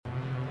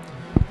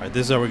right,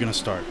 this is how we're gonna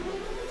start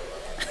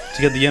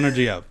to get the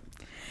energy up.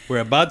 We're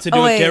about to do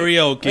a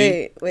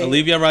karaoke. Wait.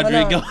 Olivia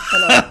Rodrigo.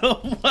 Hold on.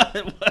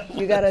 What?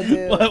 You gotta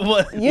do.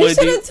 What? You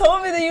should have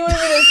told me that you wanted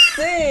me to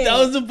sing. That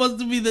was supposed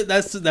to be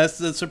that's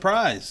the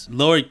surprise.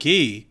 Lower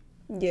key.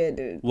 Yeah,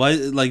 dude. Why,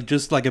 like,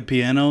 just like a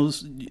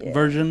piano's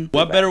version?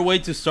 What better way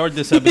to start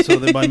this episode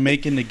than by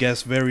making the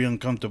guest very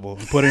uncomfortable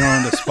and putting her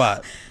on the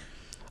spot?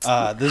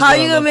 How are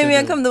you gonna make me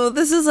uncomfortable?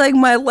 This is like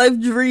my life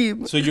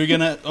dream. So you're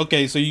gonna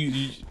so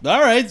you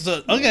all right?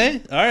 So all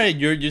right.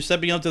 You're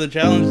stepping up to the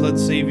challenge.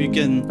 Let's see if you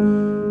can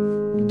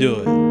do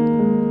it.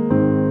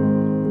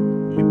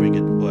 Let me bring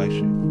it. Well,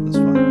 actually, that's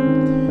fine.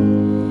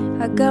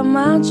 I got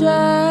my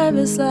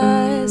driver's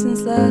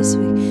license last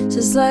week,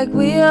 just like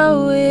we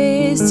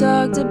always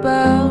talked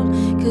about.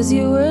 Cause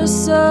you were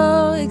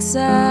so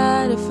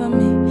excited for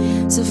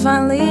me to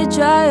finally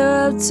drive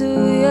up to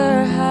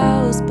your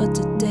house. But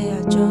today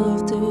I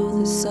drove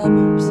through the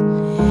suburbs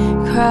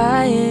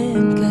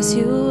crying cause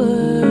you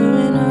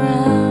weren't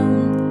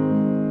around.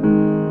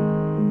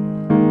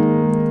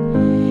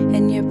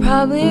 And you're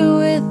probably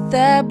with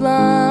that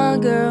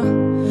blonde girl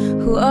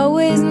who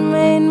always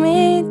made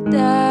me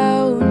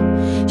down.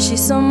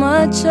 She's so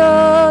much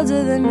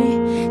older than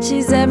me.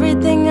 She's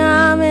everything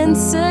I'm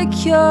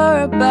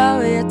insecure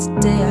about. Yeah,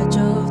 today I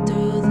drove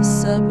through the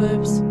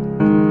suburbs.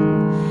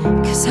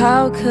 Cause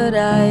how could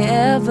I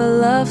ever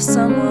love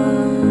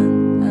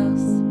someone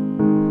else?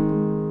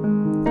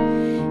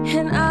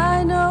 And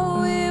I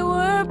know we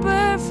were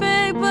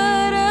perfect,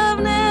 but I've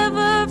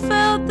never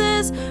felt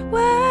this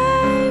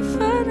way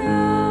for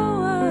no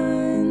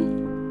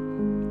one.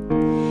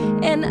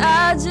 And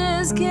I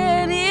just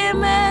can't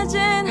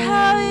imagine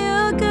how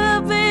you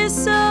could be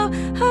so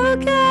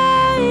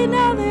okay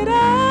now that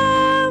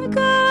I'm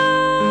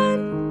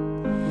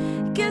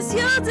gone. Guess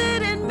you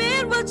didn't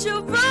mean what you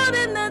wrote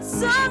in that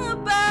song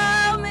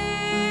about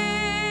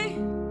me.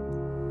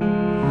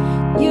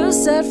 You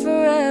said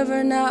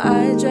forever, now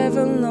I drive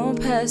alone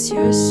past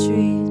your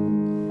street.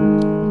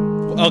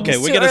 Okay,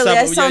 it's we're gonna early. stop.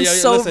 I sound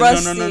so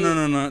rusty.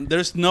 No.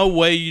 There's no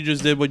way you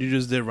just did what you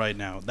just did right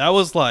now. That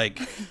was like,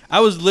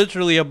 I was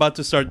literally about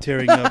to start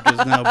tearing up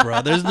just now,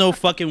 bro. There's no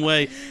fucking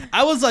way.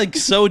 I was like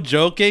so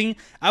joking.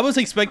 I was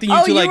expecting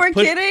you to like. Oh, you were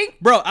push, kidding?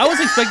 bro. I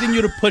was expecting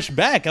you to push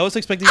back. I was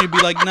expecting you to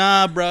be like,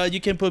 nah, bro, you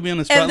can't put me on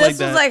the spot like that. And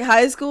this was like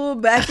high school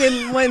back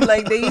in when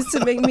like they used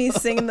to make me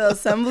sing in the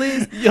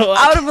assemblies. Yo,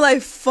 I would have been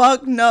like,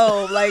 fuck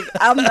no, like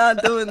I'm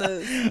not doing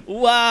this.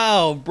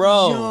 Wow,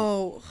 bro.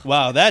 Yo.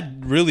 Wow,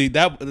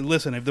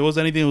 listen, if there was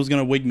anything that was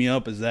gonna wake me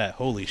up, is that.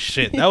 Holy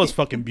shit, that was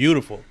fucking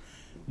beautiful.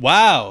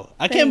 Wow,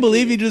 I can't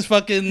believe you just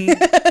fucking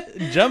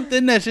jumped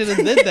in that shit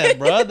and did that,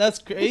 bro. That's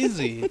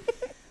crazy.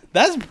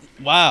 That's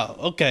wow.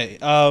 Okay.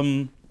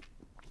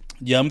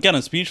 Yeah, I'm kind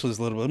of speechless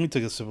a little bit. Let me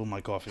take a sip of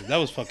my coffee. That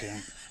was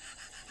fucking.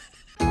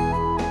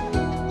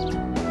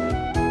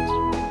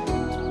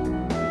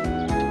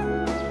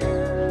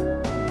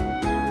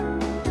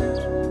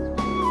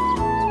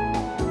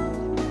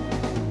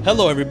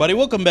 Hello, everybody.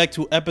 Welcome back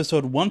to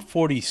episode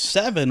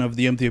 147 of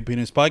the Empty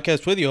Opinions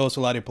podcast with your host,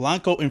 Eladio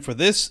Polanco. And for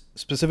this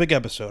specific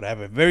episode, I have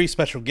a very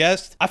special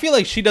guest. I feel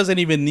like she doesn't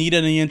even need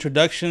any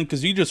introduction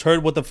because you just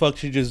heard what the fuck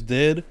she just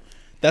did.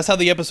 That's how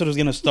the episode is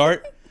going to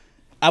start.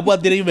 I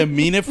didn't even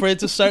mean it for it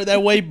to start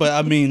that way, but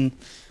I mean,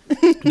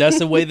 that's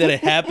the way that it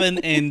happened.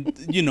 And,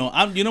 you know what?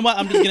 I'm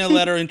just going to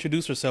let her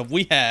introduce herself.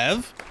 We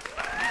have...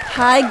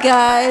 Hi,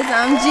 guys.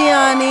 I'm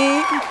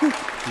Gianni.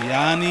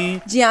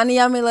 Gianni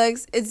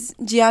Yamilex. It's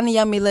Gianni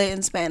Yamilex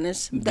in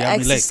Spanish. The Yamilex.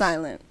 X is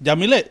silent.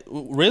 Yamilex.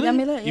 Really?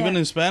 Yamilex, Even yeah.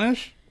 in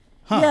Spanish?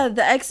 Huh. Yeah,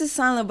 the X is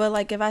silent, but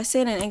like if I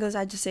say it in English,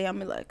 I just say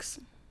Yamilex.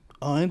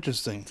 Oh,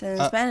 interesting. So in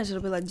Spanish,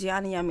 it'll be like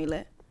Gianni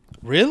Yamilex.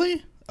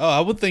 Really? Oh,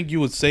 I would think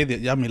you would say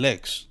that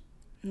Yamilex.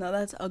 No,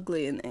 that's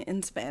ugly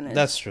in Spanish.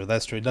 That's true.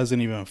 It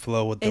doesn't even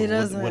flow with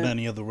with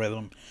any other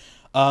rhythm.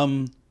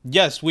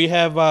 Yes, we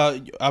have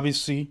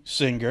obviously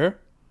singer,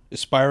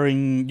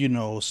 aspiring,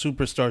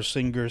 superstar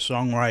singer,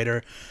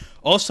 songwriter.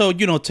 Also,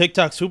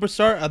 TikTok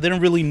superstar. I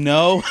didn't really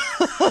know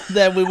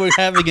that we were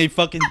having a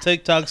fucking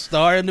TikTok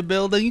star in the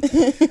building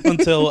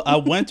until I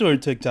went to her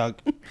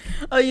TikTok.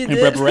 Oh, you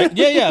did?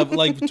 Yeah,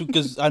 like,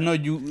 because I know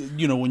you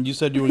when you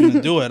said you were going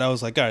to do it, I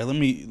was like, all right, let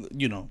me,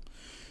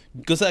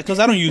 because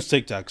I don't use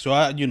TikTok. So,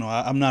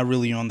 I'm not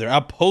really on there. I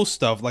post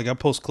stuff, like I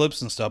post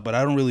clips and stuff, but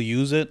I don't really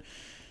use it.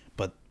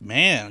 But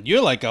man,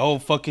 you're like a whole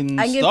fucking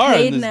I get star.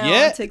 paid now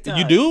on TikTok.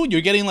 You do?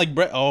 You're getting like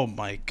oh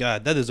my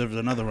god, that deserves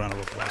another round of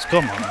applause.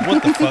 Come on,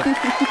 what the fuck?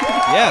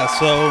 Yeah,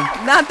 so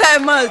not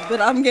that much, but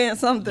I'm getting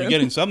something. You're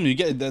getting something. You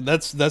get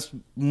that's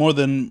more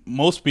than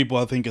most people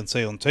I think can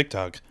say on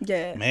TikTok.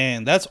 Yeah,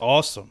 man, that's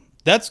awesome.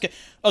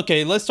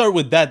 Okay. Let's start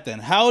with that then.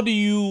 Have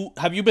you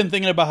been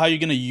thinking about how you're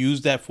gonna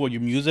use that for your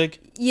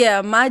music?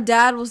 Yeah, my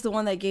dad was the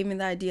one that gave me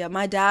the idea.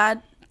 My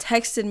dad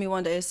texted me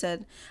one day and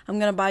said, I'm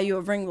gonna buy you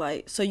a ring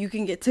light so you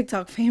can get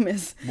TikTok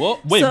famous.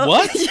 What? Wait,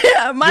 what?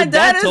 Yeah, my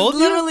dad is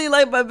literally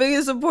like my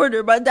biggest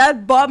supporter. My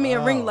dad bought me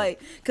a ring light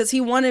because he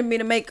wanted me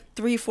to make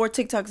 3-4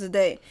 TikToks a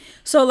day.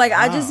 So like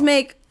I just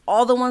make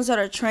all the ones that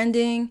are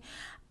trending.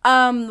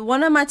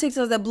 One of my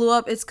TikToks that blew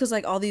up, it's because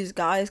like all these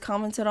guys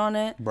commented on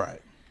it.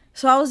 Right.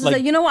 So I was just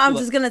like, you know what? I'm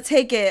just gonna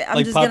take it. I'm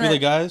like just popular gonna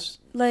guys.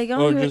 like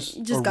or just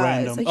or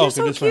guys. random. Like you're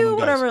so cute,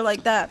 whatever,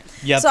 like that.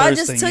 Yeah. So I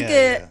just took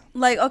it.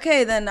 Like,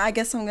 okay, then I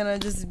guess I'm gonna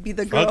just be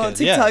the girl on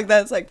TikTok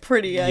that's like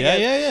pretty. I guess.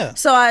 Yeah.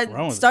 So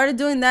I started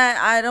doing that.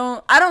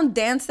 I don't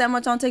dance that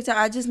much on TikTok.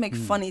 I just make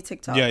funny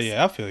TikToks.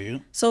 Yeah, I feel you.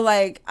 So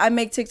like I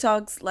make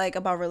TikToks like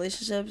about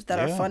relationships that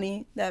are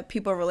funny, that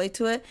people relate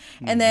to it.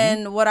 And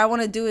then what I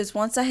want to do is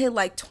once I hit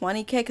like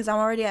 20K, because I'm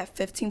already at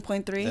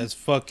 15.3. Let's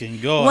fucking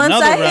go. Once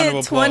Another I round hit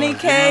of applause,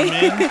 20K, you know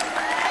what I mean?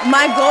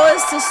 my goal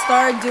is to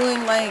start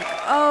doing like,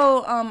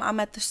 I'm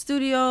at the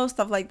studio,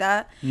 stuff like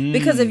that.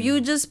 Because if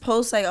you just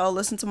post like,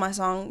 listen to my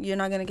song, you're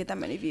not gonna get that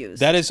many views.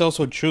 That is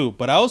also true.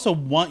 But I also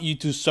want you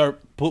to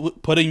start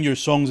putting your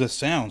songs as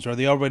sounds. Are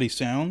they already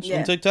sounds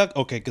on TikTok?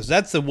 Okay, because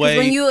that's the way.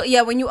 When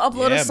you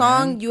upload a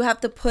song, you have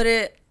to put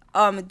it.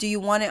 Do you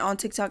want it on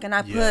TikTok?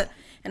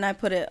 And I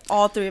put it,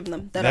 all three of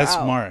them that That's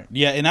are out. smart.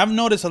 Yeah, and I've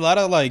noticed a lot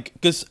of like,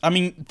 because I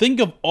mean, think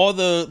of all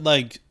the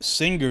like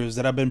singers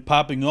that have been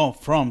popping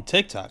off from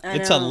TikTok.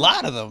 It's a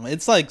lot of them.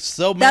 It's like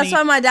so many. That's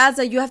why my dad's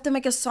like, you have to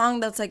make a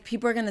song that's like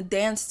people are gonna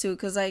dance to,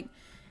 because like,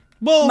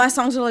 my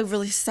songs are like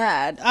really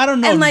sad. I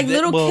don't know. And like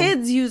little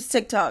kids use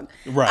TikTok.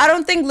 Right. I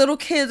don't think little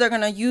kids are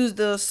gonna use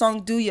the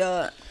song "Do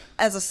Ya"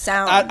 as a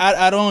sound.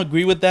 I don't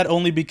agree with that,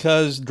 only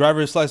because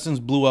Driver's License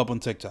blew up on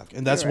TikTok,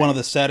 and that's one of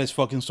the saddest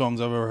fucking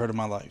songs I've ever heard in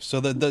my life. So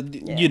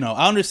you know,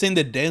 I understand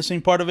the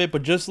dancing part of it,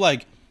 but just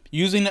like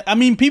using I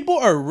mean, people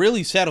are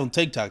really sad on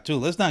TikTok too.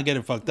 Let's not get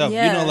it fucked up.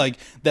 You know, like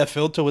that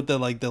filter with the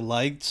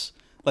lights,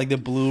 like the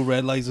blue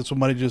red lights, and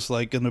somebody just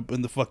like in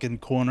the fucking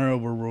corner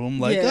of a room,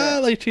 like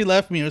like she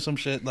left me or some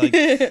shit. Like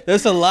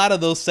there's a lot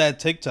of those sad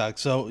TikToks.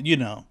 So you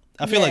know,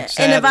 I feel like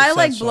sad. And if I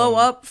like blow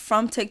up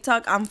from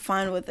TikTok, I'm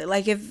fine with it.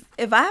 Like if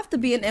I have to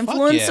be an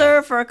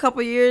influencer for a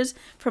couple years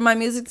for my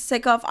music to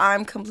take off,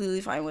 I'm completely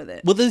fine with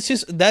it. Well, that's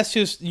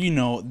just you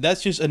know,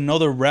 that's just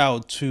another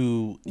route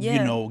to you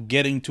know,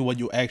 getting to what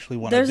you actually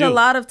want to do. There's a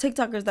lot of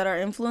TikTokers that are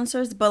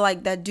influencers, but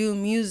like that do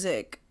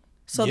music.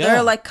 So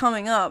they're like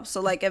coming up.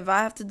 So like if I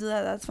have to do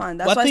that, that's fine.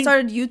 That's why I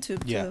started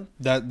YouTube too.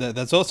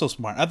 That's also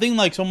smart. I think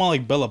like someone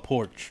like Bella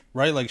Porch,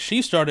 right? Like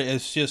she started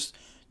as just,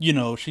 you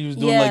know, she was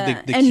doing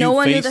like the and cute no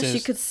one faces. knew that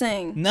she could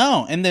sing.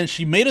 No, and then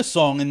she made a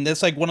song, and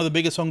that's like one of the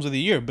biggest songs of the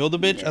year. Build a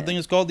Bitch, I think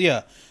it's called.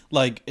 Yeah,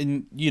 like,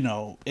 and you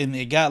know, and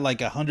it got like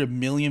 100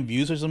 million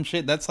views or some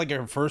shit. That's like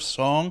her first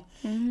song.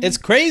 It's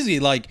crazy.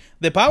 Like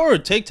the power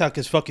of TikTok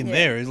is fucking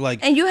there. It's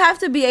like, and you have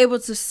to be able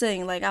to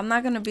sing. Like I'm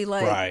not gonna be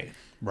like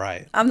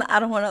right. I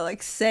don't want to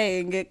like say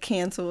and get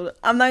canceled.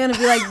 I'm not gonna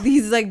be like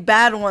these like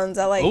bad ones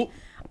that like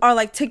are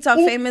like TikTok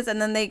famous, and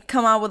then they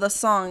come out with a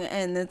song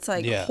and it's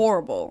like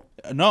horrible.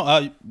 No,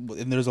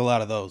 and there's a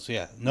lot of those.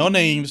 Yeah, no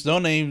names,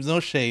 no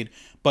shade,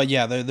 but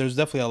yeah, there's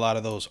definitely a lot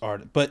of those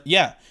artists. But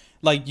yeah,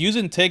 like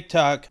using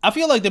TikTok, I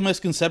feel like the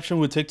misconception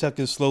with TikTok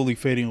is slowly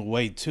fading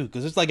away too,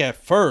 because it's like at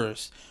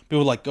first people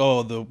were like,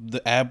 oh,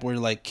 the app where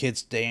like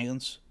kids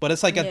dance, but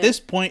it's like at this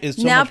point it's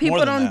so now much people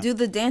more than don't that. do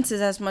the dances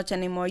as much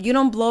anymore. You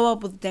don't blow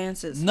up with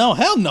dances. No,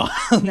 hell no.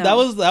 that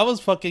was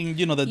fucking,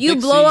 you know, the you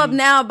Dixie. blow up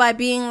now by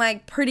being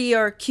like pretty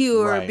or cute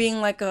or being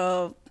like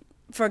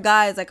for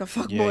guys like a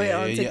fuckboy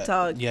on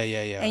TikTok. Yeah.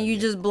 And you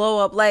just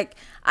blow up. Like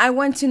I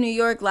went to New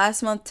York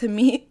last month to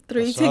meet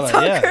 3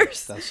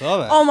 TikTokers. I saw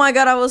that. Oh my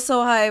god, I was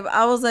so hype.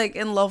 I was like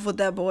in love with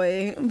that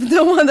boy.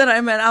 The one that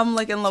I met, I'm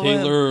like in love with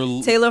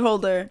him. Taylor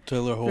Holder. If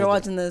you're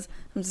watching this,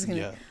 I'm just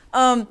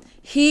kidding.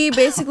 He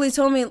basically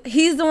told me,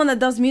 he's the one that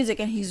does music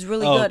and he's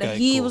really good. And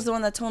he was the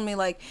one that told me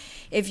like,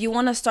 if you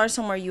want to start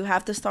somewhere, you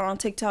have to start on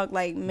TikTok.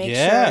 Like make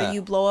sure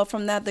you blow up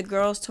from that. The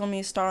girls told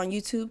me to start on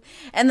YouTube.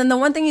 And then the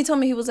one thing he told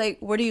me, he was like,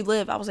 where do you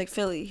live? I was like,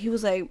 Philly. He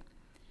was like,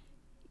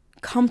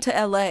 come to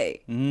LA.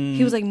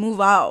 He was like,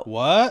 move out.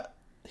 What?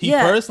 He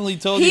personally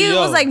told you? He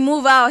was like,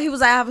 move out. He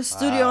was like, I have a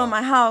studio in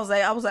my house.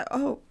 Like I was like,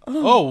 oh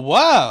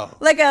wow.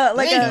 Like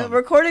a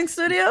recording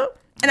studio.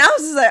 And I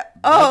was just like,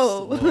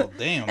 oh.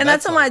 Damn. And I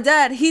told my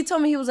dad, he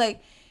told me, he was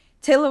like,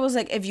 Taylor was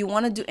like, if you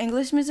want to do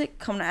English music,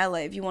 come to LA.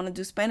 If you want to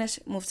do Spanish,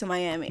 move to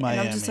Miami. And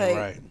I'm just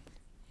like,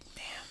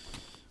 damn.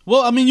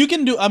 Well, I mean, you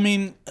can do,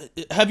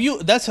 have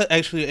you, that's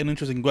actually an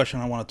interesting question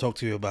I want to talk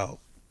to you about.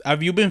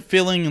 Have you been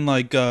feeling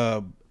like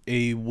a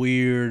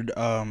weird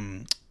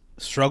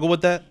struggle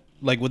with that?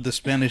 Like with the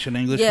Spanish and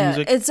English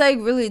music? Yeah, it's like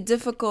really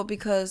difficult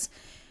because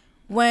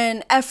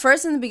when at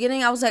first in the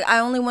beginning I was like, I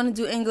only want to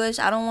do English.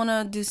 I don't want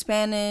to do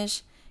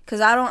Spanish because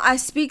I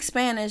speak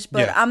Spanish,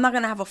 but I'm not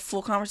going to have a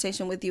full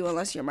conversation with you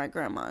unless you're my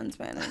grandma in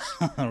Spanish.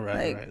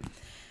 Right.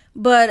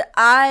 But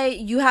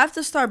you have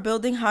to start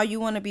building how you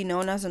want to be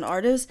known as an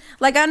artist.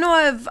 Like I know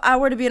if I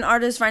were to be an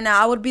artist right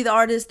now, I would be the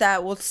artist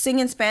that will sing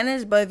in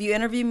Spanish, but if you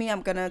interview me,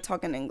 I'm going to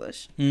talk in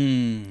English.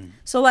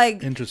 So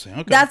like, interesting.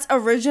 Okay. That's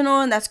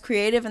original and that's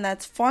creative and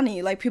that's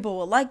funny. Like people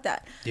will like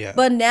that. Yeah.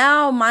 But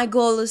now my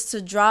goal is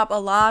to drop a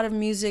lot of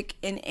music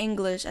in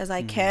English as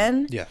I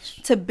can.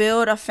 Yes. To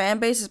build a fan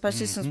base,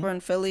 especially since we're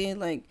in Philly.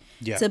 Like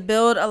to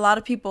build a lot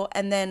of people.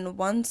 And then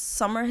once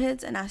summer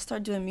hits and I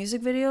start doing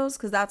music videos,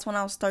 because that's when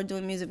I'll start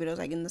doing music videos,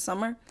 like in the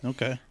summer.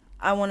 Okay.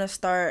 I want to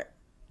start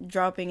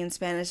dropping in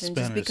Spanish and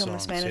just become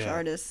songs, a Spanish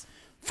artist.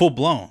 Full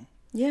blown.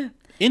 Yeah.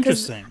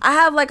 Interesting. I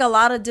have like a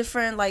lot of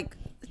different like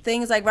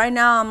things. Like right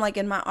now I'm like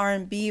in my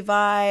R&B vibe.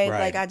 Right.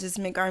 Like I just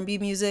make R&B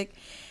music.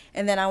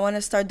 And then I want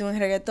to start doing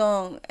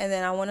reggaeton. And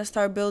then I want to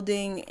start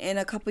building in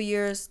a couple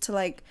years to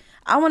like,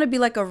 I want to be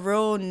like a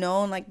real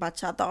known like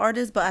bachata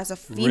artist, but as a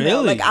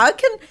female. Really? Like I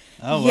can,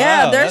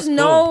 wow, there's that's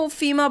no cool.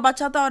 female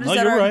bachata artists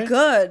that you're are right.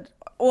 good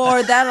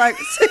or that are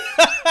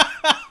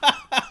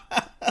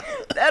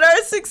that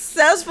are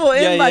successful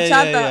in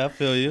bachata. Yeah, I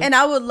feel you. And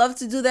I would love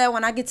to do that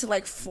when I get to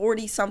like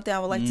 40 something. I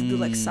would like to do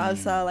like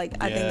salsa. Like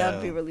I think that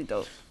would be really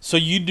dope. So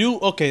you do,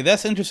 okay,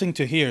 that's interesting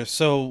to hear.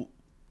 So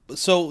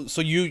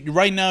you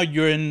right now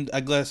you're in I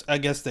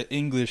guess the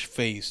English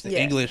phase, the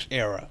English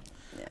era.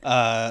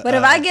 Yeah. But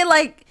if I get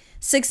like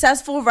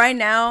successful right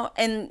now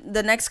in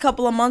the next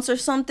couple of months or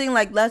something,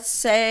 like let's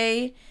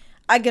say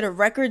I get a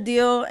record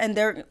deal and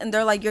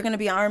they're like, you're gonna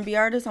be an R&B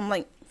artist, I'm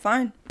like,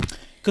 fine.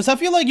 Because I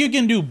feel like you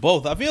can do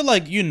both. I feel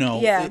like,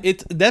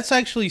 that's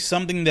actually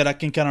something that I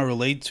can kind of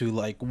relate to,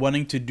 like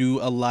wanting to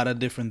do a lot of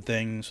different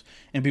things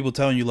and people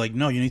telling you like,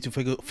 no, you need to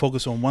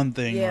focus on one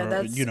thing. Yeah,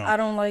 or, I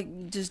don't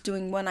like just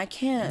doing one. I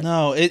can't.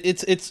 No,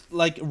 it's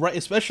like, right,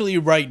 especially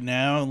right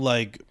now,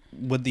 like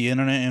with the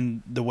internet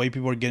and the way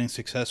people are getting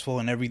successful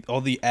and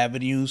all the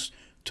avenues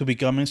to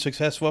becoming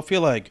successful, I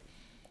feel like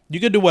you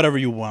can do whatever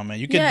you want, man.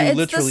 You can do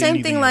literally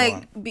anything you want. Yeah,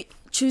 it's the same thing like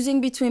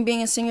choosing between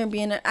being a singer and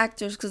being an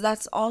actor, because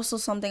that's also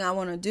something I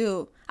want to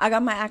do. I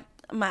got my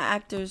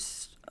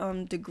actor's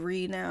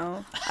degree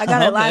now. I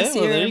got it last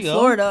year in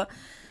Florida.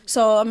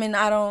 So, I mean,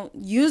 I don't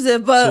use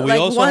it, but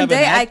like one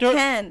day I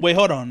can. Wait,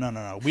 hold on.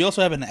 No. We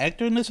also have an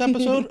actor in this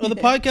episode of the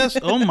podcast?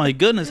 Oh my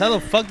goodness. How the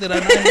fuck did I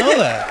not know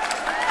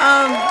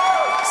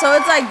that? So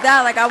it's like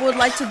that. Like I would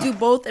like to do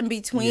both in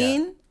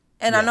between. Yeah.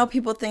 And I know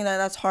people think that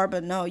that's hard,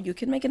 but no, you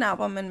can make an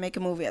album and make a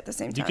movie at the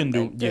same time. You can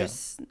do,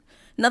 there's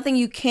nothing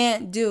you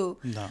can't do.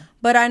 No.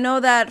 But I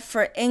know that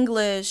for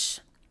English,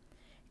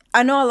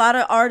 I know a lot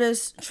of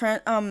artists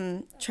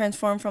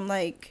transform from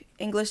like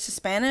English to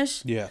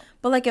Spanish. Yeah.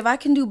 But like if I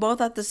can do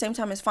both at the same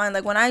time, it's fine.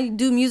 Like when I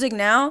do music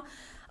now,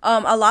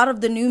 a lot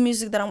of the new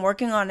music that I'm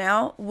working on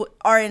now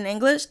are in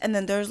English, and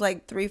then there's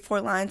like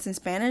 3-4 lines in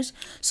Spanish.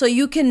 So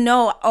you can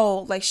know,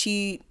 oh, like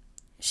she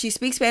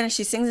speaks Spanish,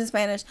 she sings in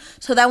Spanish,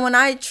 so that when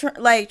I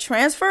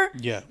transfer,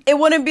 it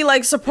wouldn't be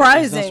like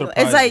surprising.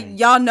 It's like,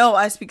 y'all know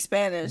I speak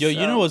Spanish. Yo,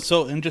 you know what's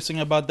so interesting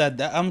about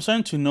that? I'm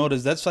starting to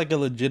notice that's like a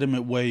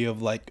legitimate way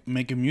of like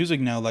making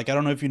music now. Like I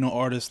don't know if you know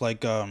artists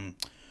like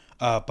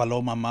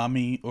Paloma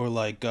Mami or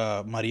like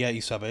Maria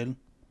Isabel.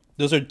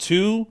 Those are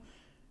two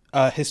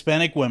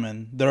Hispanic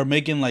women that are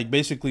making like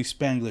basically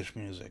Spanglish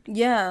music.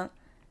 Yeah.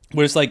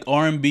 Where it's like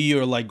R&B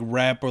or like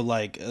rap or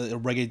like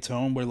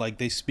reggaeton, where like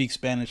they speak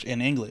Spanish and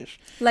English,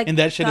 like, and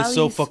that shit is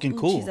so fucking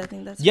cool. I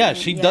think that's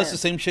she does the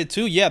same shit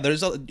too. Yeah,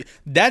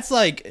 that's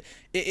like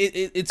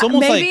it's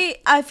almost maybe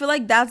I feel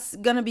like that's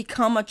gonna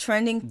become a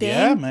trending thing.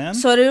 Yeah, man.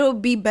 So it'll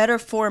be better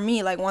for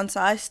me. Like once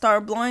I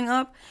start blowing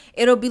up,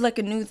 it'll be like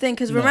a new thing.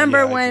 Because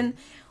remember when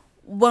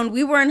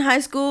we were in high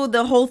school,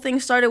 the whole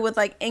thing started with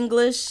like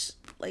English.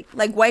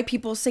 Like white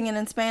people singing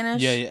in Spanish.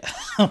 Yeah.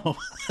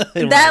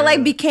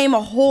 That became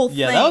a whole thing.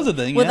 Yeah, that was a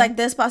thing. With like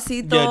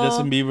Despacito. Yeah,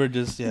 Justin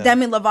Bieber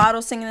Demi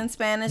Lovato singing in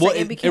Spanish. Well,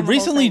 it became it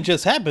recently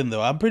just happened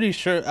though. I'm pretty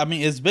sure. I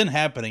mean, it's been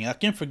happening. I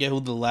can't forget who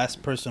the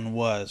last person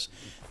was.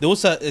 There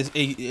was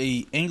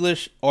a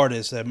English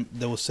artist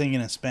that was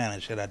singing in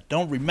Spanish, and I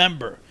don't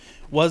remember.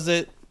 Was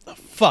it?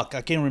 Fuck,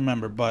 I can't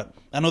remember, but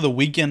I know The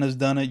Weeknd has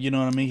done it. You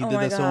know what I mean? He did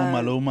that song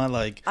with Maluma.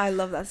 Like, I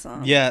love that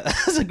song. Yeah,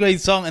 that's a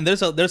great song, and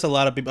there's a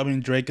lot of people. I mean,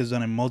 Drake has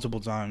done it multiple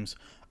times.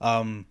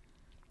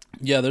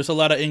 Yeah, there's a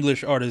lot of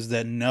English artists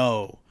that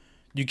know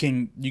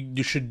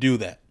you should do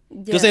that.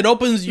 Because it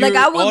opens your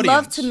I would audience.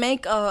 love to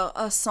make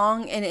a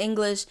song in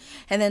English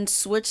and then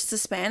switch to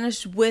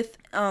Spanish with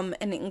an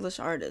English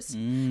artist.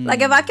 Like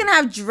if I can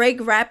have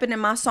Drake rapping in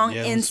my song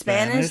in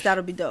Spanish,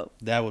 that'll be dope.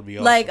 That would be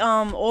awesome. Like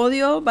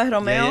Odio by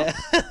Romeo.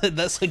 Yeah.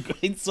 That's a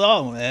great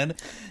song, man.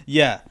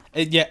 Yeah.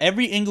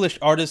 Every English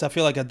artist I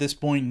feel like at this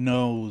point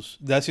knows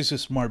that's just a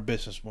smart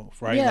business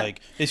move, right? Yeah. Like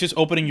it's just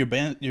opening your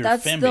fan base.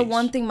 That's the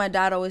one thing my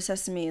dad always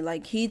says to me.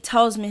 Like he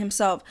tells me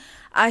himself,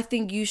 I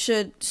think you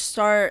should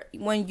start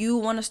when you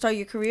want to start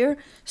your career,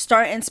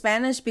 start in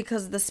Spanish,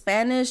 because the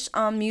Spanish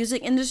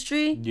music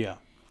industry,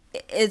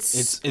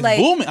 it's like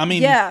booming. I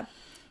mean,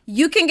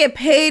 you can get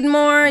paid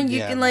more. You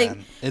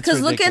can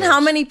because look at how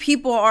many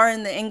people are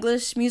in the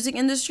English music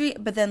industry,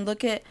 but then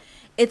look at.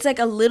 It's like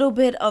a little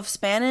bit of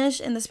Spanish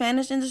in the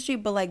Spanish industry,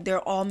 but like they're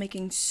all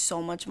making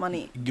so much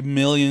money.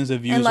 Millions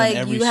of views and like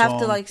on every you have song.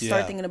 to like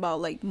start thinking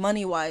about like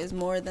money wise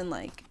more than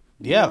like.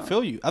 Yeah, I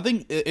feel you. I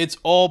think it's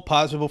all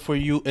possible for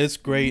you. It's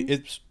great.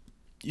 It's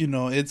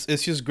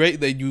it's just great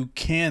that you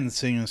can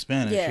sing in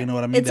Spanish. Yeah. You know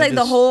what I mean? It's like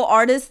the whole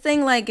artist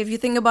thing. Like if you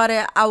think about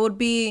it,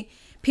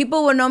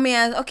 people would know me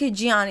as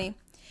Gianni.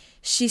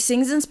 She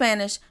sings in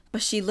Spanish,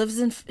 but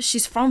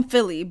she's from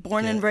Philly,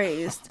 born and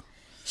raised.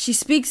 She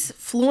speaks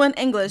fluent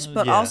English,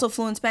 but also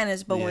fluent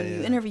Spanish. But when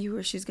you interview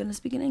her, she's gonna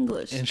speak in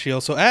English. And she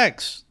also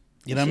acts.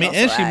 You know what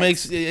I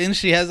mean? And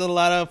she has a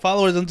lot of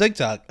followers on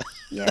TikTok.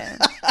 Yeah.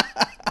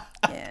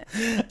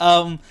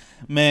 Yeah.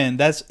 Man,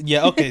 that's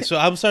okay. So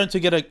I'm starting to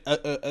get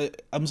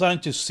I'm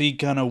starting to see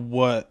kind of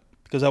what,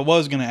 because I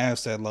was gonna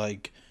ask that,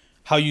 like,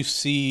 how you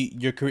see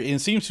your career. And it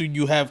seems to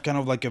you have kind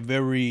of like a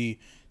very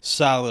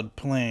solid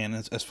plan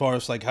as far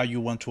as like how you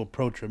want to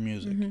approach your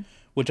music,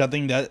 which I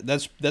think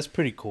that's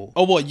pretty cool.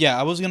 Oh well, yeah.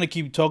 I was gonna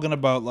keep talking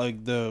about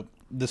like the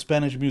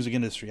Spanish music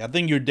industry. I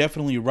think you're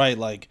definitely right.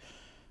 Like,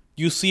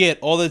 you see it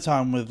all the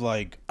time with,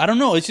 like, I don't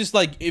know. It's just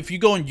like if you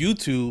go on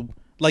YouTube,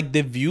 like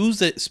the views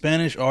that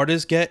Spanish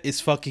artists get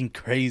is fucking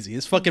crazy.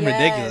 It's fucking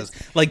ridiculous.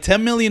 Like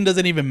 10 million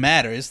doesn't even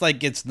matter. It's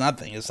like it's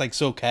nothing. It's like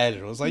so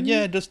casual. It's like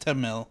just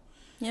 10 mil.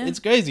 Yeah. It's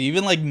crazy.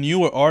 Even like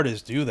newer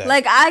artists do that.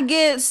 Like I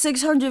get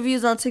 600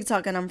 views on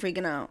TikTok and I'm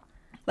freaking out.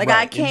 Like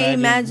I can't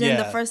imagine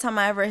the first time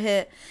I ever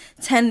hit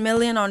 10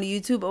 million on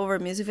YouTube over a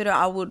music video,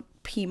 I would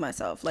pee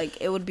myself. Like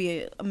it would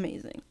be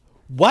amazing.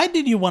 Why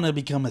did you want to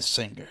become a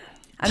singer?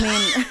 I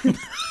mean,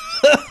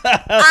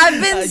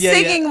 I've been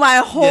singing my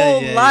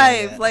whole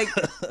life. Like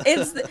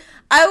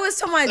I always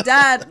tell my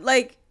dad,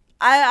 like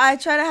I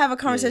try to have a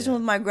conversation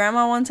with my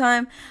grandma one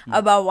time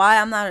about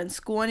why I'm not in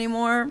school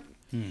anymore.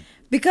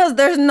 Because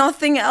there's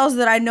nothing else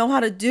that I know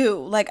how to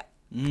do. Like,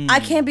 I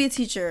can't be a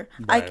teacher.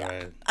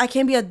 I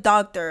can't be a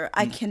doctor.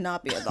 I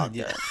cannot be a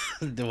doctor.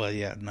 Well,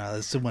 no,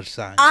 that's too much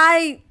time.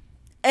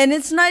 And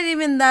it's not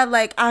even that,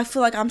 like, I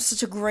feel like I'm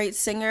such a great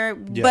singer.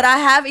 But I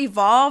have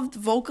evolved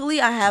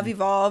vocally. I have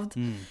evolved,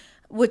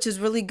 which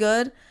is really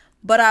good.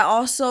 But I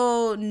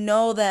also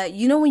know that,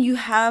 you know, when you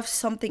have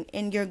something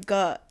in your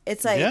gut,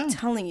 it's like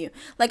telling you.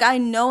 Like, I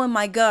know in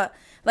my gut.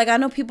 Like, I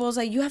know people is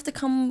like, you have to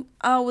come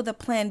out with a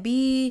plan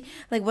B.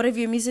 Like, what if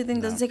your music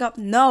thing doesn't take up?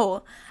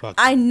 No.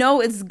 I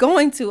know it's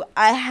going to.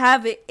 I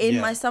have it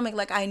in my stomach.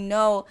 Like, I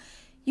know.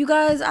 You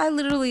guys, I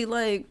literally,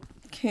 like,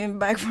 came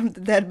back from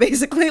the dead,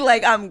 basically.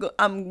 Like, I'm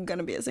going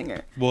to be a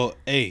singer. Well,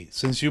 hey,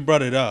 since you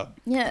brought it up.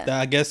 Yeah.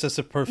 I guess that's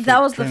a perfect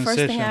That was the first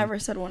thing I ever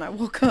said when I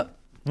woke up.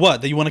 What?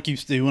 That you want to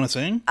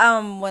sing?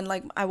 When,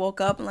 like, I woke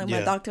up and, like,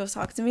 my doctor was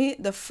talking to me,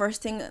 the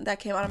first thing that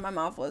came out of my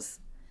mouth was,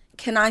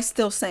 can I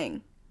still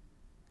sing?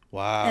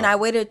 Wow. And I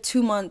waited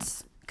 2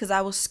 months because I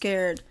was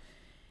scared.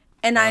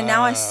 And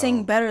now I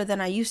sing better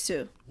than I used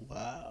to.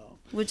 Wow.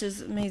 Which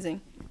is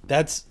amazing.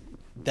 That's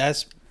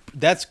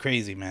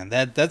crazy, man.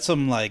 That's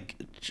some, like,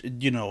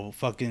 you know,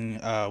 fucking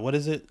what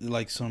is it?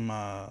 Like some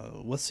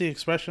what's the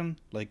expression?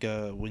 Like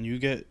when you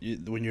get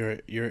when your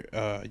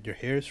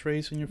hair is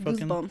raised and you're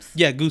fucking goosebumps.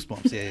 Yeah,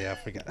 goosebumps. Yeah,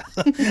 I forgot.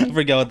 I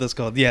forgot what that's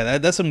called. Yeah,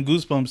 that's some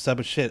goosebumps type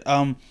of shit.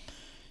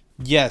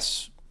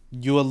 Yes,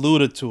 you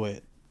alluded to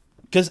it.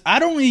 Because I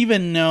don't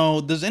even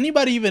know. Does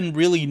anybody even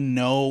really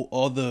know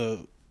all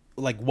the,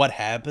 like, what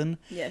happened?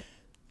 Yeah.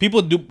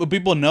 People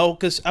know.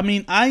 Because, I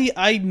mean,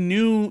 I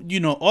knew, you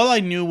know, all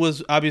I knew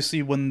was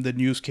obviously when the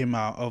news came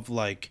out of,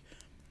 like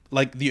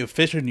the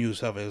official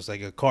news of it. It was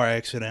like a car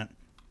accident.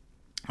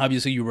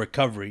 Obviously, your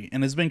recovery.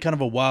 And it's been kind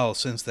of a while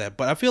since that.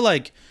 But I feel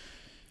like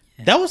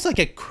that was, like,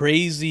 a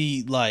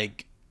crazy,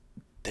 like,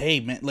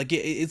 day, man. Like,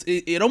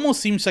 it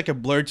almost seems like a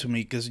blur to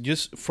me. Because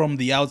just from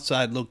the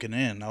outside looking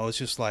in, I was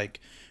just like...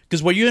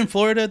 Because were you in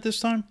Florida at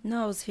this time?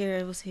 No, it was here.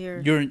 It was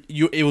here.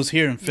 It was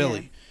here in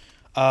Philly.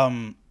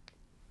 Yeah.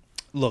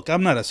 Look,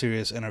 I'm not a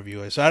serious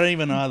interviewer, so I don't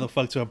even know how the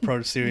fuck to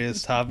approach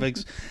serious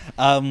topics.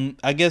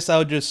 I guess I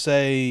would just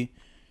say,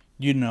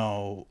 you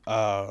know,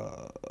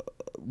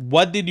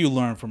 what did you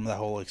learn from that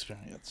whole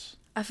experience?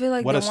 I feel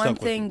like the one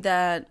thing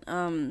that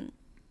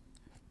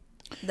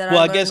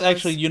I guess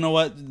actually, you know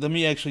what? Let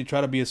me actually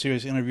try to be a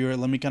serious interviewer.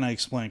 Let me kind of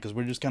explain, because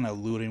we're just kind of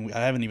alluding.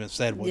 I haven't even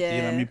said what. You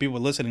know what I mean? People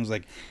listening is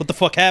like, what the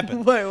fuck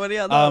happened? Wait, what are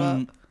y'all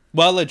talking about?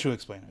 Well, I'll let you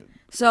explain it.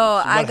 So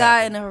I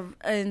got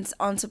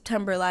on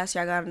September last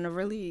year, I got in a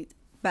really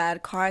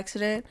bad car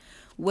accident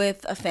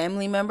with a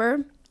family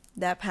member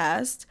that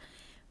passed,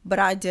 but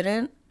I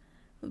didn't.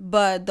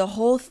 But the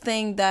whole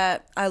thing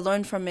that I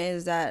learned from it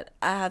is that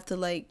I have to,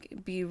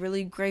 like, be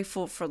really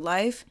grateful for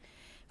life,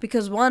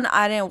 because one,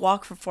 I didn't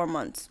walk for 4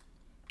 months.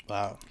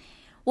 Wow.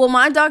 Well,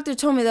 my doctor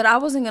told me that I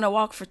wasn't going to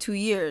walk for 2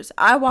 years.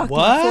 I walked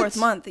my 4th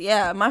month.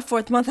 Yeah, my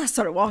 4th month I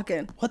started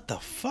walking. What the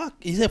fuck?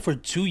 Is that for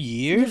 2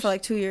 years? Yeah, for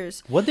like 2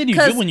 years. What did you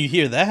do when you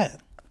hear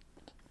that?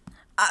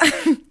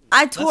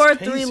 I tore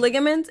 3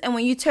 ligaments, and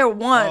when you tear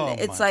one,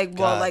 it's like,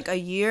 well, like a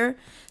year.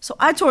 So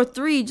I tore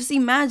 3. Just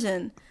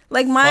imagine.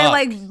 Like, my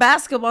like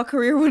basketball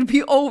career would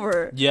be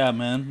over. Yeah,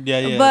 man.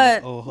 Yeah.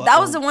 But that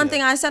was the one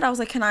thing I said. I was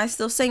like, can I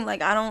still sing?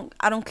 Like, I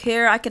don't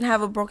care. I can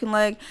have a broken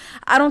leg.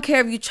 I don't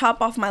care if you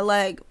chop off my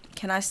leg.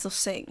 Can I still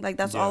sing? Like,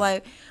 that's all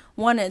I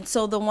wanted.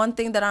 So the one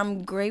thing that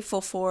I'm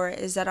grateful for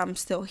is that I'm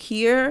still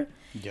here.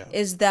 Yeah.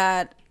 Is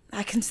that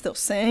I can still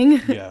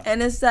sing. Yeah.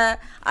 And it's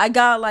that I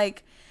got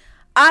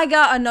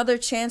another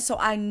chance, so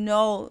I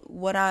know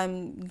what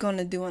I'm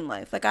gonna do in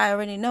life. Like, I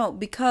already know,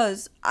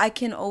 because I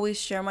can always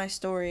share my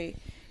story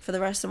for the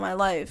rest of my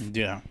life.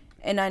 Yeah.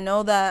 And I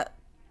know that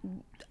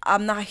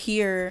I'm not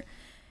here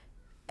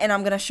and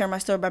I'm going to share my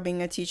story by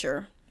being a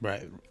teacher.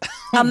 Right.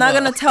 I'm not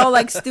going to tell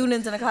like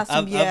students in a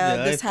classroom,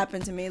 this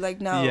happened to me. Like,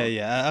 no.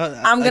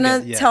 I'm going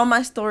to tell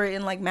my story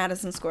in like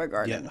Madison Square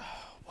Garden. Yeah.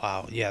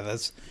 Wow. Yeah,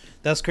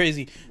 that's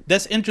crazy.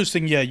 That's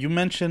interesting. Yeah, you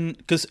mentioned,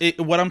 because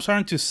what I'm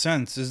starting to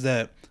sense is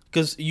that,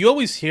 because you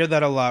always hear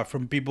that a lot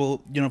from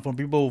people, from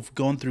people who've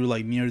gone through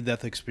like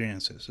near-death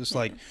experiences. It's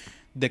like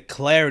the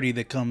clarity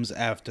that comes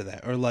after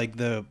that, or like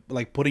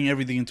putting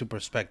everything into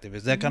perspective.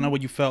 Is that kind of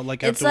what you felt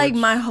like afterwards? It's like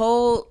my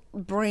whole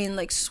brain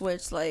like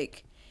switched.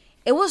 Like,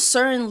 it was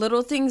certain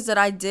little things that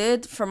I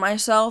did for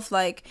myself.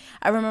 Like,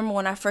 I remember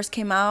when I first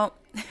came out,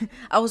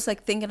 I was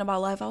like thinking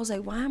about life. I was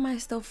like, why am I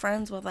still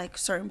friends with like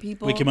certain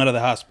people? We came out of the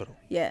hospital.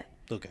 Yeah.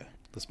 Okay.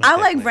 I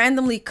like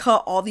randomly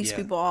cut all these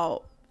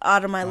people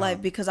out of my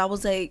life because I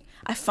was like,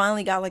 I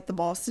finally got like the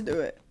balls to do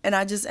it. And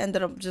I just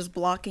ended up just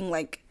blocking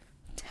like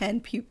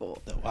 10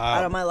 people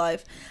out of my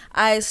life.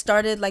 I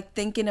started like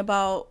thinking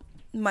about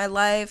my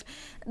life.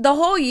 The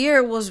whole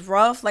year was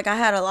rough. Like, I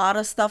had a lot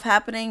of stuff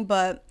happening,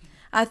 but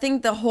I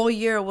think the whole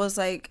year was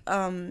like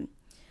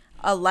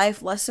a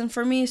life lesson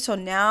for me. So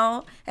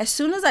now, as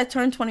soon as I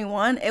turned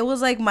 21, it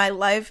was like my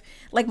life,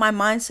 like my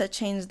mindset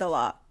changed a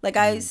lot. Like,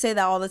 I say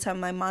that all the time,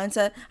 my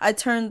mindset. I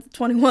turned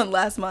 21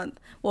 last month.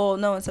 Well,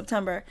 no, in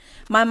September.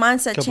 My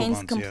mindset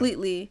changed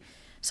completely. Yeah.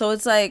 So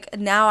it's like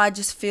now I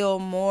just feel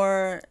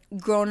more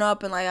grown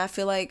up, and like I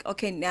feel like,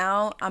 okay,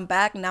 now I'm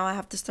back. Now I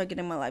have to start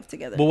getting my life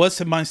together. But what's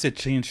the mindset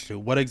change to?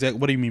 What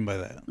do you mean by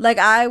that? Like,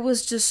 I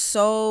was just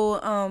so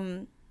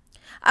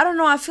I don't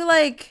know. I feel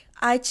like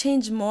I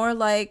changed more.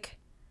 Like,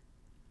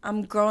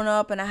 I'm grown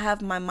up and I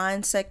have my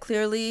mindset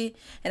clearly,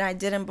 and I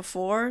didn't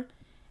before.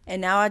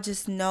 And now I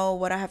just know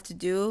what I have to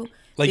do.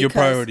 Like your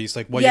priorities,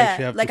 like what you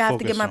actually have to focus on. Like I have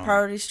to get my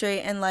priorities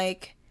straight, and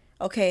like,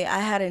 okay, I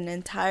had an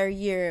entire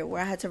year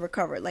where I had to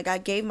recover. Like, I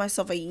gave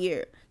myself a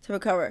year to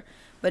recover.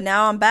 But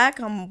now I'm back.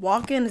 I'm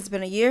walking. It's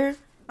been a year.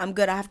 I'm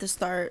good. I have to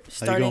starting.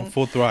 Going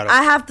full throttle.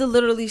 I have to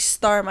literally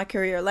start my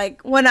career.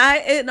 Like,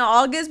 in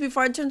August,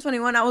 before I turned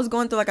 21, I was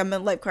going through like a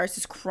midlife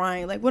crisis,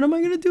 crying. Like, what am I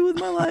going to do with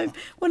my life?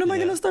 When am I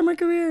going to start my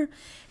career?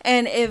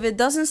 And if it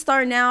doesn't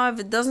start now, if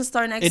it doesn't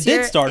start next year.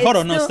 It did start. Hold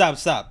on. No,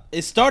 stop.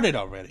 It started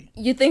already.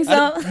 You think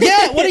so?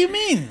 Yeah. What do you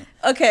mean?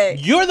 Okay.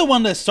 You're the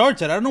one that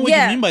starts it. I don't know what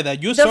you mean by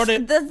that. You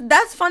started.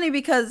 That's funny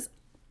because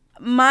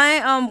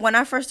my, when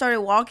I first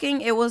started walking,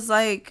 it was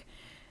like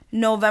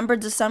November,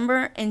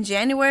 December. In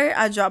January,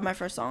 I dropped my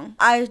first song.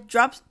 I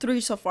dropped 3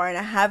 so far, and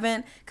I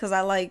haven't because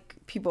I like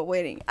people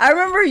waiting. I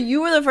remember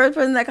you were the first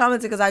person that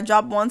commented because I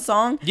dropped 1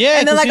 song. Yeah,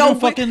 and then like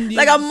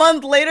a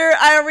month later,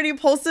 I already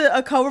posted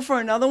a cover for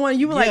another one.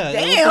 You were like,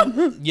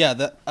 damn.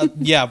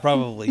 Yeah,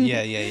 probably.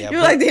 Yeah. You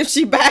were like, damn,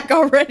 she back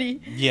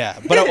already. Yeah,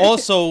 but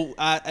also,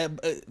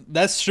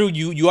 that's true.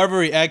 You are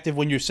very active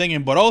when you're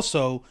singing, but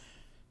also,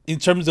 in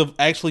terms of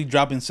actually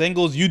dropping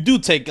singles, you do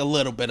take a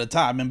little bit of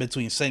time in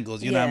between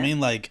singles. You know what I mean?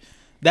 Like,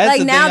 that's like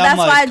the now. thing. That's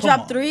why I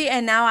dropped 3,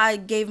 and now I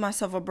gave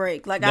myself a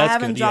break. Like, I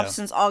haven't dropped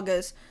since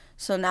August.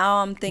 So now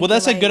I'm thinking. Well,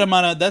 that's like, a good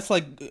amount of. That's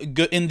like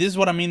good. And this is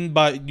what I mean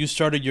by you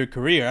started your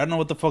career. I don't know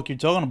what the fuck you're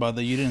talking about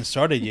that you didn't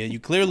start it yet. You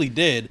clearly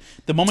did.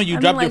 The moment you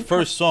dropped your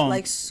first song,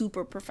 like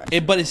super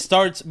professional. But it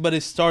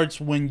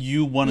starts when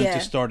you wanted to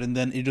start, and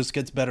then it just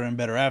gets better and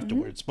better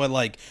afterwards. But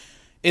like,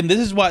 and this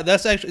is why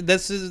this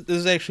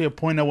is actually a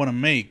point I want to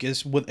make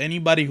is with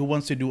anybody who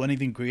wants to do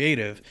anything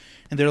creative,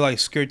 and they're like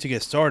scared to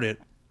get started.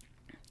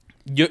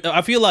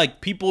 I feel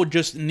like people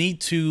just need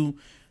to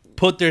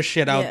put their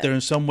shit out there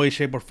in some way,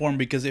 shape, or form,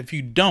 because if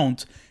you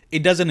don't, it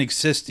doesn't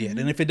exist yet.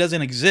 And if it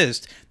doesn't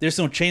exist, there's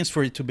no chance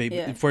for it to be to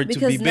be big.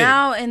 Because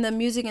now in the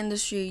music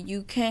industry,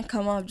 you can't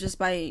come up just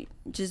by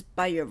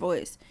your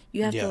voice.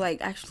 You have to like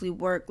actually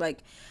work. Like,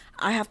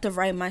 I have to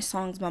write my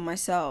songs by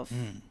myself.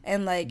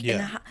 And like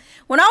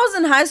when I was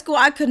in high school,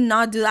 I could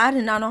not do that. I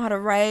did not know how to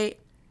write.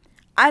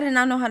 I did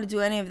not know how to do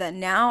any of that.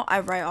 Now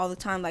I write all the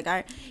time. Like,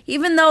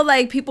 even though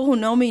like people who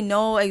know me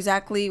know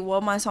exactly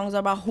what my songs are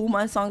about, who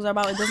my songs are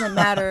about, it doesn't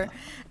matter.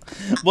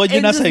 Well,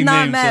 you're not saying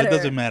names, so it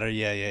doesn't matter.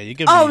 Yeah. You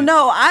can. Oh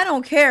no, I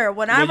don't care.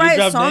 When I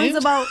write songs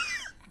about.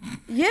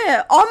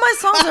 Yeah, all my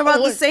songs are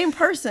about the same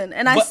person,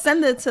 and I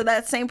send it to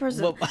that same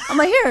person. I'm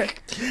like, here.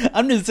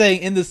 I'm just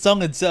saying, in the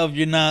song itself,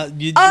 you're not.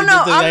 I'm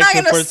not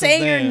gonna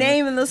say your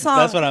name in the song.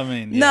 That's what I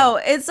mean. Yeah. No,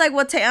 it's like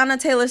what Tiana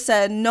Taylor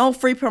said: no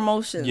free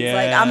promotions. Yeah,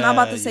 like, I'm not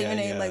about to say your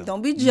name. Like,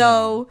 don't be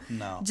Joe.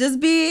 No. Just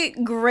be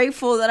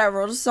grateful that I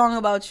wrote a song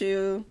about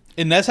you.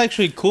 And that's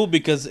actually cool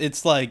because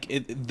it's like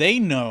they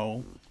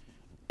know.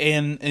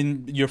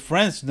 And your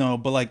friends know,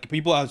 but like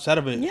people outside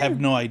of it have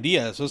no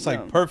idea. So it's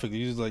like perfect.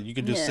 You just like you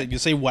can just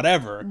say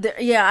whatever.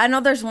 I know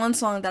there's one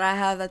song that I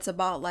have that's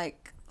about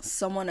like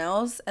someone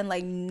else, and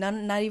like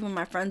not even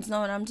my friends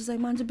know, and I'm just like,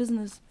 mind your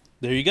business.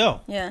 There you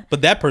go. Yeah.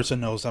 But that person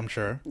knows, I'm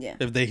sure. Yeah.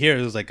 If they hear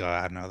it, it's like, oh,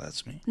 I know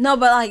that's me. No,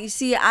 but like, you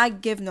see, I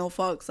give no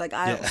fucks. Like,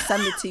 I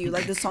send it to you.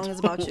 Like, this song is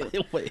about you.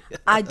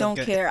 I don't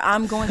care.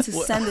 I'm going to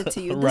send it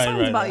to you. This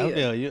song is about you. I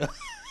feel you.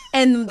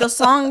 And the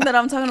song that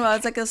I'm talking about,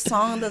 it's like a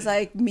song that's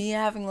like me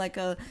having like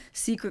a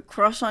secret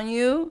crush on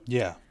you.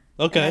 Yeah.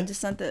 Okay. And I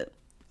just sent it.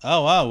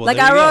 Oh wow! Well, like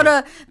I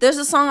wrote there's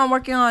a song I'm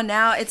working on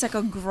now. It's like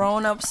a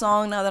grown up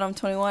song now that I'm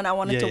 21. I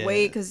wanted to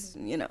wait because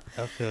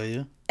I feel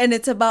you. And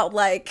it's about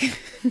like,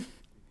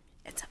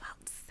 it's about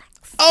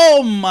sex.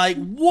 Oh my!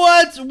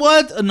 What?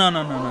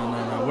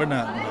 No! We're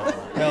not. No.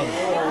 Hell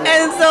no.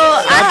 And so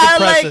I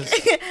had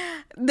like,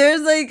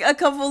 there's like a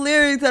couple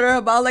lyrics that are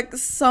about like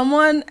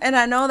someone, and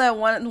I know that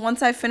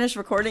once I finish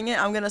recording it,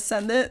 I'm gonna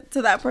send it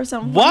to that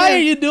person. Why are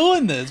you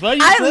doing this? Why are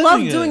you? I love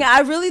doing it. I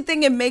really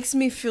think it makes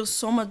me feel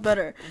so much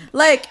better.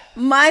 Like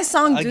my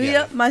song "Do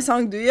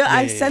Ya,"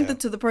 I sent it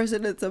to the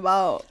person it's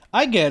about.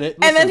 I get it.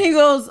 Listen. And then he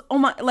goes, "Oh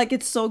my, like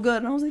it's so good."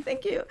 And I was like,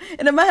 "Thank you."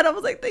 And in my head, I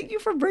was like, "Thank you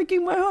for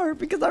breaking my heart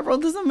because I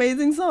wrote this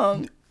amazing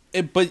song."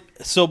 But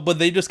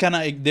they just kind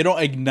of they don't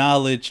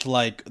acknowledge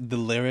like the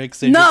lyrics.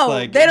 They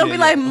don't be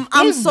like,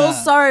 "I'm so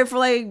sorry for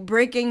like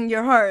breaking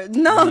your heart."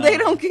 No, they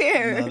don't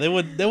care. No,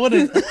 they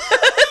wouldn't.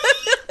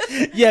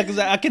 Yeah, because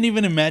I can't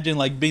even imagine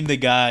like being the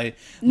guy.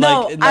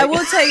 No, like, I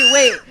will tell you.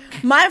 Wait,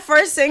 my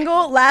first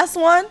single, last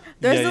one.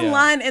 There's a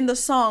line in the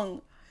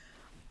song.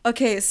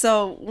 Okay,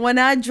 so when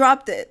I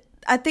dropped it,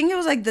 I think it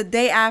was like the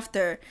day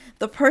after.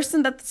 The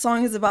person that the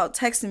song is about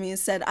texted me and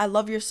said, "I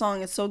love your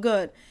song. It's so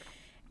good."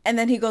 And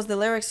then he goes, "The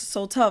lyrics are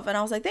so tough." And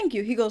I was like, "Thank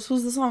you." He goes,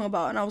 "Who's the song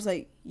about?" And I was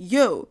like,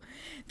 "You."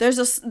 There's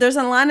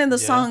a line in the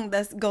song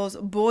that goes,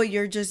 "Boy,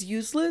 you're just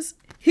useless."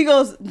 He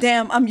goes,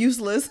 "Damn, I'm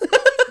useless."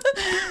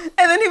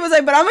 And then he was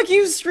like, "But I'm gonna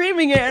keep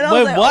streaming it." And I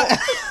was like, what?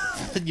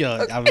 Oh.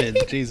 Yo, I mean,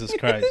 Jesus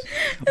Christ.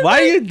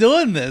 Why are you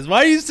doing this?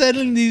 Why are you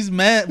sending these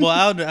men?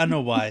 Well, I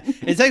know why.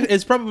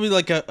 It's probably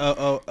like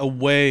a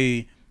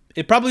way.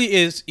 It probably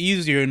is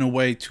easier in a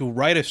way to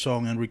write a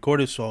song and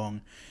record a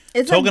song.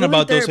 It's talking like really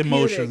about those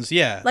emotions,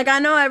 yeah. Like I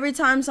know every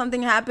time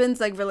something happens,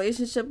 like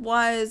relationship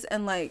wise,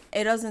 and like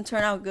it doesn't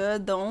turn out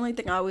good, the only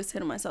thing I always say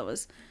to myself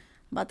is,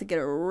 "I'm about to get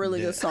a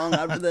really good song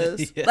out of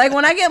this." Like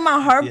when I get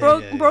my heart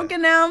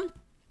broken down,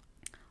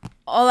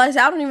 all I say,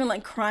 I don't even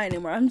like cry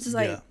anymore. I'm just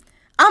like,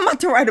 I'm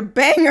about to write a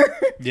banger.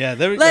 Yeah,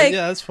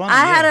 that's fun.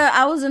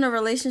 I was in a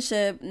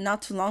relationship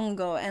not too long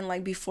ago, and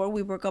like before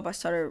we broke up, I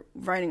started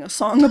writing a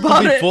song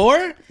about it.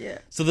 Before? Yeah.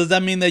 So does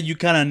that mean that you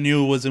kind of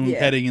knew wasn't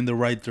heading in the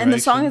right direction? And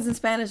the song is in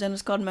Spanish, and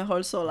it's called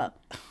Mejor Sola.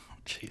 Oh,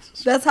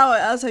 Jesus. That's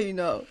how you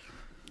know.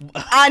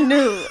 I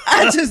knew.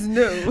 I just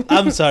knew.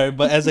 I'm sorry,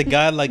 but as a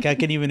guy, like I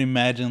can even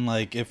imagine,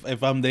 like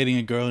if I'm dating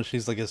a girl and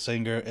she's like a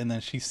singer, and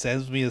then she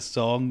sends me a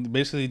song,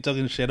 basically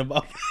talking shit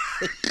about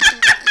me.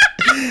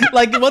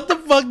 Like, what the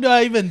fuck do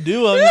I even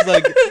do? I'm just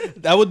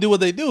like, I would do what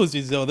they do. Is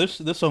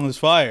just, this song is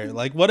fire.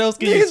 Like, what else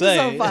can you say?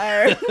 This is so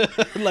fire.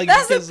 Like,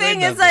 that's the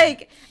thing. It's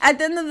like, at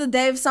the end of the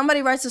day, if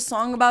somebody writes a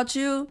song about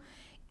you,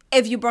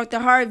 if you broke their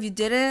heart, if you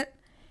didn't,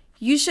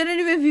 you shouldn't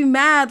even be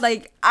mad.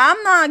 Like,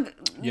 I'm not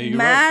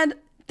mad.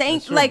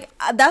 Right.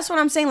 That's what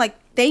I'm saying. Like,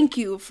 thank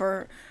you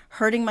for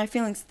hurting my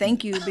feelings.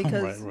 Thank you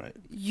because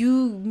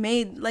you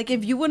made, like,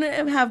 if you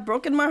wouldn't have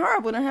broken my heart, I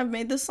wouldn't have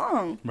made this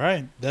song.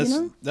 Right.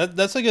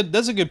 That's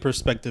a good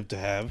perspective to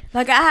have.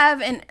 Like I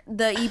have in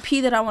the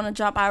EP that I want to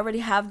drop, I already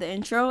have the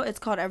intro. It's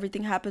called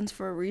 "Everything Happens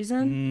for a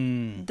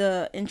Reason."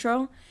 The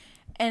intro,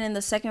 and in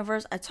the second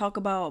verse, I talk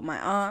about my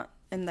aunt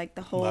and like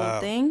the whole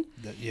thing.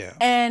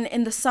 And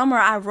in the summer,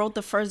 I wrote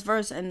the first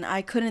verse, and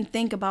I couldn't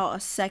think about a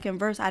second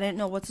verse. I didn't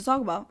know what to talk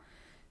about.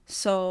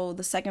 So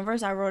the second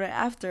verse, I wrote it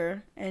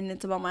after, and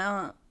it's about my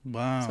aunt.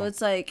 Wow. So it's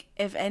like,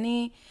 if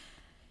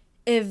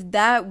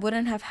that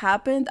wouldn't have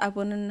happened, I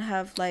wouldn't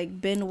have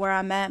like been where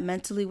I'm at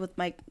mentally with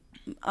my,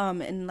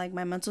 in like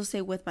my mental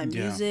state with my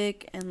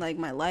music and like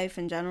my life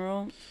in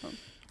general. So.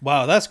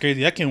 Wow, that's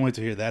crazy. I can't wait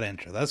to hear that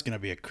intro. That's gonna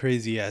be a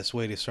crazy ass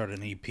way to start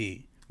an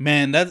EP.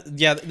 Man,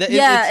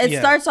 it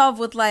starts off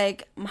with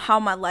like how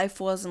my life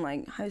was in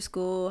like high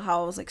school,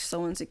 how I was like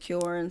so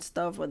insecure and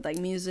stuff with like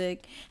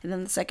music, and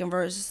then the second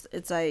verse,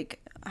 it's like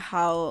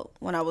how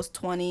when I was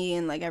 20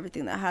 and like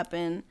everything that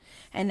happened,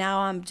 and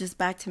now I'm just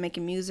back to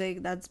making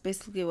music. That's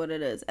basically what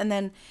it is. And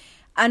then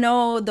I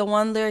know the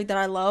one lyric that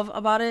I love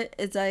about it,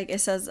 it's like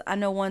it says, "I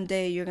know one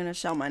day you're gonna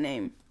shout my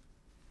name."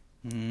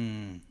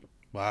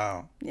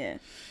 Wow. Yeah.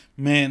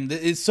 Man,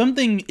 it's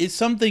something.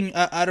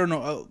 I don't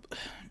know.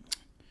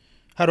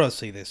 How do I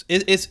say this?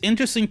 It's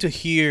interesting to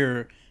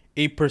hear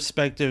a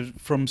perspective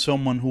from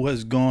someone who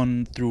has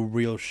gone through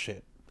real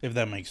shit, if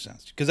that makes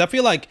sense. Because I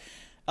feel like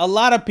a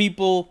lot of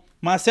people,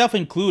 myself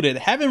included,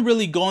 haven't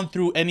really gone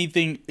through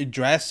anything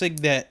drastic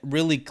that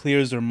really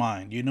clears their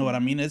mind. You know what I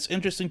mean? It's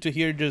interesting to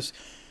hear just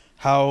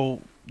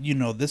how,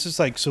 this is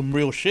like some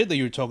real shit that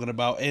you're talking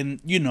about.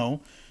 And,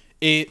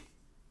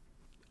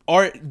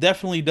 art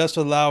definitely does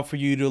allow for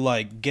you to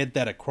like get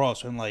that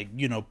across and like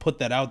put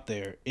that out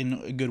there in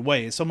a good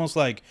way. It's almost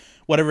like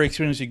whatever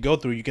experience you go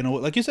through, you can,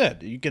 like you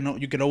said, you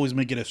can always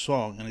make it a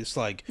song, and it's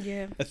like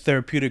a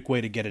therapeutic way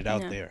to get it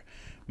out there.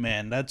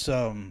 Man, that's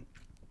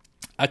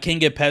I can't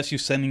get past you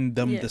sending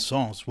them the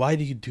songs. Why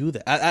do you do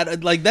that? I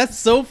like, that's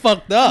so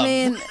fucked up. I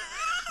mean,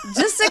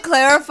 just to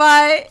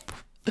clarify,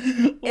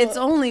 it's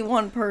only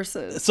one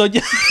person. So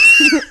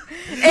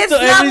It's So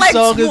not every like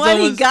song is 20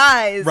 always-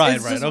 guys. Right,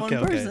 It's right, just okay,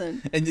 one okay.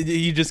 person. And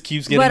he just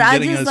keeps getting, But I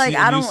getting just a, like a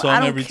I new don't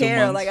song every 2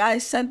 care. months. Like I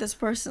sent this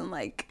person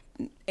like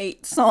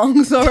 8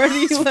 songs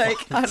already. Like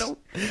I don't.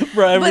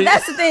 Bro, But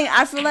that's the thing.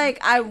 I feel like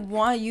I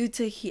want you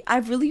to hear. I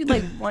really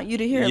like want you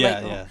to hear. Yeah,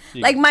 like,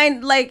 yeah.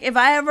 Like like if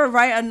I ever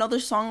write another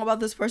song about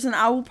this person,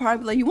 I will probably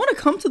be like, you want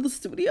to come to the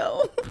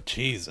studio?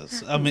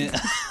 Jesus. I mean,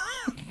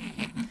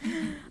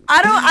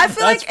 I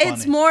feel That's like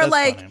it's funny. more That's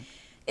like funny.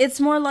 it's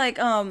more like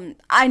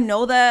I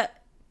know that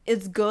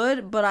it's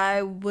good, but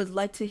I would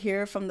like to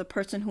hear from the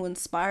person who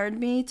inspired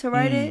me to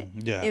write it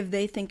yeah. if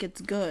they think it's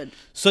good.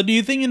 So do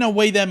you think in a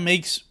way that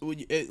makes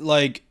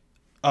like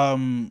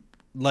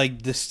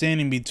the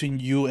standing between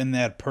you and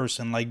that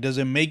person, like does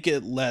it make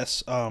it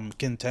less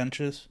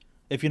contentious?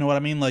 If you know what I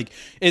mean, like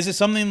is it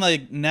something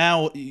like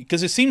now,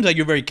 because it seems like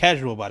you're very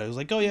casual about it. It's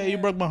like, oh yeah, you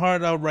broke my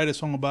heart, I'll write a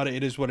song about it.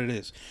 It is what it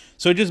is.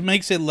 So it just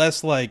makes it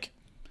less like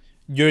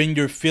you're in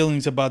your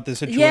feelings about the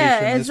situation.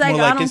 Yeah, it's like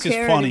more I don't it's just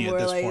care funny anymore.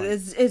 at this Like point.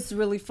 it's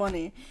really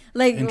funny.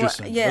 Like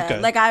Interesting. yeah, Okay.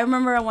 like I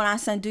remember when I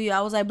sent Duya,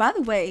 I was like, by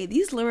the way,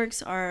 these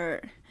lyrics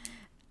are.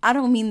 I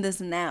don't mean this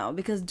now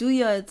because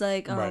Duya, it's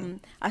like Right.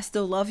 I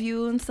still love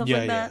you and stuff Yeah,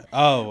 like yeah. that.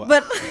 Oh,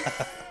 But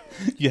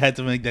you had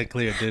to make that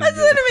clear, didn't I you?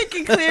 just had to make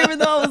it clear, even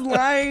though I was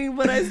lying,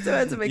 but I still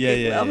had to make Yeah, it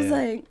clear. yeah, I was yeah.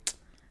 like,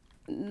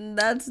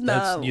 that's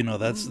not.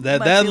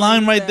 That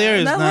line right there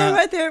is that not line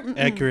right there,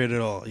 accurate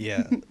at all.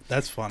 Yeah,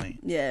 that's funny.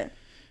 Yeah,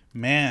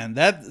 Man,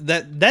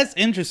 that's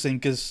interesting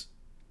because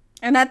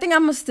and I think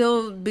I'm gonna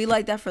still be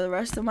like that for the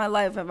rest of my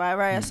life. If I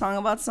write a song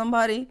about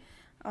somebody,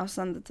 I'll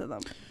send it to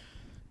them,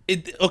 so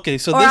or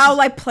this I'll is,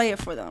 like play it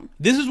for them.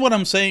 this is what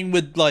I'm saying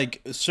with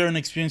like certain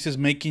experiences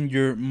making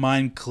your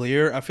mind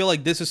clear. I feel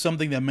like this is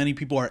something that many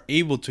people are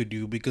able to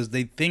do because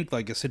they think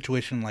like a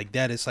situation like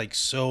that is like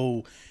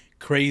so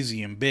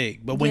crazy and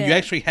big. But when you Yeah.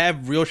 actually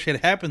have real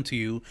shit happen to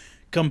you,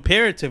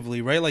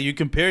 comparatively, right? Like you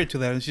compare it to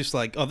that, and it's just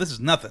like, oh, this is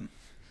nothing.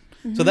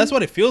 So that's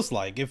what it feels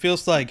like. It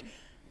feels like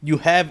you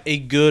have a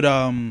good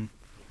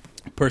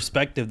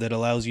perspective that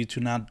allows you to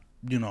not,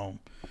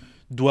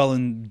 dwell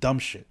in dumb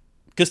shit.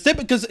 Because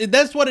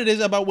that's what it is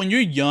about when you're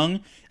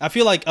young. I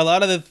feel like a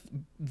lot of the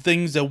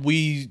things that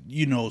we,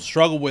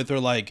 struggle with or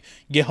like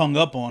get hung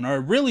up on are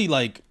really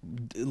like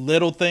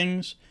little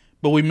things,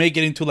 but we make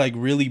it into like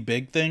really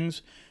big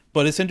things.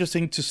 But it's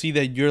interesting to see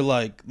that you're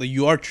like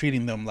you are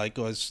treating them like,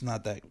 oh, it's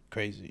not that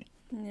crazy.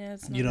 Yeah,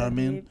 it's not You know what I that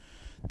mean? deep.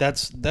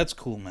 That's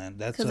cool, man.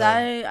 That's Because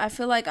I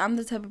feel like I'm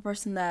the type of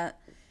person that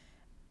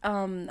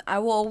I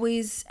will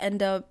always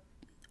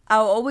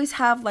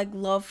have like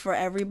love for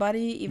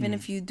everybody, even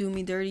if you do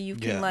me dirty. You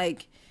can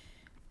like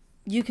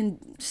you can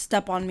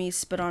step on me,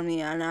 spit on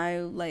me, and I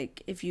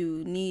like if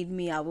you need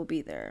me, I will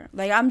be there.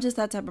 Like I'm just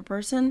that type of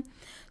person.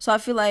 So I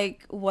feel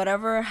like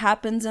whatever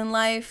happens in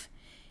life,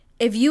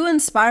 if you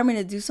inspire me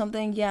to do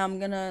something, yeah, I'm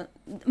gonna.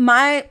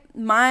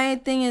 My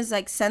thing is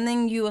like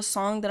sending you a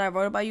song that I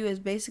wrote about you is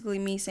basically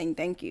me saying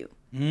thank you.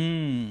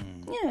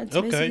 Yeah, it's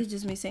basically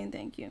just me saying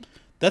thank you.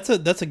 That's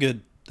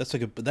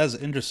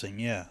interesting.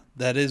 Yeah,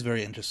 that is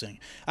very interesting.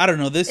 I don't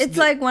know this. It's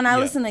like when I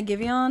listen to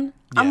Giveon,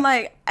 I'm Yeah.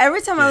 like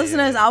every time I listen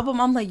to his yeah. album,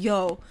 I'm like,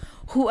 yo,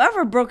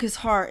 whoever broke his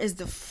heart is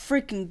the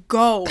freaking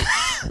GOAT.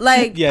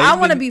 Like Yeah, I he's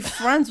want to been- be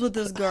friends with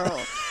this girl.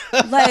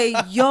 Like,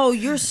 yo,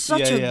 you're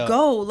such a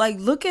GOAT. Like,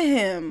 look at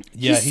him.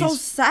 Yeah, he's so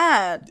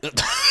sad.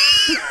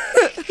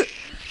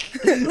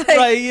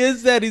 Right, he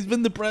is that. He's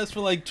been depressed for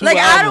like 2 Like,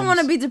 albums. I don't want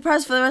to be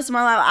depressed for the rest of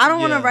my life. I don't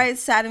want to Yeah. write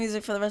sad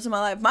music for the rest of my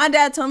life. My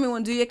dad told me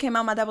when Duya came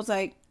out, my dad was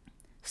like,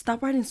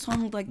 stop writing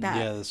songs like that.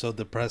 Yeah, that's so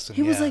depressing.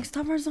 He was like,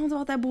 stop writing songs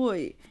about that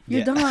boy. You're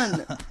Yeah.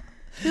 done.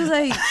 He was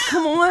like,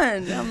 come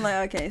on. I'm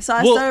like, okay. So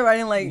I Well, started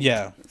writing like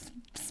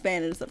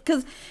Spanish stuff.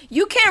 Because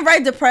you can't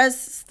write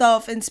depressed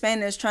stuff in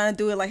Spanish trying to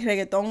do it like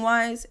reggaeton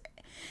wise.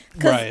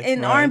 Because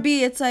in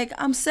R&B, it's like,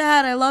 I'm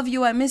sad, I love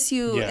you, I miss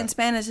you. Yeah. In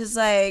Spanish, it's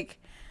like,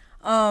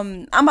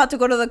 I'm about to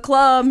go to the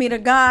club, meet a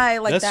guy,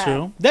 like that's that.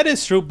 true. That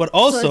is true, but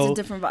also So it's a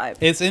different vibe.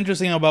 It's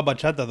interesting about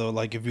bachata though.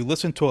 Like if you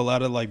listen to a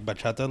lot of like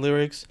bachata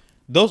lyrics,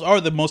 those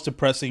are the most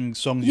depressing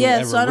songs you'll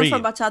ever so I know read. for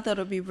bachata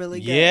it'll be really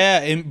good.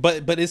 Yeah,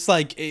 but it's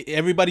like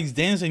everybody's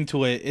dancing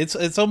to it.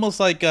 It's almost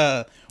like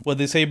what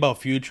they say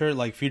about Future.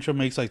 Like Future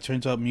makes like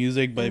turns up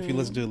music, but if you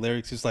listen to the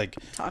lyrics, it's like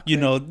Toxic.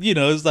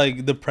 it's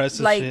like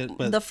depressive Like shit.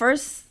 But the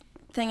first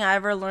thing I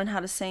ever learned how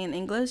to say in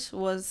English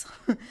was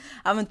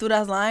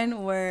Aventura's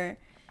line where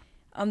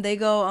they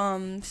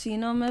go si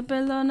no me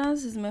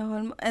perdonas es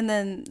mejor, and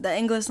then the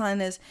English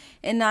line is,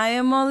 and I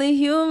am only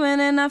human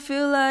and I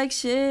feel like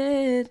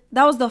shit.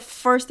 That was the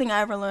first thing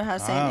I ever learned how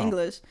to say in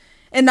English.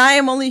 And I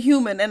am only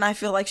human and I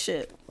feel like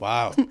shit.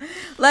 wow,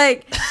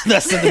 Like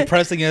that's the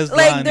depressing ass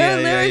like line. their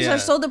Yeah, lyrics yeah. are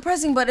so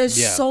depressing, but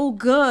it's so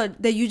good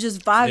that you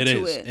just vibe It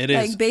to is. it. It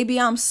Like, is.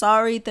 baby, I'm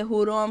sorry. Te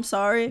juro, I'm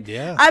sorry.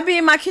 Yeah. I be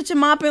in my kitchen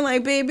mopping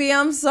like, baby,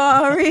 I'm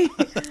sorry.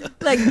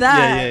 Like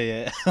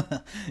that. Yeah.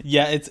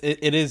 Yeah,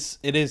 it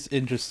is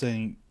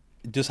interesting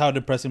just how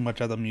depressing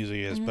bachata music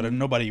is, but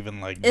nobody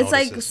even like It's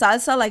like notices.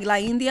 salsa, like La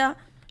India.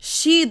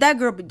 That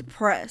girl be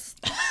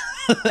depressed.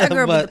 That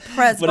girl be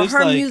depressed, but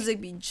her like,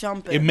 music be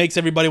jumping. It makes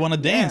everybody want to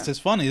dance. It's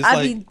funny. It's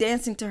I be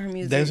dancing to her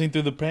music. Dancing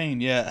through the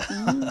pain, yeah.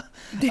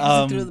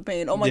 Dancing through the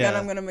pain. Oh my god,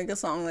 I'm gonna make a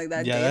song like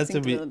that. Yeah,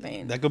 dancing through the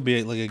pain. That could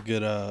be like a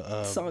good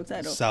song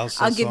title.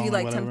 Salsa I'll give you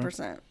like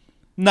 10%.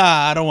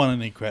 Nah, I don't want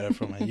any credit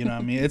from it. You know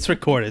what I mean? It's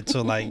recorded,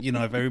 so like, you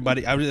know, if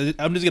everybody,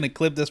 I'm just gonna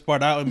clip this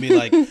part out and be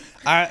like,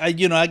 I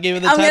gave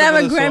it the title. I'm gonna have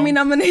a Grammy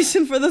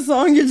nomination for the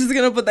song. You're just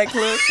gonna put that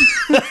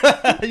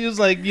clip. Just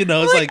like, you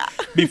know, it's like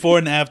before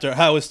and after,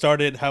 how it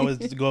started, how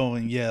it's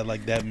going. Yeah,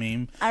 like that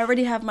meme. I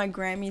already have my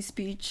Grammy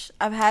speech.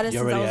 I've had it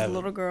since I was a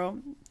little girl.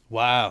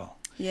 Wow.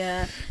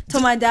 Yeah.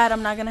 Told my dad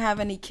I'm not gonna have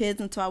any kids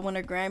until I win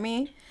a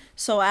Grammy.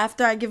 So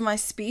after I give my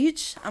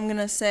speech, I'm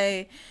gonna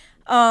say,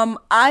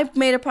 I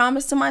made a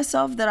promise to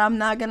myself that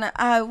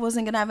I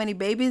wasn't gonna have any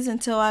babies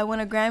until I win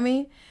a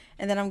Grammy,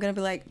 and then I'm gonna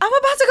be like, I'm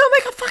about to go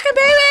make a fucking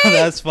baby.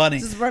 That's funny.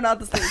 Just run out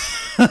the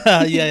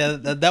stage. yeah,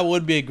 that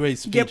would be a great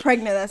speech. Get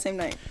pregnant that same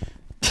night.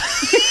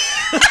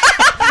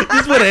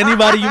 Just with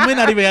anybody, you may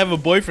not even have a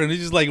boyfriend.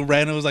 It's just like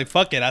random. Was like,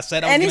 fuck it. I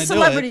said I was gonna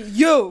celebrity, do it.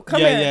 you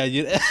come here.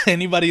 Yeah.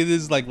 Anybody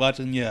that's like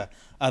watching,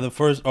 the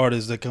first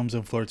artist that comes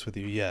and flirts with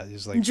you,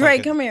 he's like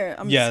Drake, come here.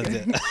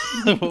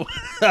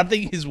 I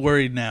think he's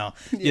worried now.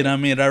 You know what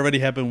I mean? It already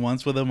happened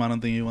once with him. I don't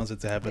think he wants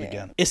it to happen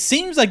again. It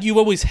seems like you've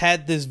always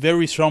had this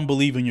very strong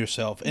belief in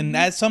yourself, and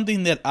that's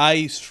something that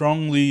I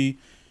strongly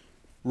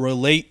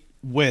relate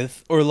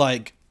with, or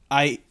like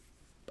I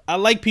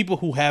like people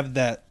who have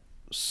that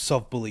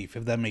self-belief,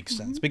 if that makes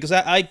sense, because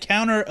I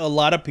counter a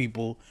lot of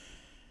people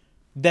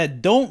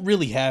that don't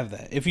really have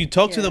that. If you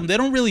talk to them, they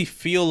don't really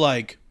feel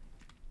like,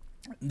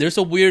 there's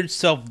a weird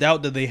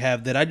self-doubt that they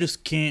have that I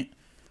just can't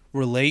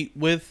relate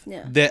with,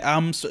 that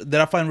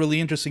I find really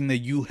interesting that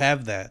you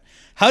have that.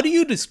 How do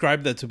you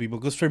describe that to people?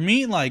 Because for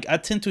me, like, I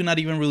tend to not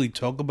even really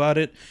talk about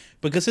it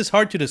because it's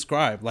hard to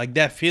describe, like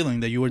that feeling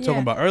that you were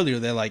talking about earlier,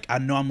 that like, I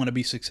know I'm going to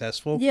be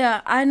successful.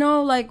 Yeah, I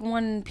know, like,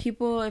 if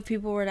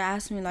people were to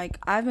ask me, like,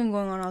 I've been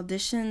going on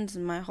auditions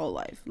my whole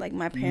life. Like,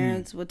 my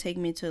parents would take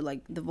me to,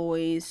 like, The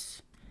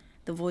Voice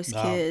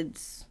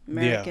Kids,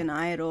 American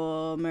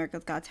Idol,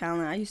 America's Got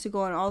Talent. I used to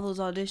go on all those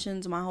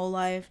auditions my whole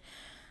life.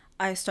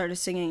 I started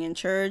singing in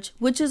church,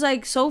 which is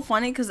like so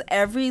funny because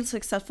every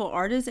successful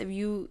artist, if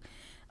you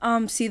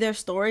see their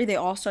story, they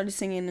all started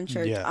singing in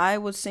church. I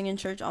would sing in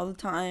church all the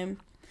time.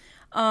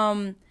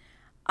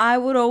 I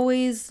would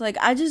always, like,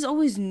 I just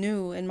always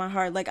knew in my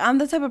heart, like, I'm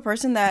the type of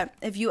person that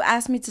if you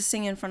asked me to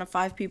sing in front of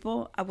 5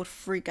 people, I would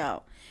freak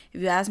out.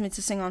 If you asked me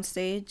to sing on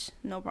stage,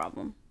 no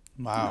problem.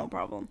 Wow. No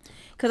problem.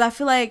 Because I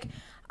feel like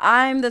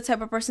I'm the type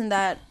of person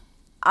that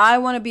I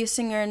want to be a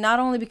singer, not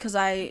only because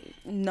I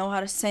know how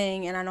to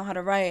sing and I know how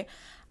to write.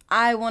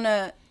 I want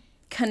to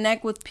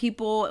connect with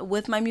people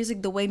with my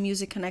music the way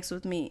music connects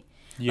with me.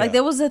 Yeah. Like,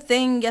 there was a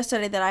thing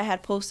yesterday that I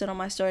had posted on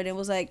my story, and it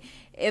was like,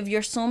 if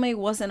your soulmate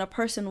wasn't a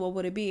person, what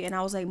would it be? And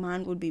I was like,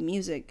 mine would be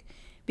music.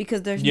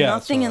 Because there's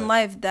nothing in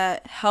life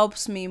that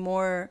helps me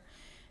more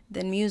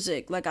than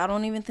music. Like, I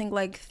don't even think,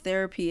 like,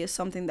 therapy is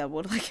something that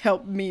would, like,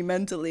 help me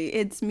mentally.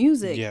 It's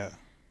music. Yeah.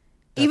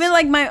 Even,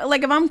 like,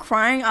 if I'm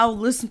crying, I'll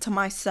listen to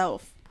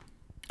myself.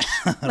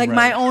 Like,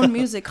 my own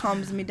music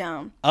calms me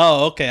down.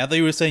 Oh, okay. I thought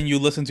you were saying you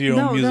listen to your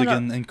own music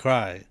and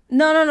cry.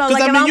 No.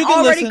 Like, if I'm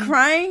already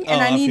crying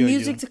and I need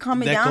music to calm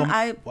me down,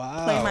 I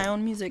play my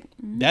own music.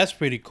 Mm-hmm. That's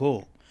pretty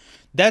cool.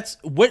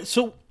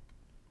 So,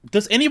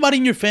 does anybody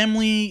in your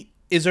family...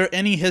 Is there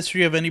any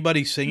history of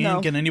anybody singing?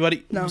 No. Can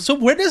anybody? No. So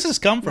where does this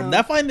come from? No.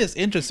 I find this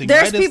interesting.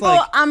 There's people.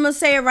 Like, I'm gonna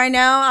say it right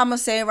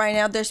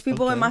now. There's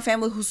people in my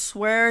family who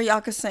swear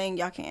y'all can sing,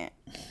 y'all can't.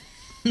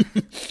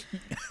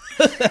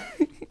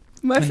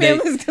 My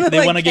family's gonna.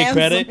 They want to get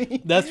credit. Me.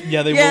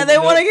 They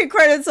want to get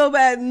credit so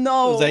bad.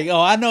 No. It's like,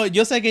 I know.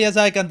 Yo sé que ella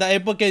sabe cantar.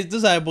 Es porque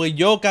tú sabes, porque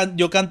yo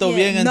canto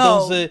bien,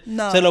 entonces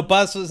se lo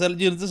paso.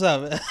 Tú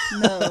sabes.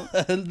 No.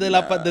 de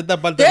esta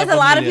parte. There's a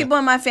lot of people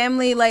in my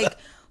family like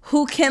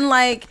who can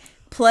like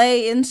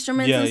play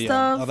instruments and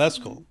stuff. Oh, that's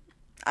cool.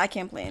 I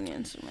can't play any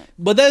instrument.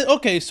 But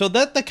so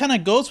that kind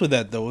of goes with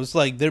that though. It's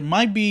like there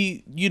might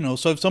be,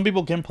 so if some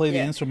people can play the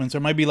instruments,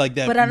 there might be like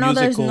that. But I know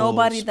there's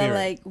nobody that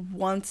like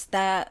wants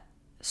that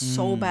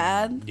so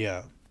bad.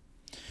 Yeah.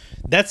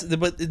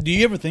 But do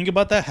you ever think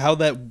about that?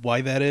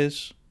 Why that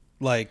is?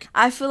 Like,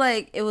 I feel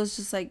like it was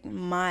just like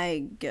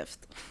my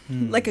gift.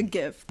 Like a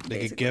gift.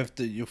 Like basically. A gift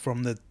that you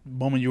from the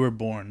moment you were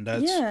born.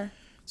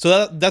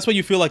 So that's what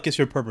you feel like is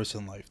your purpose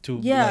in life,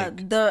 too. Yeah,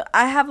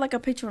 I have like a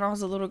picture when I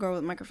was a little girl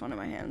with a microphone in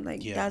my hand.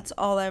 Like that's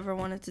all I ever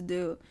wanted to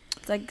do.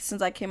 It's like since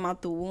I came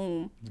out the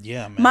womb.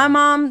 Yeah, man. My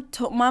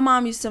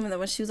mom used to tell me that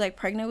when she was like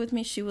pregnant with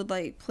me, she would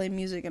like play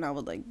music and I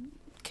would like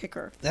kick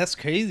her. That's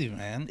crazy,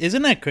 man.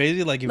 Isn't that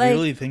crazy? Like if you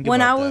really think about that.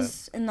 When I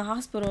was in the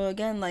hospital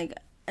again, like,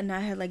 and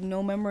I had like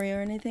no memory or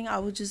anything, I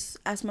would just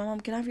ask my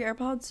mom, "Can I have your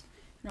AirPods?"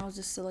 And I was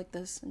just sit like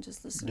this and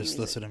just listen to music.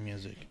 Listen to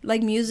music.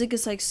 Like, music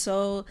is, like,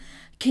 so...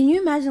 Can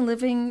you imagine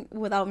living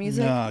without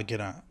music? No, I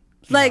cannot.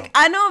 Like,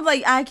 I know if,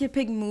 like, I could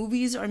pick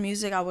movies or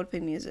music, I would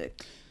pick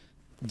music.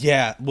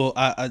 Yeah, well,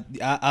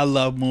 I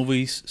love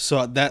movies,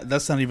 so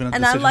that's not even a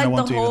And I decision I like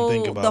want to even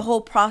think about. the whole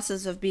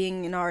process of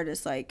being an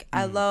artist. Like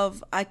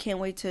I can't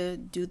wait to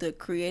do the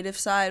creative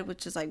side,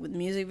 which is like with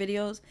music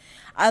videos.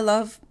 I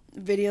love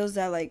videos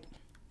that like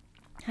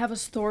have a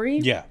story.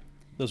 Yeah,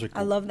 those are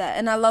cool. I love that.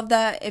 And I love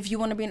that if you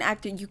want to be an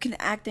actor, you can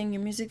act in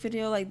your music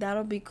video. Like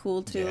that'll be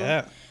cool too.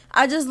 Yeah.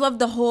 I just love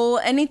the whole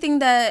anything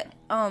that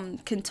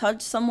can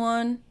touch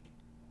someone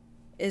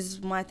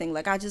is my thing.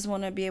 Like I just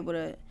want to be able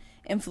to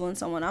influence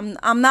someone.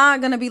 I'm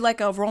not going to be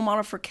like a role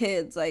model for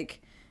kids. Like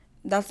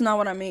that's not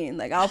what I mean.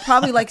 Like I'll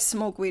probably like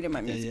smoke weed in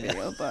my music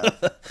video,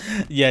 but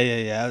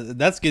yeah.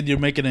 That's good. You're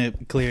making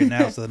it clear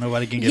now, so that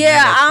nobody can get.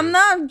 yeah, mad at I'm you.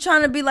 not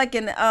trying to be like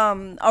an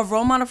a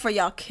role model for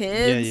y'all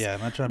kids. Yeah.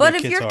 I'm not trying to But be a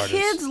if kid's your artist.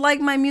 kids like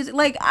my music,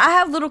 like I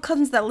have little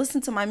cousins that listen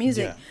to my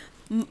music.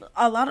 Yeah.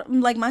 A lot of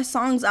like my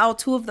songs out,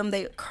 2 of them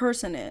they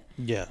curse in it.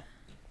 Yeah.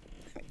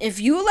 If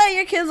you let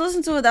your kids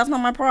listen to it, that's not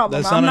my problem.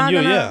 That's I'm not on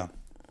you. gonna, Yeah.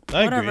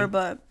 I whatever, agree.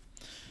 but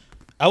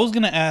I was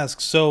gonna ask.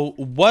 So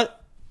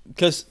what?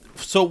 Because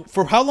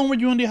for how long were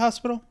you in the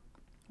hospital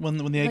when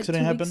the like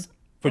accident 2 happened? weeks,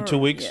 For or- 2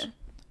 weeks. yeah.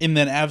 And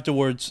then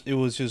afterwards, it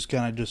was just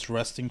kind of just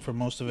resting for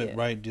most of it, Yeah.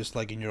 right? Just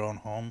like in your own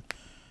home.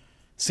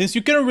 Since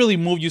you couldn't really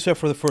move, you said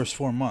for the first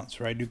 4 months,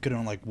 right? You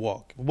couldn't like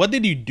walk. What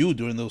did you do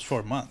during those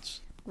 4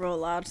 months? Wrote a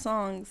lot of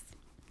songs.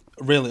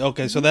 Really?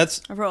 Okay, so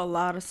that's I wrote a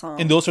lot of songs.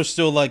 and those are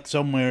still like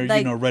somewhere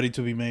Like- ready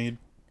to be made.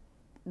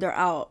 They're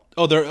out.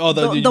 Oh, they're The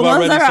you ones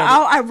already that are started-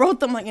 out, I wrote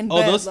them like in Oh,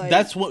 bed. those like,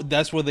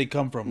 that's where they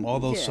come from. All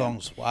those Yeah.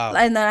 songs. Wow.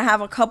 And then I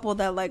have a couple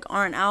that like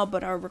aren't out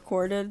but are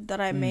recorded that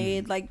Hmm. I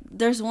made. Like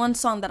there's one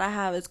song that I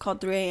have. It's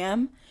called 3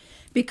 a.m.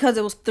 because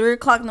it was 3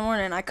 o'clock in the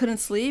morning and I couldn't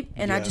sleep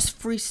and I Yeah. just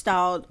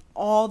freestyled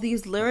all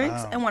these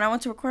lyrics. Wow. And when I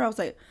went to record, I was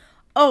like,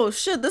 "Oh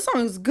shit, this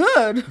song is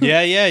good."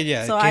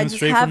 Yeah. So it I came just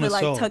straight have from it the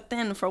like soul. tucked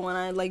in for when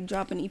I like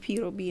drop an EP.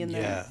 It'll be in Yeah,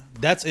 there.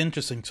 that's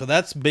interesting. So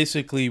that's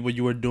basically what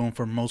you were doing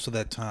for most of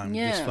that time.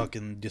 Just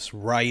Yeah. just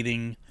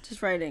writing.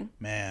 Just writing.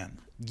 Man,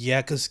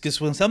 yeah,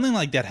 because when something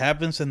like that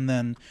happens, and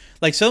then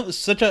like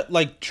such a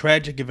like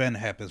tragic event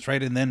happens,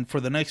 right? And then for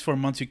the next 4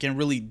 months, you can't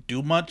really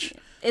do much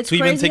It's to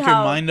crazy even take how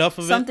your mind off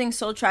of it. something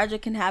so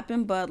tragic can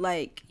happen, but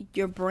like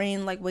your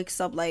brain like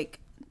wakes up. Like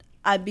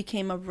I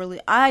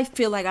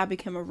feel like I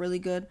became a really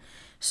good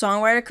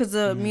songwriter because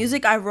the Mm-hmm.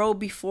 music I wrote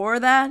before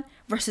that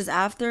versus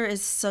after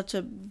is such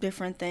a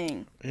different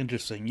thing.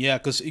 Interesting, yeah,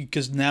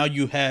 because now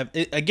you have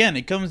it, again.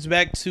 It comes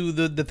back to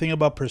the thing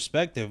about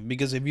perspective.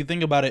 Because if you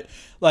think about it,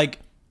 like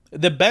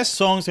the best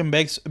songs and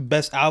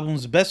best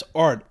albums, best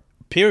art,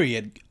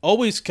 period,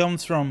 always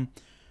comes from.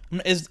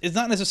 It's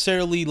not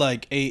necessarily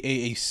like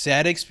a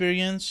sad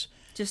experience,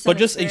 Just but an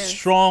just a experience.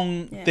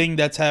 strong Yeah. thing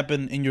that's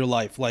happened in your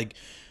life. Like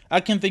I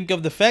can think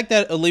of the fact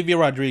that Olivia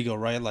Rodrigo,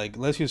 right? Like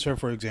let's use her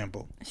for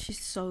example. She's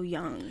so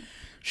young.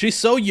 She's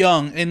so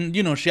young, and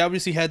she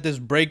obviously had this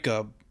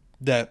breakup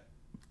that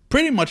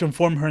pretty much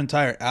informed her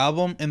entire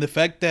album. And the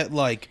fact that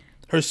like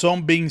her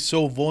song being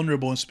so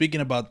vulnerable and speaking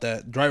about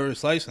that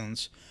driver's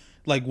license,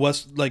 like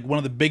was like one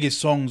of the biggest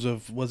songs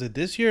of, was it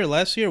this year,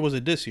 last year, or was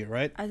it this year,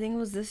 right? I think it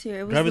was this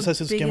year. It was Driver's the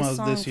License biggest came out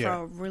song this year. for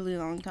a really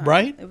long time.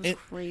 Right? It was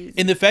crazy.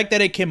 And the fact that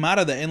it came out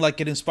of that and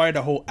like it inspired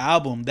the whole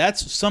album,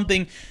 that's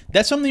something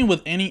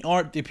with any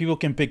art that people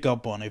can pick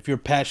up on if you're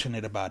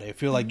passionate about it.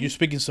 If you're like you're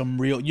speaking some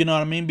real, you know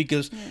what I mean?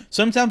 Because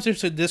sometimes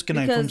there's a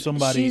disconnect from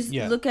somebody.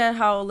 Look at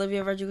how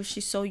Olivia Rodrigo,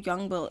 she's so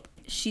young, but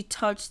she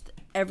touched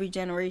every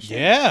generation.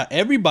 Yeah,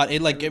 everybody.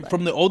 Like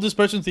from the oldest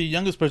person to the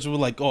youngest person, we're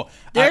like, oh,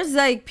 There's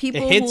like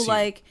people hits who you.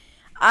 like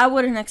I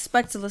wouldn't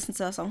expect to listen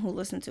to a song who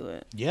listen to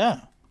it.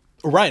 yeah,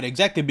 right,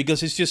 exactly,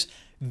 because it's just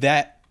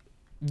that,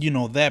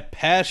 that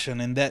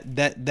passion and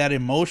that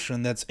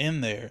emotion that's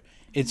in there.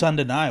 It's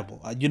undeniable.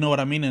 You know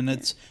what I mean?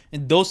 And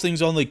those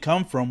things only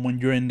come from when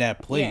you're in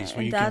that place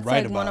where you can write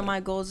like about one of it. my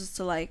goals is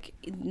to like,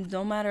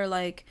 no matter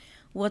like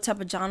what type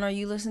of genre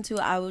you listen to,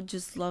 I would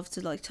just love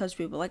to like touch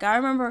people. Like I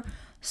remember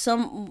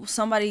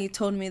somebody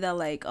told me that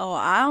like, oh,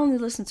 I only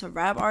listen to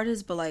rap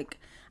artists, but like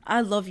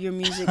I love your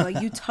music.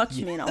 Like you touch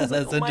me, and I was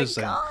like, that's oh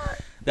interesting. my god,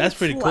 That's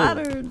pretty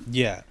flattered. cool.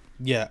 Yeah.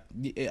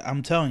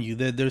 I'm telling you,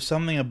 there's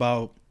something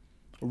about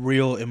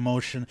real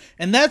emotion,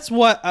 and that's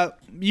what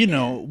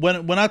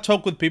when I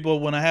talk with people,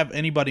 when I have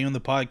anybody on the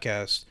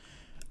podcast,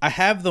 I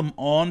have them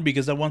on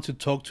because I want to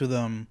talk to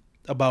them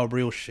about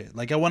real shit.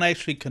 Like I want to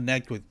actually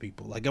connect with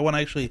people. Like I want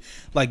to actually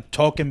like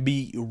talk and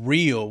be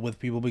real with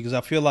people, because I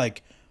feel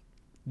like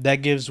that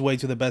gives way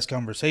to the best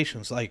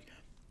conversations. Like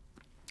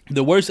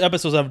the worst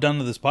episodes I've done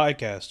of this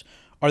podcast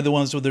are the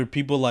ones where there are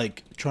people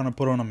like trying to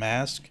put on a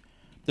mask.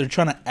 They're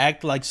trying to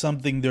act like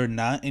something they're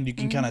not, and you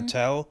can kind of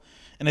tell.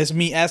 And it's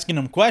me asking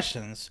them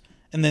questions,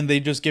 and then they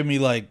just give me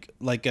like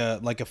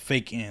a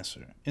fake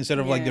answer instead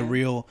of like the Yeah.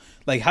 real,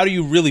 like, how do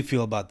you really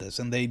feel about this?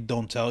 And they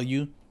don't tell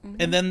you.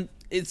 And then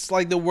it's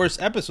like the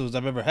worst episodes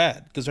I've ever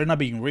had because they're not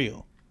being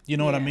real. You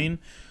know what I Yeah. mean?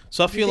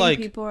 So I You feel think like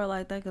people are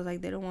like that because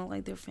like they don't want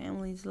like their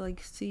families to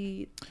like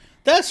see.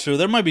 that's true.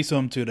 There might be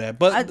some to that,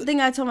 but I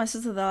think I told my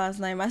sister that last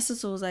night. My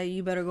sister was like,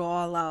 "You better go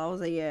all out." I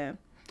was like, "Yeah."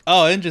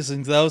 oh,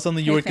 interesting. So that was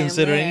something you Hey, were family,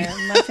 considering.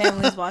 yeah, my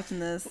family's watching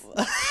this.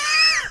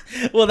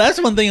 Well,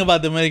 that's one thing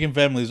about Dominican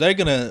families. They're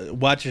gonna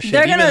watch your shit.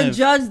 They're gonna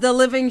judge the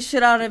living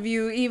shit out of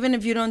you, even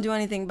if you don't do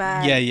anything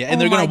bad. Yeah, yeah, and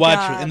they're gonna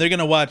watch it, and they're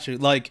gonna watch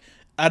it. Like,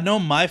 I know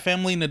my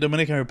family in the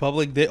Dominican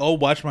Republic, they all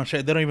watch my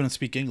shit. They don't even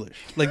speak English.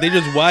 Like, they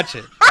just watch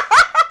it.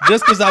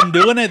 Just because I'm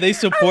doing it, they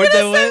support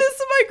that way. I'm gonna send this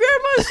to my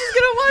grandma. She's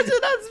gonna watch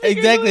it. Not speak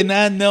Exactly. English.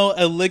 Now I know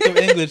a lick of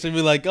English and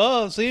be like,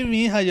 oh, sí,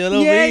 mija, yo lo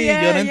vi.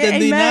 Yo no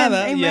entendí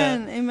nada.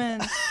 Amen.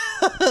 Amen.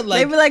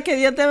 Like, they be like, que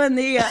Dios te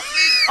bendiga.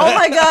 Oh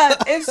my God.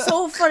 It's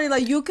so funny.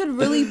 Like, you could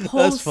really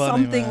post funny,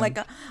 something man. like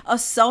a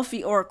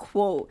selfie or a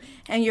quote.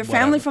 And your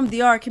family from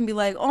DR can be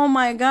like, oh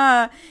my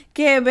God,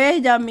 que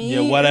bella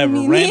mi, whatever,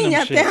 mi random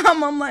niña, shit. te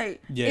amo. I'm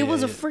like, Yeah, it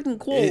was a freaking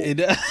quote.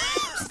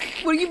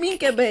 What do you mean,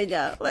 que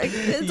bella? Like,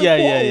 it's a quote.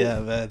 Yeah,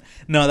 man.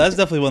 No, that's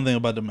definitely one thing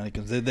about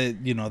Dominicans. They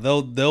you know,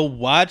 they'll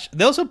watch,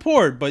 they'll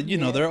support, but you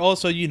know, they're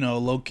also, you know,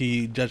 low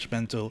key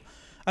judgmental.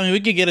 I mean,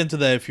 we could get into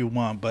that if you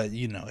want, but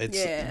you know,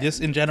 it's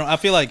just in general. I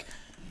feel like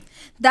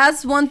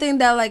that's one thing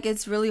that like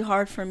it's really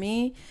hard for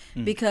me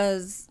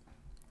because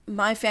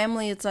my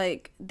family, it's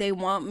like they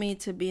want me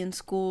to be in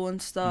school and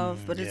stuff,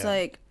 but it's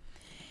like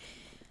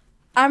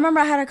I remember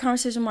I had a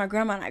conversation with my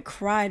grandma and I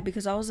cried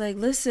because I was like,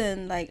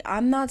 listen, like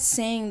I'm not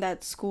saying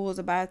that school is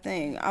a bad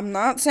thing. I'm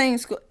not saying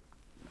school.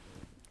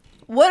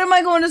 What am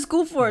I going to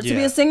school for? To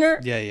be a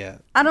singer? Yeah.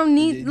 I don't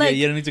need like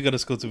you don't need to go to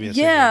school to be a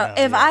singer. Yeah,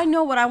 if I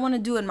know what I want to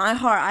do in my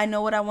heart, I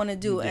know what I want to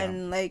do,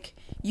 and like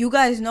you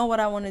guys know what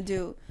I want to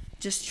do.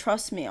 Just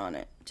trust me on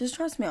it. Just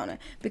trust me on it.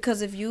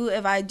 Because if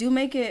I do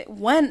make it,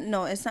 when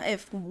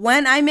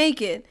I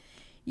make it,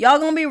 y'all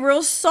gonna be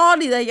real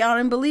salty that y'all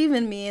didn't believe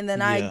in me, and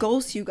then I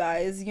ghost you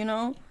guys, you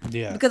know?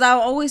 Yeah. Because I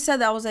always said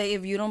that, I was like,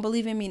 if you don't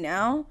believe in me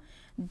now,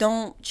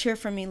 don't cheer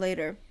for me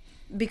later,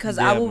 because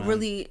I will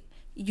really.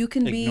 You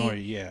can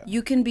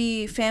you can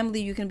be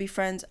family, you can be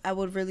friends. I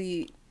would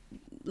really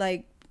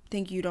like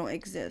think you don't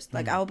exist.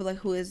 Like I would be like,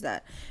 who is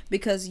that?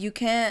 Because you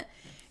can't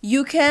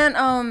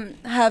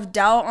have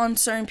doubt on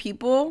certain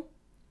people,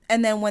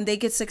 and then when they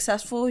get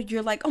successful,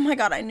 you're like, oh my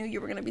God, I knew you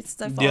were gonna be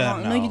successful.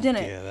 No, you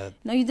didn't.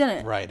 No, you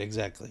didn't. Right,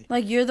 exactly.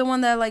 Like you're the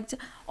one that like.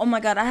 Oh my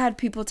God, I had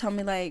people tell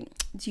me like,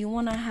 do you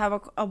want to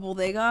have a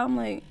bodega? I'm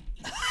like,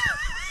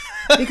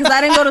 because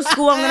I didn't go to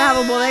school, I'm gonna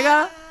have a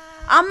bodega.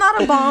 I'm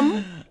not a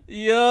bum.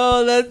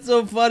 Yo, that's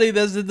so funny.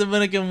 That's the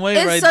Dominican way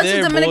right there, It's such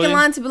a Dominican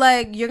line to be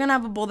like, you're going to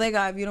have a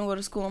bodega if you don't go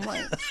to school. I'm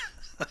like,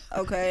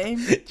 okay.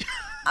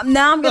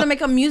 Now I'm going to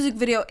make a music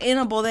video in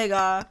a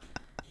bodega,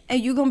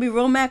 and you're going to be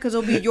real mad because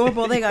it'll be your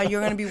bodega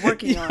you're going to be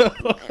working on,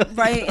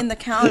 right in the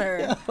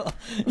counter.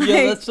 Like,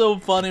 that's so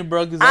funny,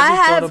 bro, because I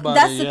just thought about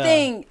that's the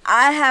thing.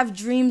 I have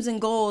dreams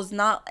and goals.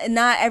 Not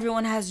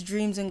everyone has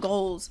dreams and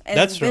goals and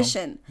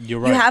ambition. True. You're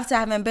right. You have to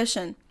have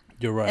ambition.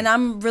 You're right. And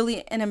I'm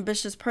really an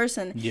ambitious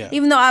person. Yeah.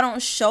 Even though I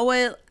don't show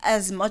it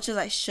as much as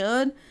I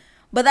should.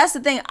 But that's the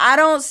thing. I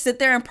don't sit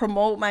there and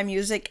promote my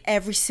music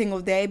every single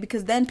day,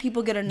 because then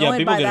people get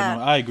annoyed by that.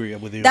 I agree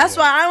with you. That's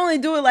why I only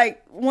do it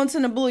like once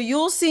in a blue.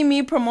 You'll see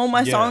me promote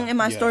my song in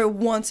my story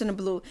once in a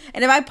blue.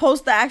 And if I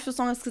post the actual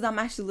song, it's because I'm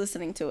actually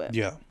listening to it.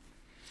 Yeah.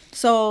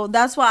 So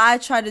that's why I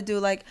try to do,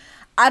 like,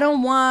 I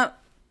don't want,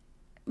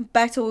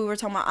 back to what we were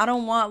talking about, I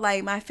don't want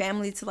like my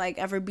family to like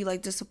ever be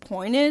like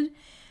disappointed.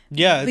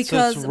 Yeah,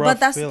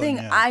 but that's the thing.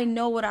 Yeah. I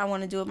know what I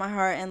want to do with my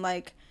heart, and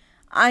like,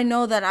 I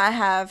know that I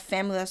have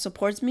family that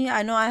supports me.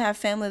 I know I have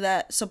family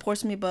that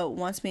supports me, but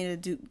wants me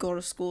to go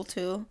to school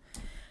too.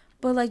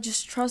 But like,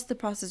 just trust the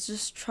process.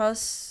 Just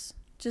trust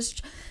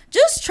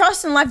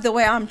in life the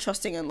way I'm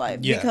trusting in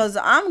life. Yeah. Because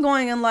I'm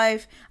going in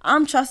life,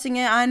 I'm trusting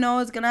it. I know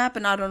it's gonna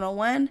happen. I don't know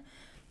when,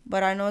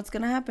 but I know it's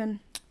gonna happen.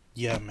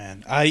 Yeah,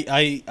 man.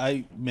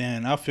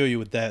 I feel you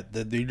with that.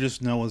 That you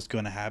just know what's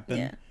gonna happen.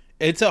 Yeah.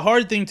 It's a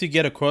hard thing to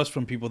get across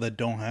from people that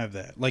don't have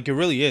that. Like, it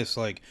really is.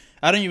 Like,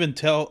 I don't even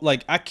tell,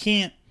 like, I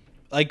can't,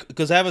 like,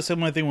 because I have a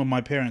similar thing with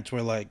my parents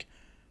where, like,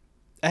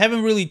 I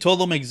haven't really told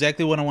them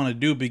exactly what I want to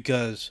do,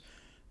 because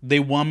they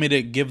want me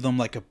to give them,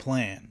 like, a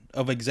plan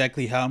of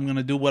exactly how I'm going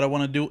to do what I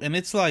want to do. And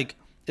it's like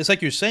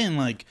you're saying,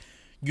 like,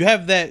 you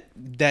have that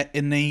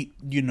innate,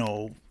 you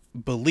know,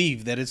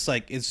 belief that it's,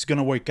 like, it's going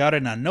to work out,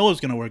 and I know it's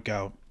going to work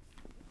out.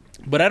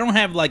 But I don't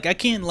have, like, I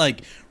can't,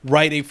 like,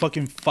 write a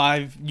fucking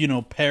 5, you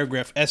know,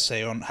 paragraph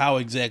essay on how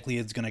exactly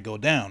it's going to go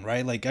down,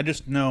 right? Like, I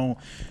just know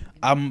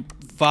I'm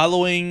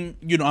following,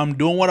 you know, I'm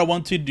doing what I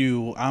want to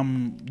do.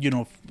 I'm, you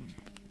know,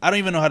 I don't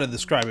even know how to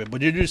describe it,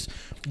 but you're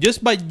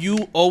just by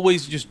you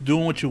always just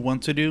doing what you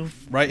want to do,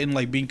 right? And,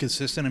 like, being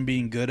consistent and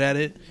being good at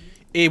it,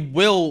 it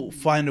will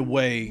find a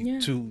way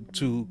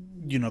to,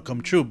 you know,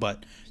 come true.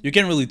 But you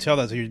can't really tell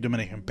that to your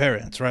Dominican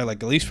parents, right?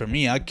 Like, at least for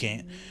me, I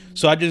can't.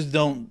 So I just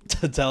don't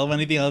tell them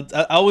anything.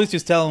 I always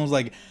just tell them,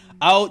 like,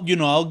 I'll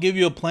give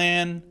you a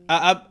plan.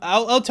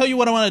 I'll tell you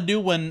what I want to do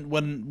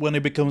when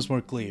it becomes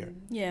more clear.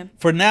 Yeah.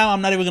 For now,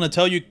 I'm not even gonna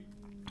tell you,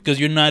 because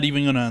you're not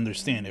even gonna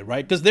understand it,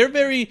 right? Because they're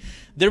very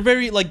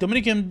like,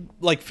 Dominican,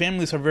 like,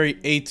 families are very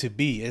A to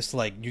B. It's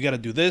like, you got to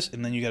do this,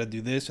 and then you got to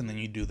do this, and then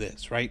you do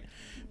this, right?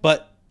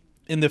 But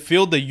in the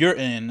field that you're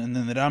in, and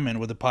then that I'm in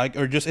with the podcast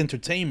or just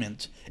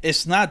entertainment,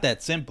 it's not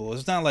that simple.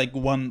 It's not like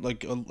one,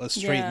 like a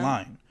straight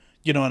line.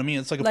 You know what I mean?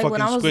 It's like a Like fucking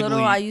when I was squiggly.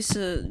 little, I used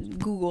to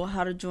Google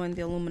how to join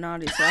the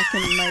Illuminati so I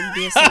can like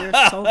be a singer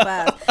so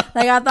fast.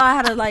 Like I thought I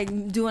had to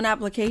like do an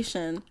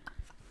application.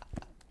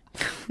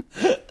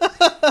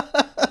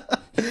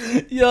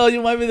 Yo,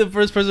 you might be the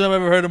first person I've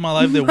ever heard in my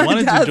life that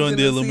wanted to join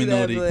the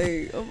Illuminati.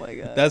 Like, oh my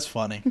god, that's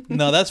funny.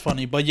 No, that's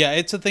funny. But yeah,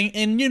 it's a thing.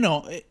 And you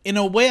know, in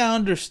a way, I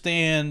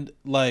understand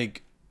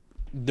like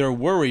their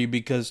worry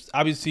because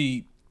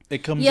obviously it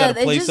comes at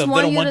a place of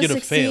they don't want you to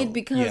fail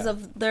because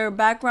of their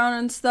background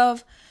and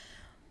stuff.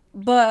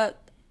 But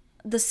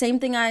the same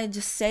thing I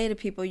just say to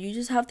people, you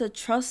just have to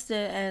trust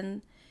it.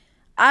 And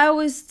I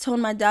always told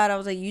my dad, I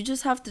was like, you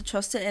just have to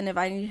trust it. And if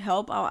I need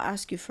help, I'll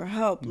ask you for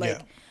help. Like,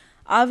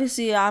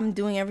 obviously, I'm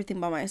doing everything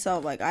by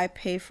myself. Like, I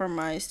pay for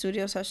my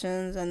studio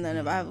sessions. And then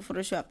if I have a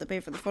photo shoot, I have to pay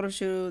for the photo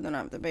shoot. Then I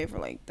have to pay for,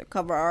 like, the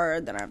cover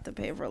art. Then I have to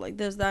pay for, like,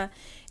 this, that.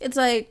 It's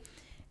like,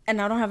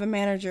 and I don't have a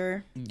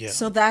manager. Yeah.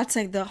 So that's,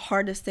 like, the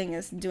hardest thing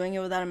is doing it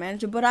without a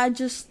manager. But I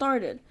just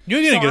started.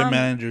 You're going to get a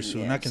manager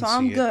soon. I can see it. So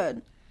I'm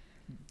good.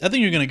 I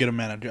think you're gonna get a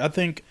manager. I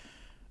think,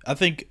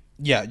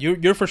 yeah,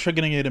 you're for sure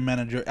gonna get a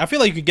manager. I feel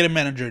like you could get a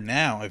manager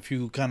now if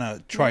you kind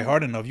of try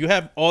hard enough. You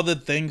have all the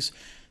things,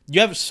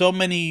 you have so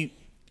many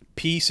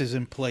pieces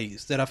in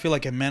place that I feel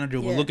like a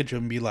manager will look at you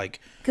and be like,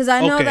 because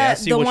I know that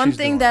the one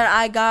thing that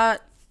I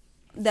got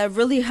that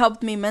really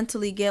helped me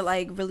mentally get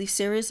like really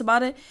serious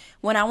about it,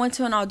 when I went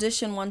to an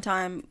audition one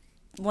time,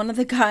 one of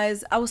the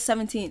guys, I was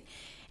 17.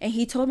 And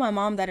he told my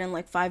mom that in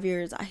like 5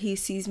 years, he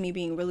sees me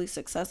being really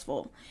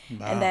successful.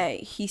 Wow. And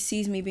that he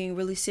sees me being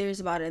really serious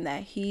about it. And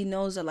that he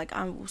knows that like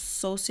I'm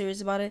so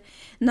serious about it.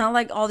 Not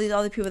like all these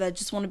other people that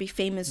just want to be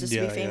famous just to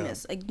be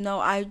famous. Like,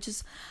 no,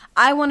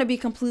 I want to be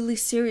completely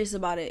serious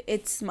about it.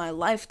 It's my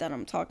life that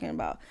I'm talking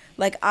about.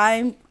 Like,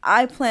 I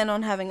plan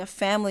on having a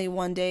family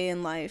one day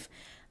in life.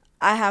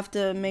 I have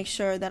to make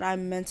sure that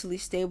I'm mentally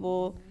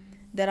stable,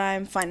 that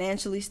I'm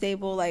financially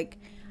stable. Like,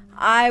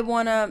 I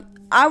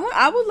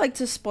would like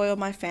to spoil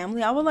my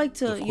family. I would like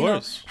to, you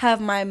know, have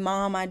my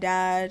mom, my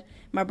dad,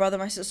 my brother,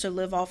 my sister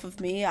live off of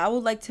me. I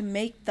would like to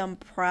make them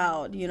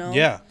proud, you know?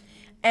 Yeah.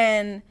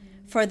 And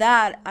for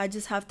that, I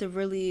just have to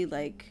really,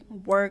 like,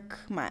 work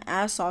my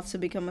ass off to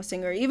become a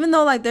singer. Even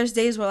though, like, there's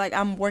days where, like,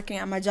 I'm working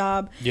at my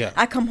job. Yeah.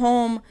 I come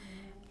home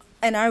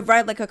and I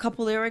write, like, a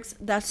couple lyrics.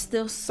 That's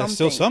still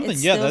something. It's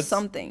still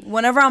something.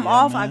 Whenever I'm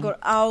off, man.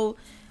 I'll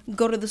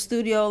go to the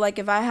studio. Like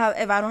if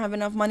I don't have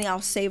enough money,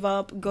 I'll save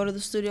up, go to the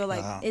studio.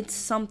 Like it's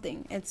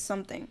something.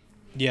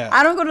 Yeah.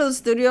 I don't go to the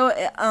studio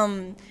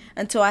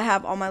until I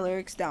have all my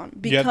lyrics down,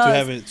 because you have to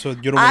have it so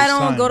you don't I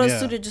don't go to the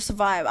studio just to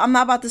vibe. I'm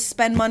not about to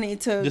spend money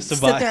to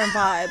sit there and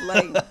vibe.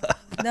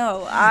 Like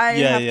no, I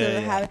have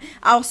to have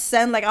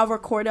it. I'll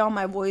record it on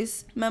my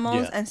voice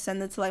memos and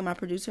send it to like my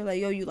producer. Like,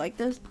 yo, you like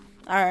this?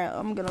 All right,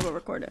 I'm gonna go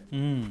record it.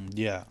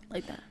 Yeah.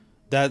 Like that.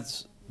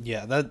 That's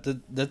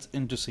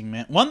interesting,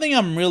 man. One thing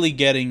I'm really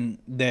getting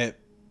that,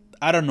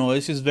 I don't know,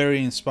 it's just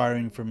very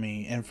inspiring for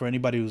me and for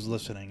anybody who's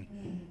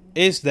listening,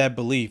 is that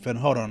belief. And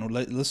hold on,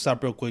 let's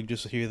stop real quick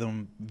just to hear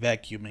them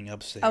vacuuming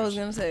upstairs. I was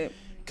going to say.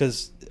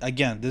 Because,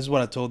 again, this is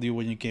what I told you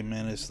when you came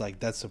in. It's like,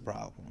 that's the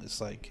problem.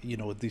 It's like, you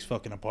know, with these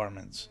fucking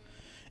apartments.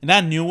 And I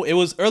knew it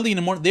was early in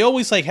the morning. They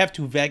always, like, have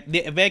to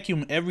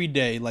vacuum every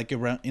day, like,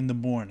 around in the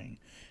morning.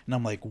 And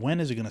I'm like,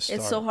 when is it going to start?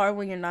 It's so hard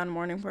when you're not a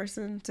morning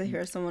person to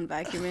hear someone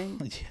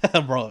vacuuming.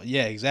 Yeah, bro.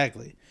 Yeah,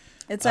 exactly.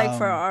 It's like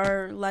for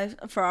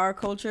our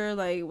culture,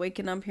 like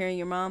waking up hearing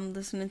your mom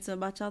listening to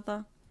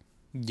bachata.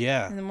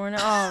 Yeah. In the morning.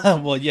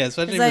 Oh. Well, yeah,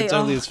 especially if it's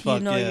early as fuck.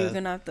 You know you're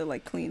going to have to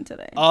like clean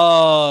today.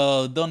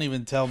 Oh, don't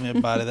even tell me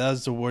about it. That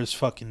was the worst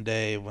fucking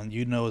day when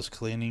you know it's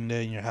cleaning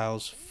day in your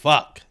house.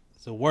 Fuck.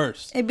 It's the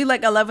worst. It'd be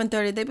like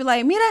 11:30. They'd be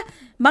like, "Mira,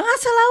 van a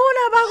hacer la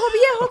una, bajo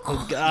viejo."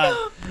 Oh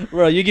God,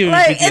 bro, you're giving me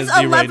like, PTSD it's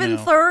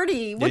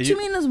 11:30. What you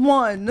mean it's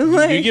 1?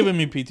 Like, you're giving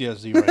me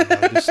PTSD right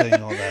now. Just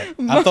saying all that.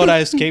 I thought I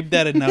escaped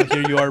that, and now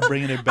here you are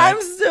bringing it back.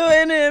 I'm still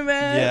in it,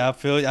 man. Yeah, I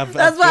feel.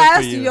 That's why I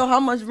asked you, yo, how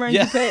much rent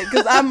you pay,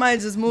 because I might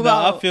just move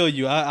out. I feel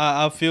you.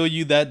 I feel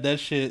you. That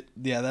shit.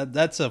 Yeah,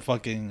 that's a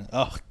fucking.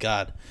 Oh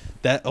God,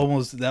 that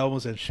almost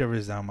sent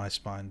shivers down my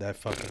spine. That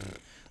fucking.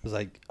 It was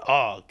like,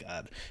 oh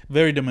God,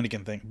 very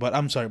Dominican thing. But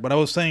I'm sorry. But I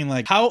was saying,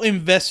 like, how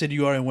invested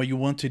you are in what you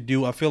want to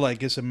do. I feel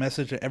like it's a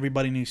message that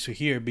everybody needs to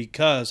hear,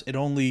 because it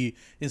only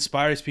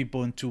inspires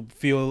people into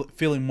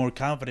feeling more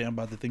confident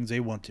about the things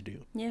they want to do.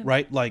 Yeah.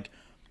 Right? Like,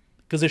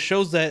 because it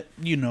shows that,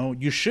 you know,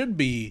 you should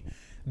be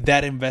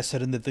that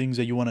invested in the things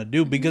that you want to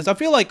do. Because I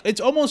feel like it's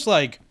almost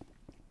like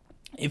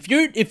if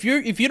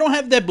you don't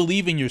have that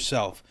belief in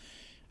yourself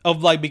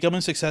of like becoming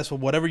successful,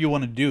 whatever you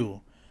want to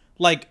do,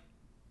 like,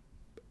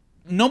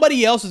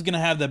 nobody else is gonna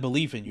have that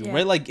belief in you,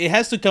 right? Like, it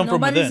has to come from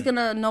within.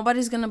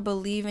 Nobody's gonna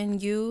believe in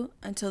you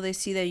until they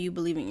see that you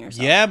believe in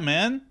yourself. Yeah,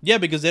 man. Yeah,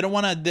 because they don't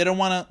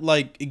wanna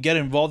like get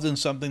involved in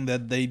something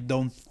that they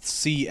don't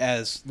see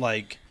as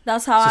like.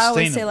 That's how I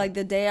always say, like,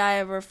 the day I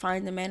ever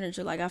find a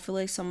manager, like, I feel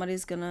like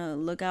somebody's gonna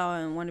look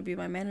out and want to be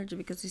my manager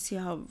because you see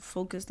how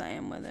focused I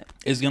am with it.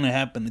 It's gonna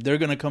happen. They're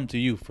gonna come to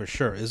you for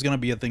sure. It's gonna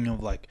be a thing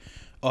of like,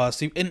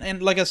 see,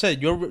 and like I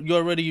said, you're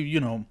already, you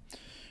know,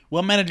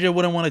 what manager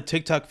wouldn't want a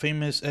TikTok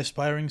famous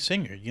aspiring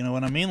singer? You know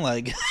what I mean?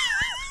 Like,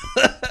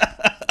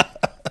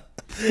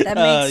 that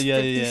makes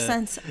 50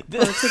 cents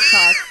for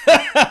TikTok.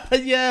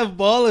 Yeah,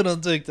 balling on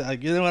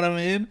TikTok. You know what I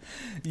mean?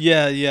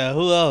 Yeah.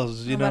 Who else?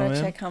 You I'm know what I about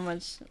to mean? check how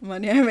much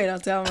money I made on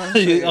Tell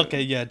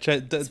Okay, yeah.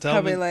 Check. Tell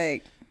probably me.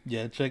 like.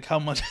 Yeah, check how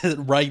much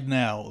right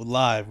now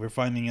live. We're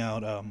finding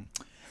out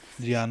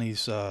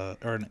Gianni's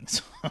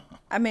earnings.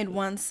 I made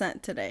 1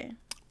 cent today.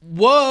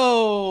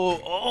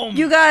 Whoa! Oh,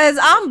 you guys,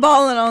 I'm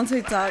balling on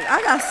TikTok.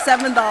 I got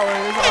 $7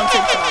 on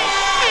TikTok.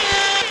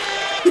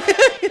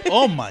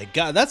 Oh my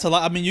god, that's a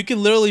lot. I mean, you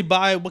can literally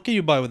buy. What can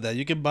you buy with that?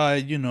 You can buy,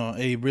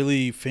 a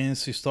really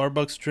fancy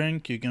Starbucks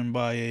drink. You can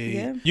buy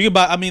You can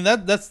buy. I mean,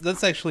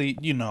 that's actually,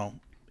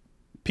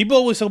 people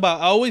always talk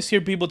about. I always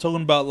hear people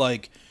talking about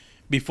like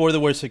before they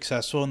were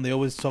successful, and they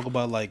always talk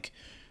about like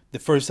the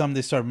first time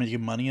they start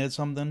making money at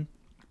something.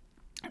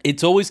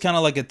 It's always kind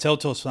of like a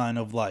telltale sign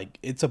of like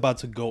it's about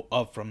to go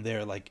up from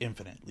there like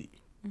infinitely.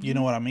 Mm-hmm. You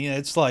know what I mean?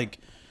 It's like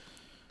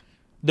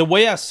the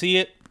way I see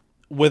it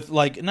with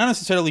like not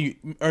necessarily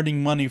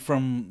earning money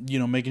from,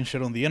 making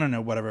shit on the internet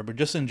or whatever, but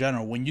just in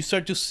general, when you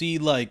start to see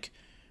like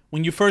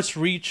when you first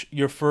reach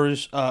your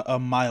first a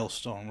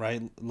milestone,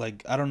 right?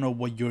 Like I don't know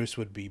what yours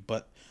would be,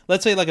 but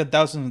let's say like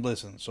 1,000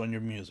 listens on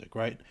your music,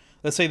 right?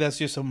 Let's say that's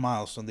just a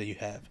milestone that you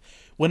have.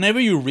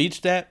 Whenever you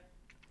reach that,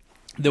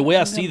 the way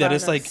I see that,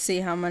 it's like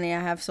see how many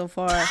I have so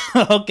far.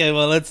 Okay,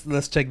 well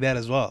let's check that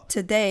as well.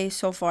 Today,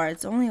 so far,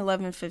 it's only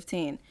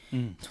 11:15.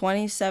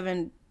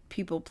 27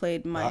 people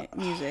played my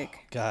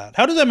music. God,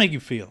 how does that make you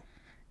feel?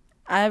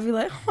 I'd be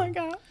like, oh my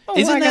god.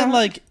 Isn't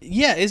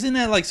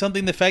that like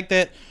something? The fact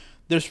that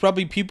there's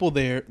probably people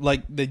there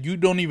like that you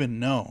don't even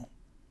know.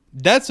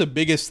 That's the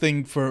biggest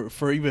thing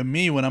for even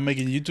me when I'm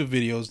making YouTube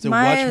videos to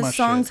watch my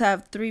songs shit.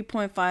 have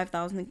 3.5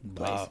 thousand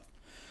plays. Wow.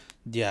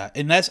 Yeah,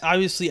 and that's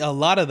obviously a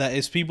lot of that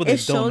is people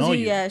that don't know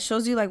you. Yeah, it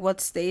shows you like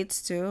what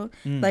states too.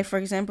 Like for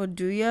example,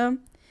 Duya,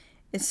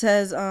 it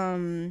says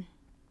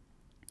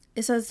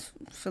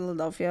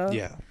Philadelphia.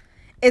 Yeah.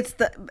 It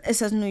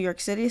says New York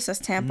City. It says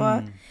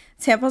Tampa.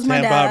 Tampa's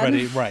my dad.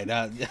 Already, right.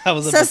 I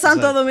was it says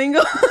Santo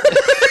Domingo.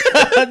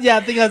 Yeah,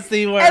 I think I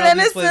see where. And then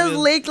it says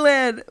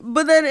Lakeland,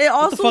 but then it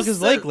also what the fuck is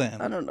says,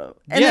 Lakeland? I don't know.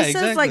 And it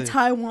says like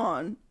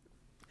Taiwan.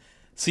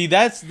 See,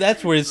 that's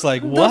where it's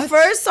like, what? The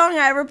first song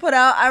I ever put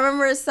out, I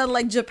remember it said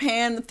like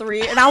Japan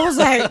 3, and I was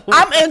like,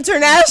 I'm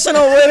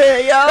international with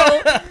it,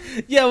 yo.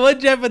 Yeah, what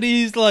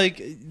Japanese like?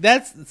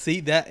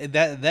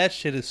 That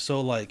shit is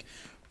so like.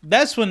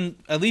 That's when,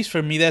 at least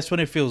for me, that's when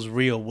it feels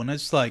real. When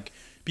it's like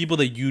people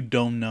that you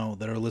don't know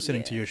that are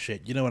listening to your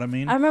shit. You know what I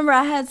mean? I remember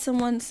I had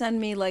someone send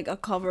me like a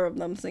cover of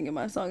them singing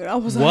my song, and I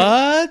was like,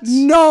 what?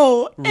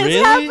 No, really?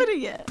 It's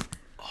happening yet.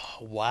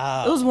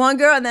 Wow. It was one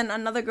girl, and then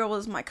another girl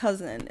was my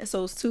cousin. So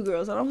it was 2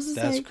 girls. And I was just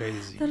That's like,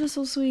 crazy. That is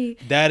so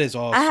sweet. That is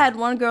awesome. I had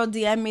one girl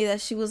DM me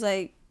that she was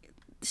like,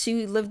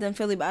 she lived in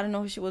Philly, but I didn't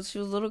know who she was. She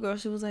was a little girl.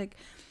 She was like,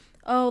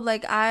 oh,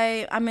 like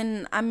I'm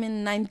in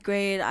 9th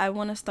grade. I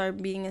want to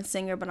start being a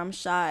singer, but I'm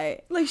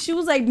shy. Like she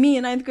was like me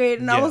in 9th grade.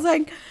 And I was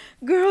like,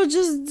 girl,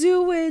 just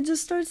do it.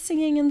 Just start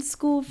singing in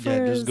school first.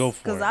 Yeah, just go for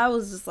it. Because I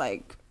was just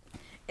like...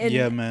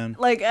 yeah, man.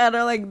 Like at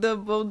the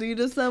Bodine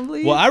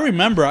assembly. Well, I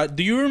remember.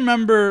 Do you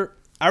remember...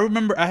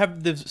 I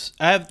have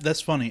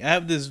that's funny. I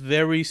have this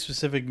very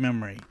specific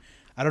memory.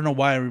 I don't know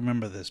why I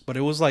remember this, but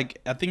it was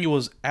like, I think it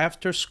was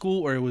after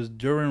school or it was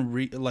during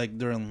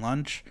during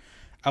lunch.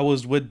 I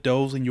was with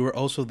Dose and you were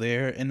also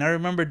there. And I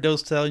remember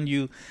Dose telling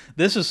you,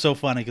 this is so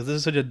funny because this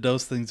is such a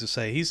Dose thing to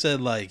say. He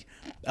said like,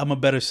 I'm a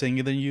better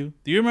singer than you.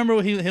 Do you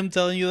remember him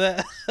telling you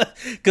that?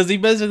 Because he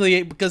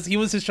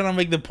was just trying to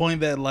make the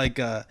point that like,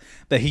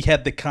 that he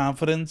had the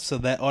confidence, so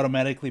that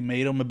automatically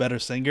made him a better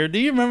singer. Do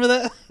you remember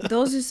that?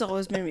 Those used to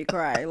always make me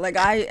cry. Like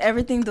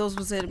everything Dose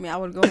would say to me, I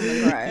would go home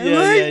and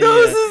cry.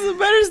 Dose is a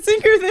better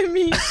singer than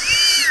me.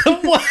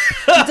 What?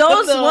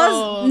 Dose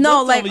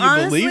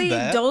honestly,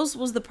 Dose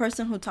was the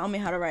person who taught me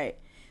how to write,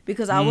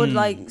 because I would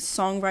like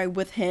songwrite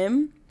with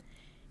him.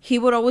 He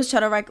would always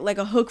try to write like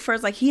a hook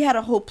first. Like he had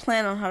a whole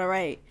plan on how to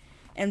write,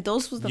 and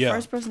Dose was the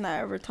first person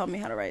that ever taught me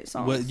how to write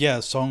songs. Well, yeah,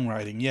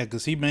 songwriting. Yeah,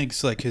 because he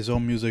makes like his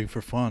own music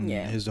for fun,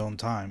 his own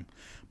time.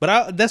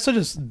 But that's such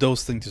a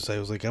Dose thing to say. It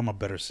was like, I'm a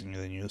better singer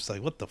than you. It's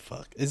like, what the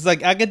fuck? It's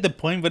like, I get the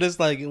point, but it's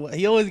like,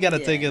 he always got to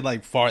take it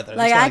like farther.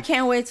 Like, I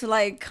can't wait to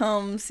like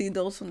come see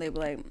Dose when they be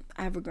like,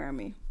 I have a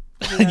Grammy.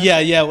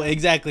 Yeah,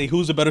 exactly.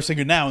 Who's a better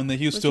singer now? And then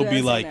he'll still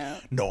be like,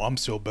 no, I'm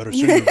still a better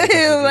singer.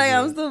 Like,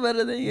 I'm still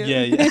better than you.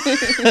 Yeah.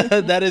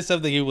 That is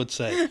something he would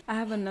say. I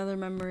have another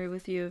memory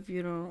with you if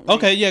you don't.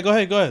 Okay, yeah, go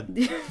ahead.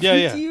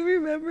 Yeah. Do you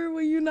remember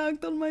when you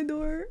knocked on my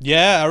door?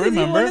 Yeah, I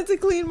remember. You wanted to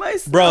clean my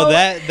snow. Bro,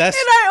 that's... And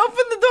I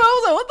opened the door. I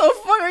was like, what the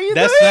fuck are you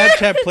doing? That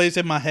Snapchat plays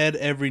in my head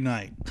every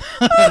night.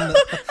 I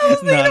was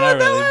thinking about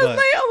that last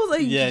night. I was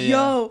like,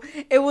 yo.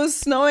 It was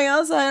snowing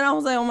outside. And I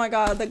was like, oh my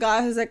God, the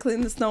guys that clean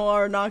the snow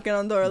are knocking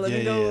on the door. Let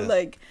me go.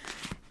 Like...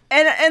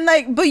 And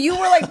like, but you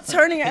were like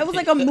turning. It was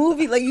like a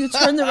movie. Like you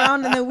turned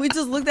around and then we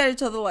just looked at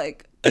each other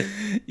like.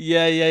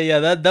 Yeah.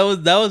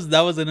 That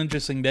was an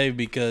interesting day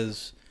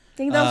because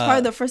think that was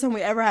probably the first time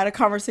we ever had a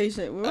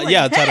conversation. We were like,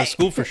 outside of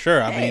school for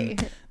sure. I mean,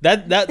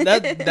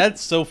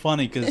 that's so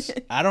funny because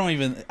I don't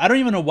even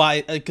know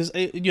why. Because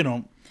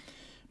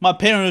my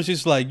parents was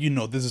just like,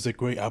 this is a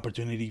great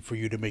opportunity for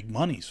you to make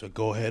money. So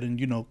go ahead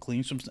and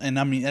clean some. And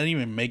I mean, I didn't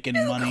even make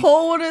any money.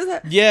 Cold as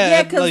hell.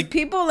 Yeah, because like,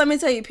 people. Let me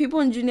tell you, people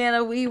in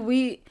Juniata,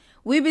 we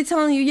be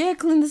telling you, yeah,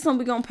 clean this one,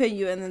 we gonna pay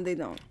you, and then they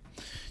don't.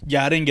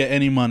 Yeah, I didn't get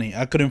any money.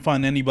 I couldn't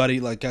find anybody.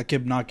 Like, I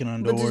kept knocking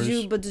on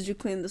doors. But did you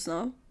clean the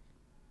snow?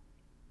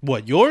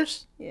 What,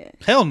 yours? Yeah.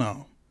 Hell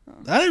no. Oh.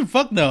 I didn't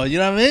fuck no. You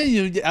know what I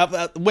mean?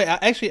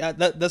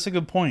 That's a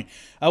good point.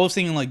 I was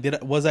thinking, like,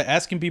 was I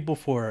asking people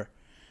for...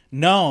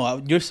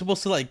 No, you're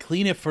supposed to, like,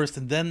 clean it first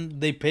and then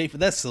they pay for...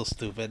 That's so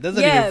stupid.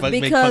 Doesn't even make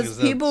fucking sense. Because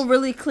people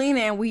really clean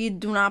it and we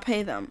do not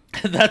pay them.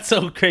 That's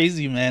so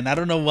crazy, man. I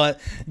don't know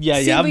what...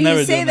 Yeah, See, I've never done that.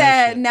 You say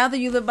that now that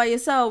you live by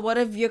yourself. What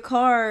if your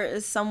car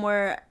is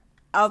somewhere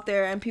out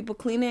there and people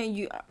clean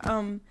it?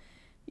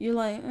 You're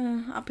like,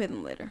 I'll pay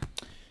them later.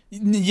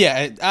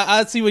 Yeah,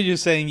 I see what you're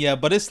saying. Yeah,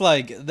 but it's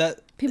like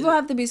that. People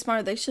have to be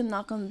smart. They should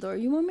knock on the door.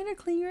 You want me to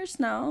clean your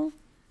snow?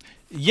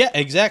 Yeah,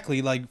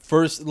 exactly. Like,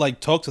 first,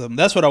 like, talk to them.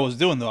 That's what I was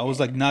doing, though. I was,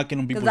 like, knocking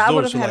on people's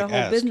doors to, like, ask. Because I would have had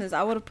a whole business.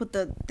 I would have put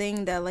the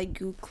thing that, like,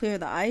 you clear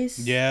the ice.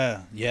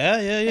 Yeah. And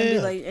be,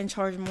 like, and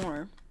charge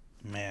more.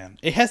 Man,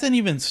 it hasn't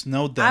even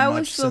snowed that much. I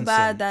always feel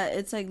bad that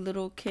it's, like,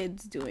 little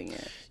kids doing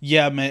it.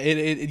 Yeah, man. It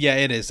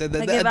is.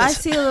 Like, if I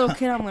see a little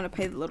kid, I'm going to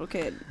pay the little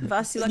kid. If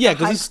I see, like, a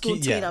high school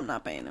teen, I'm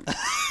not paying him.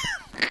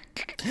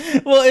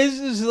 Well, it's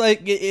just,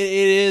 like, it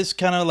is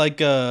kind of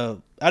like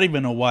a... I don't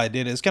even know why I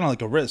did it. It's kind of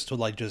like a risk to,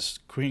 like,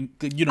 just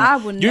I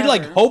would you're never.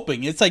 Like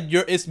hoping. It's like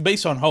it's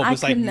based on hope.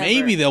 It's like never.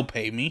 Maybe they'll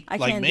pay me. I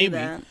like can't maybe. do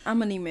that.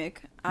 I'm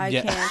anemic. I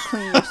can't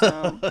clean your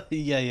snow.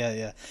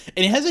 Yeah.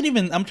 And it hasn't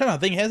even. I'm trying to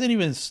think. It hasn't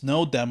even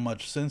snowed that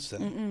much since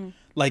then.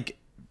 Like,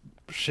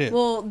 shit.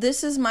 Well,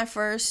 this is my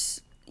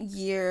first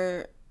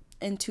year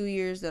in 2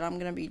 years that I'm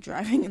gonna be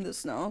driving in the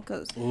snow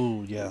because.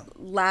 Oh yeah.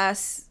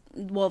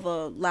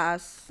 The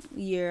last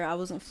year I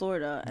was in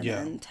Florida, and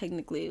then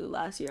technically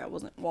last year I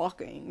wasn't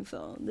walking.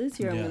 So this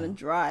year I'm gonna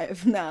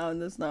drive now in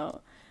the snow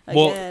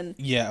again.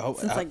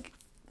 Since like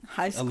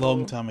high school, a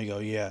long time ago.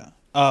 Yeah.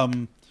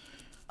 I'm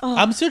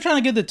still trying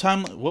to get the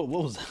time. What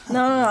was that?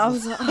 No, I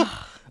was.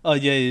 Oh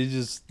yeah, you're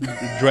just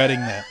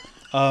dreading that.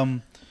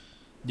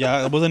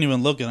 Yeah, I wasn't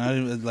even looking.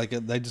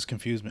 That just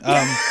confused me.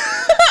 I'm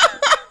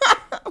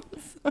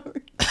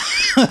sorry.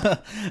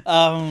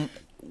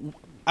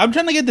 I'm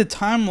trying to get the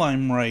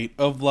timeline right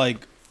of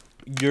like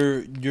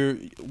your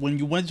when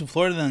you went to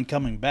Florida and then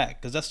coming back,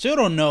 because I still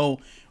don't know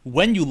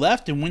when you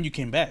left and when you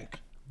came back.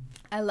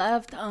 I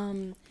left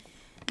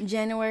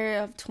January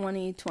of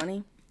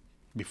 2020.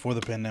 Before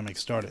the pandemic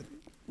started.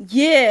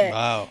 Yeah.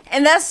 Wow.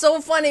 And that's so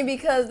funny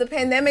because the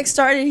pandemic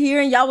started here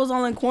and y'all was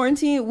all in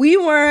quarantine. We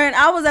weren't.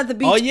 I was at the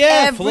beach. Oh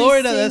yeah,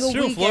 Florida. That's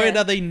true. Weekend.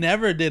 Florida, they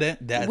never did it.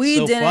 That's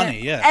so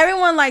funny. Yeah.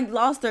 Everyone like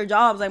lost their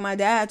jobs. Like my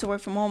dad had to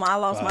work from home. I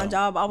lost my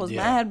job. I was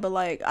mad, but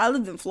like I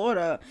lived in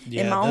Florida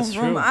in my own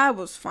room. I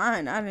was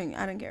fine. I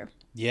didn't care.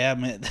 Yeah,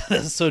 man,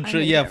 that's so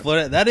true. Yeah, care.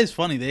 Florida. That is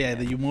funny.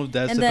 That you moved.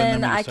 That's and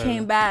then I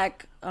came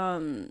back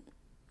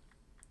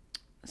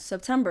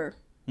September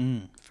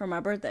for my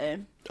birthday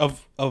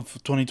of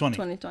 2020.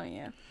 2020,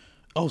 yeah.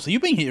 Oh, so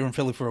you've been here in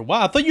Philly for a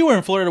while. I thought you were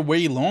in Florida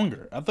way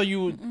longer. I thought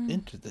you were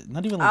interested.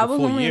 Not even like a full year.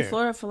 I was only in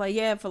Florida for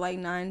like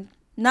 9,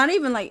 not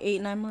even like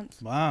 8-9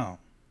 months. Wow.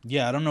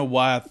 Yeah, I don't know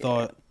why I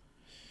thought.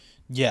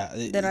 Yeah.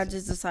 Then I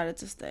just decided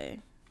to stay.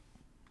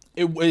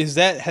 Is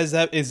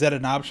that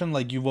an option?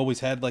 Like you've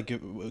always had like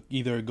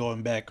either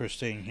going back or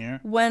staying here?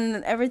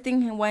 When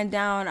everything went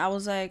down, I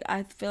was like,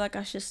 I feel like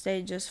I should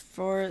stay just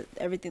for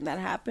everything that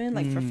happened,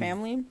 like for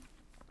family.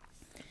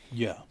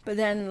 Yeah. But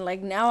then,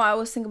 like, now I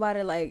always think about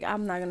it, like,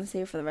 I'm not going to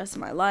stay for the rest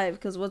of my life.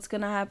 Because what's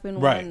going to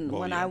happen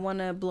when I want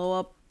to blow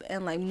up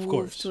and, like,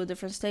 move to a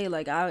different state?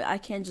 Like, I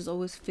can't just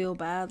always feel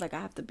bad. Like, I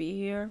have to be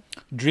here.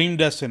 Dream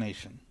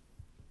destination.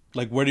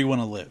 Like, where do you want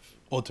to live,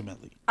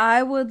 ultimately?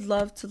 I would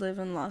love to live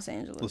in Los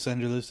Angeles. Los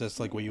Angeles? That's,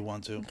 like, where you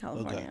want to? In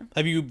California. Okay.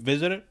 Have you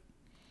visited?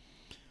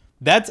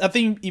 I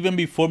think, even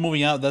before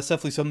moving out, that's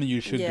definitely something you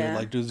should do.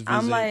 Like, just visit.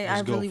 I'm like, I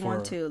really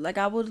want to. Like,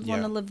 I would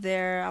want to live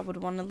there. I would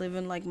want to live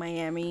in, like,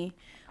 Miami.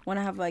 When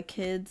I have like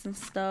kids and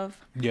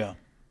stuff. Yeah.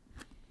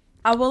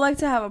 I would like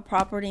to have a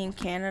property in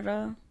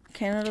Canada.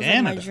 Canada's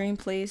like my dream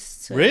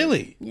place.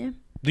 Really? Yeah.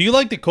 Do you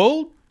like the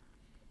cold?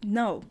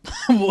 No.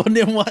 Well,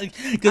 then why? I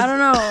don't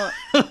know.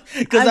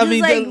 Because I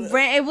mean,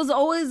 it was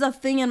always a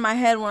thing in my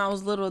head when I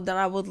was little that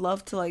I would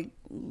love to like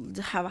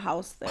have a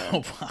house there.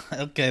 Oh,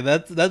 okay,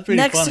 that's pretty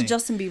next funny. to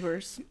Justin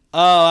Bieber's.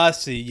 Oh, I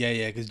see.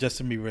 Yeah, because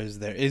Justin Bieber is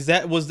there.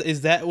 Was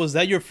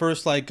that your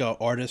first like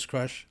artist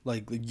crush,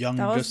 like young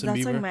Justin Bieber?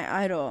 That's like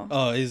my idol.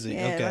 Oh, is he?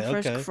 Yeah,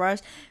 my first crush.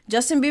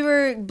 Justin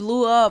Bieber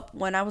blew up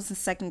when I was in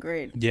 2nd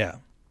grade. Yeah.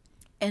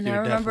 And I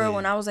remember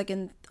when I was like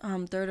in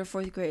 3rd or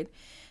 4th grade,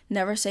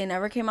 Never Say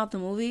Never came out the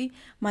movie.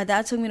 My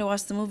dad took me to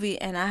watch the movie,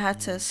 and I had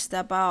to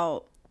step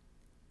out,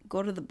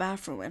 go to the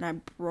bathroom, and I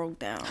broke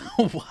down.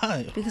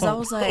 Why? Because I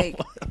was like,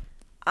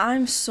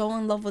 I'm so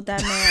in love with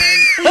that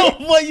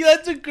man. What, you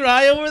had to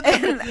cry over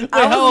that? Wait,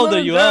 how old are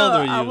you?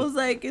 I was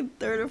like in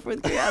 3rd or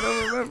 4th grade. I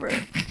don't remember.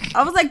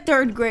 I was like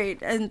 3rd grade.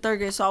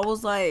 So I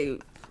was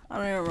like, I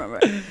don't even remember.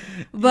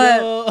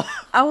 But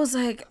I was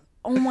like,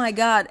 oh my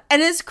God.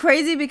 And it's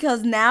crazy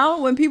because now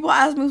when people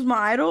ask me who's my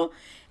idol,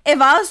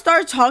 if I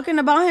start talking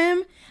about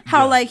him,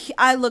 how like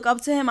I look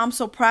up to him, I'm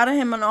so proud of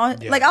him and all,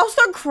 like I'll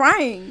start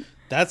crying.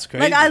 That's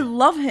crazy. Like, I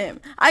love him.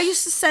 I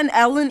used to send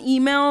Ellen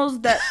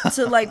emails that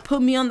to, like,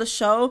 put me on the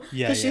show.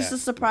 Because she used to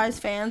surprise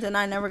fans, and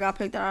I never got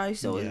picked out. I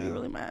used to always be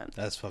really mad.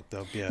 That's fucked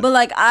up, yeah. But,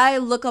 like, I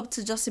look up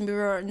to Justin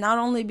Bieber, not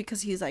only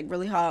because he's, like,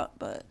 really hot,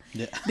 but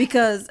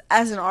because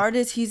as an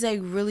artist, he's,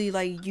 like, really,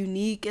 like,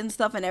 unique and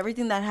stuff. And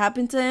everything that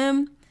happened to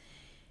him,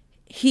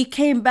 he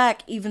came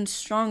back even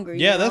stronger,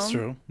 you know? That's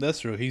true. That's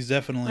true. He's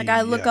definitely... Like,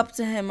 I look up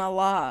to him a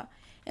lot.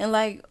 And,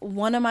 like,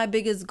 one of my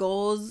biggest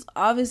goals,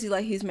 obviously,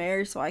 like, he's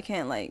married, so I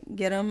can't, like,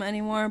 get him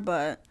anymore,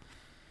 but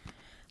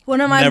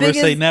one of my Never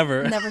say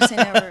never. Never say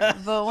never.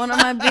 But one of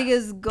my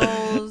biggest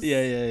goals...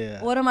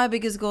 Yeah. One of my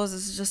biggest goals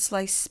is just,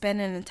 like, spend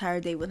an entire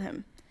day with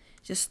him.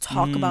 Just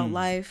talk about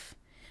life,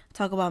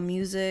 talk about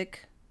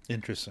music.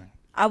 Interesting.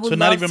 I would so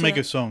not even make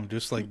a song,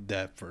 just, like,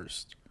 that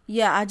first.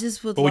 Yeah, I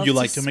just would But love would you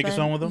like to make a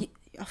song with him?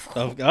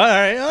 All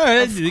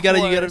right. You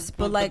gotta.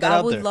 But like,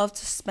 I would love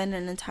to spend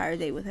an entire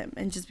day with him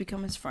and just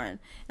become his friend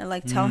and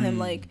like tell him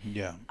like,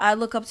 I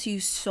look up to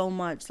you so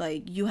much.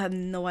 Like, you have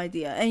no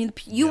idea, and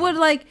you would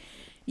like,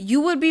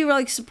 you would be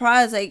like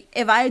surprised. Like,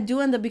 if I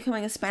do end up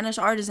becoming a Spanish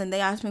artist and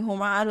they ask me who are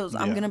my idols,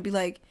 I'm gonna be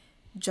like,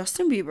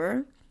 Justin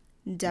Bieber,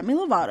 Demi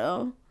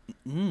Lovato.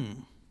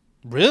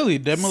 Really,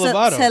 Demi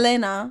Lovato,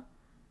 Selena.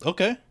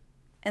 Okay.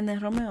 And then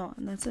Romeo,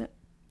 and that's it.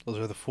 Those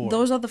are the 4.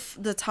 Those are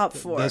the top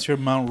 4. That's your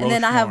Mount Rushmore. And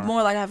then I have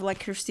more. Like, I have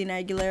like Christina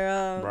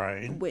Aguilera,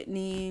 right?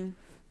 Whitney,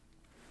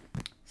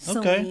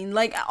 Celine,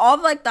 like all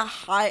of, like the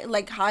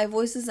high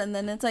voices, and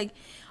then it's like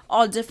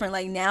all different.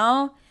 Like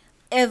now,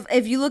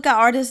 if you look at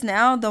artists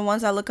now, the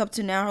ones I look up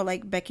to now are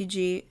like Becky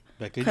G,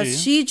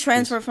 because she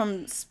transferred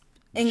from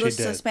English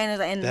to Spanish,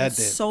 and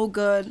it's so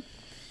good.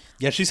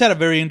 Yeah, she's had a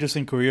very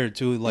interesting career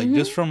too. Like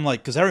just from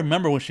like, because I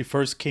remember when she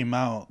first came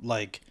out,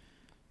 like.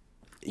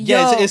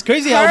 Yeah, it's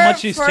crazy how much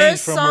she's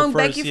changed from her first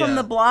Becky from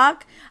the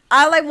Block.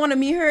 I like want to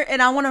meet her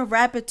and I want to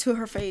rap it to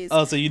her face.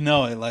 Oh, so you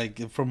know it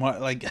like from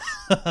what like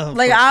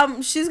like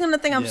she's gonna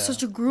think I'm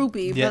such a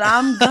groupie, but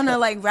I'm gonna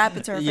like rap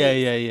it to her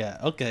face. Yeah.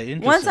 Okay,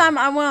 interesting. One time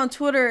I went on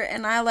Twitter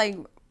and I like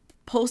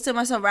posted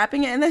myself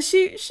rapping it, and then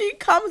she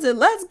commented,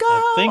 "Let's go."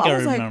 I think I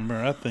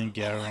remember. Like,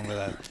 I remember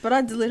that. But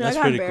I deleted. I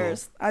got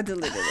embarrassed. Cool. I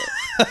deleted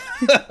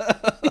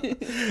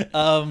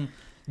it.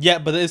 Yeah,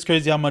 but it's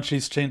crazy how much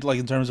she's changed, like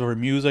in terms of her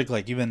music,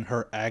 like even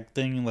her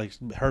acting, like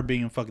her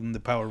being in fucking the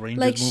Power Rangers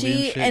like movie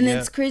and shit. And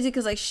it's crazy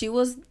because like she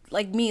was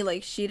like me,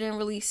 like she didn't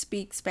really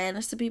speak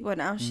Spanish to people, and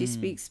now she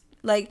speaks.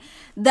 Like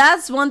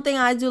that's one thing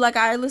I do. Like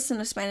I listen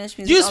to Spanish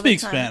music. You speak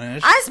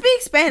Spanish. I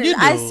speak Spanish.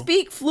 I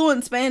speak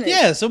fluent Spanish.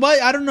 Yeah, so why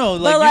I don't know.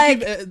 Like, but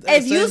like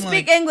if you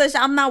speak English,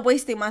 I'm not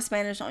wasting my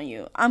Spanish on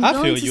you. I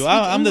feel you.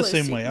 I'm the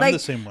same way. I'm the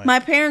same way. My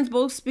parents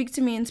both speak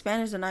to me in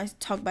Spanish, and I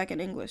talk back in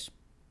English.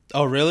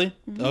 Oh really?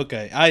 Mm-hmm.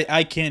 Okay,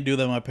 I can't do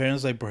that. My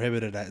parents like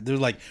prohibited that. They're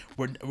like,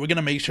 we're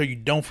gonna make sure you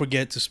don't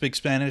forget to speak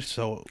Spanish,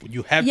 so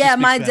you have to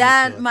speak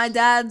Spanish. My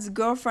dad's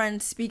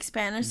girlfriend speaks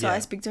Spanish, so I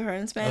speak to her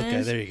in Spanish.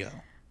 Okay, there you go.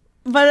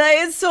 But like,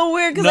 it's so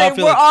weird because like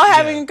we're all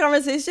having a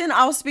conversation.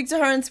 I'll speak to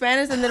her in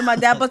Spanish, and then my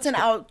dad butts in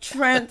out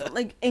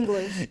like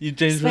English. You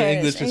change from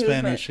English to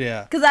Spanish,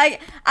 yeah. Because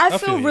I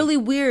feel really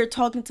weird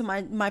talking to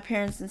my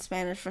parents in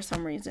Spanish for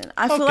some reason.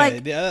 I feel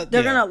like they're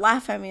gonna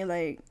laugh at me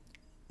like.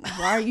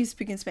 Why are you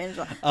speaking Spanish?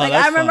 Like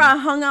I remember I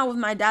hung out with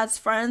my dad's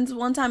friends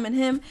one time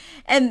and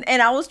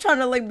I was trying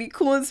to like be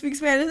cool and speak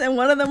Spanish, and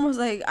one of them was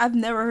like, I've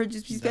never heard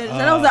you speak Spanish,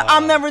 and I was like,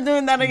 I'm never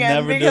doing that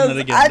again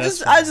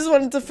because I just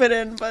wanted to fit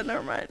in, but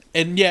never mind.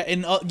 And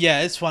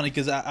it's funny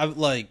because I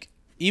like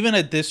even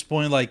at this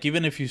point, like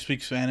even if you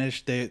speak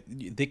Spanish, they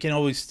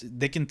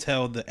can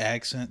tell the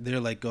accent. They're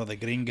like, oh, the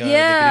gringa.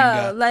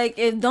 Yeah, the gringa. Like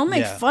don't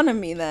make fun of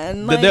me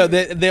then. Like,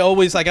 they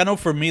always like. I know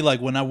for me,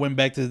 like when I went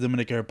back to the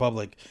Dominican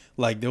Republic,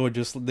 like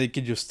they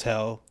could just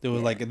tell. They were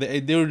like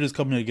they were just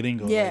coming to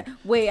gringo. Yeah. Like,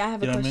 wait, I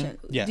have a question. I mean?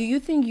 Yeah. Do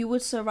you think you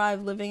would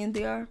survive living in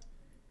DR?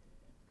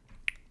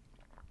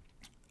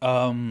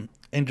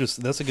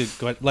 Interesting. That's a good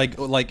question.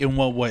 Like in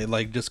what way?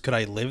 Like just could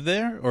I live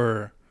there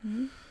or?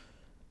 Mm-hmm.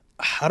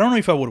 I don't know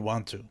if I would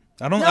want to.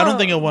 I don't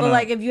think I want to. But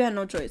like, if you had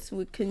no choice,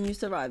 can you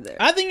survive there?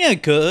 I think I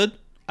could.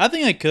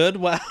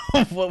 Wow.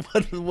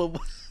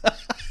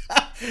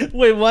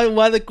 Wait,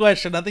 why the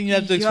question? I think you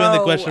have to explain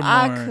the question more.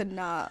 I could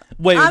not.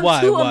 Wait, I'm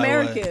why? Too why?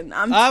 American. Why?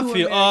 I'm too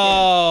American.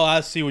 Oh,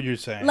 I see what you're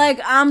saying. Like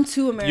I'm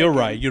too American.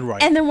 You're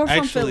right. And then we're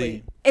from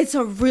Philly. It's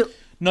a real.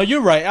 No,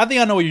 you're right. I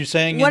think I know what you're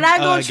saying. When I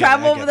go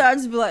travel over there, I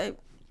just be like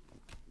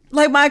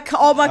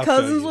all my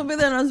cousins will be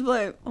there, and I just be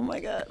like, oh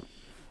my god.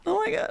 Oh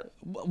my god.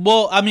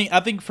 Well, I mean, I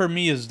think for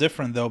me it's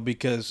different though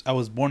because I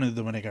was born in the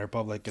Dominican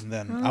Republic and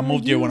then I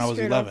moved here when I was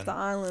 11. The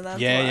island, that's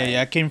yeah, why. yeah,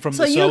 yeah. I came from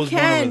So I you was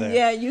born over can, there.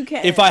 yeah, you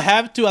can. If I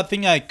have to, I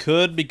think I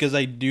could because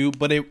I do,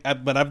 but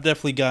I've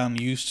definitely gotten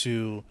used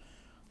to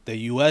the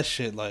U.S.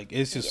 shit. Like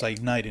it's just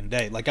like night and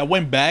day. Like I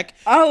went back.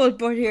 I was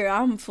born here.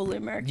 I'm fully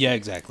American. Yeah,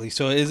 exactly.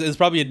 So it's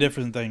probably a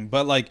different thing.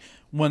 But like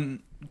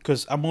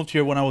because I moved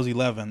here when I was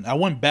 11. I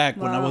went back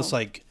when I was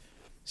like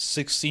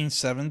 16,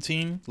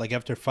 17, like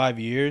after 5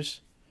 years.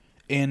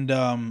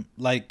 And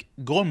like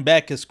going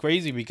back is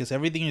crazy because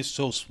everything is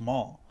so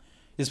small,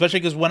 especially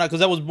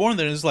because I was born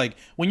there. It's like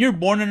when you're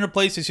born in a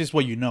place, it's just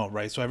what you know,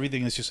 right? So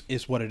everything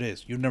is what it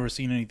is. You've never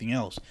seen anything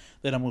else.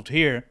 Then I moved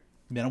here,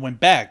 then I went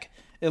back,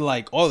 and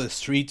like all the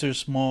streets are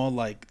small,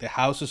 like the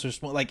houses are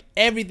small, like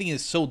everything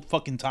is so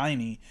fucking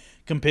tiny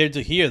compared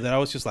to here that I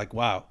was just like,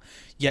 wow,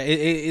 yeah,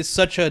 it's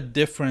such a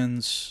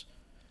difference,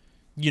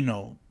 you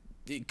know,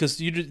 because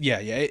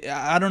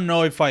I don't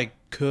know if I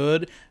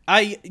could.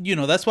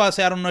 That's why I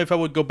say I don't know if I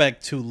would go back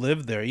to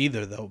live there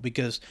either, though,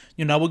 because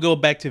I would go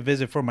back to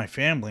visit for my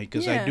family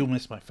because I do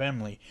miss my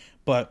family.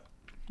 But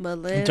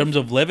in terms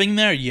of living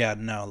there,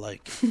 no,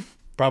 like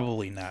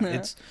probably not.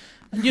 It's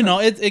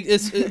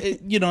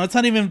it's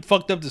not even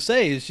fucked up to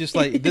say. It's just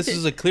like this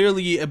is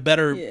clearly a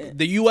better. Yeah.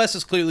 The U.S.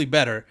 is clearly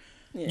better,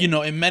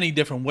 in many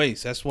different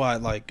ways. That's why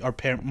like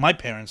my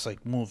parents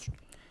like moved.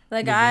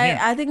 Like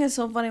I think it's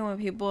so funny when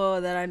people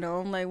that I know,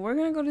 I'm like, we're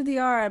gonna go to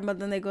DR, but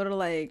then they go to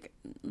like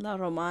La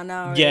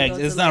Romana. Or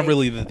it's not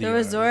really the DR.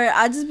 resort.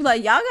 I just be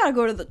like, y'all gotta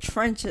go to the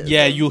trenches.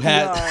 Yeah, you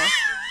had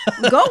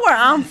go where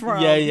I'm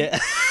from. Yeah.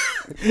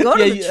 Go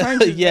to the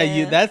trenches. Yeah,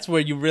 man. that's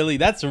where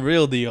that's a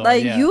real DR.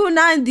 Like you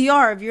not in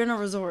DR if you're in a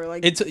resort.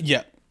 Like it's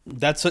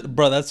That's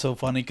so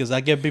funny because I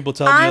get people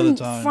telling me all the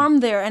time. I'm from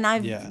there and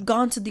I've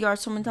gone to DR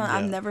so many times.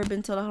 I've never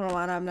been to La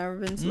Romana. I've never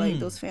been to like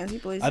those fancy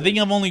places. I think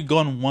I've only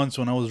gone once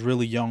when I was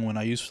really young when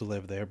I used to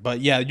live there.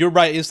 But yeah, you're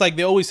right. It's like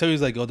they always tell you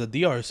like, oh, the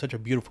DR is such a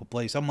beautiful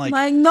place. I'm like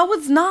no,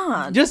 it's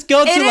not. Just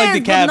go to like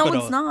the capital. No,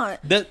 it's not.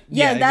 That's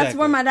exactly.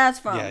 Where my dad's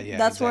from. Yeah,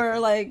 that's where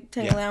like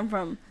technically I'm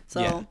from.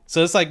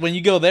 So it's like when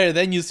you go there,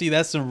 then you see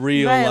that's some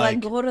real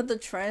like go to the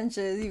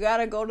trenches. You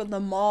gotta go to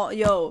the mall.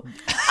 Yo,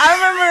 I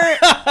remember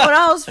when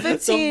I was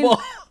 15.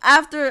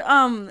 After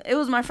it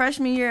was my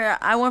freshman year,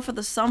 I went for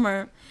the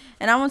summer,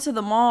 and I went to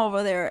the mall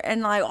over there,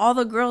 and like all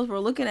the girls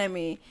were looking at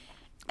me,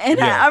 and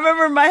I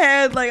remember in my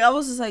head like I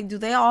was just like, do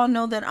they all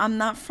know that I'm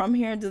not from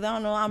here? Do they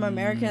all know I'm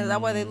American? Is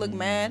that why they look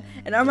mad?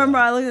 And I remember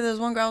I looked at this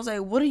one girl. I was like,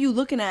 what are you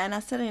looking at? And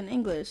I said it in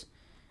English.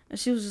 And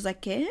she was just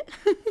like, "Kid,"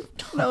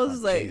 and I was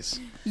just like,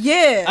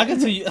 "Yeah." I can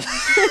see you.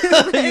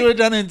 You were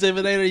trying to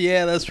intimidate her.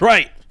 Yeah, that's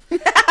right.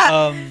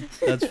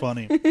 That's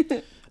funny.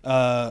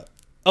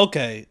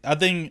 Okay, I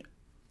think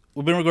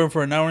we've been recording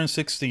for 1 hour and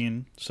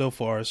 16 so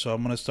far, so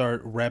I'm gonna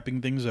start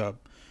wrapping things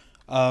up.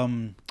 I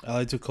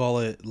like to call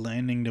it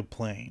landing the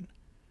plane,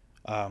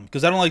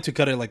 because I don't like to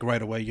cut it like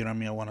right away. You know what I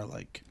mean? I want to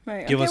like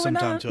give us some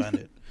time to end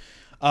it.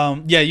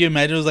 You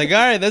imagine it was like, all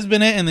right, that's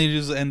been it, and then you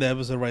just end the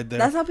episode right there.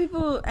 That's how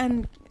people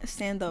end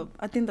stand up.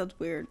 I think that's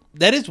weird.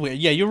 That is weird.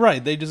 Yeah, you're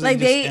right. They just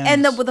they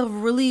end up with a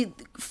really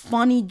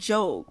funny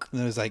joke.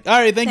 And it's like, all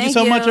right, thank you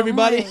so much,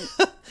 everybody.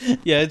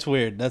 Yeah, it's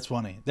weird. That's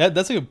funny.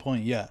 That's a good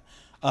point. Yeah.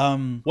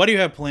 What do you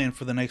have planned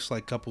for the next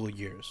like couple of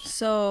years?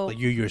 So like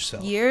you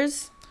yourself.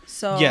 Years.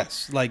 So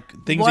yes, like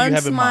things that you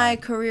have in mind. Once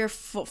my career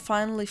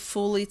finally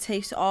fully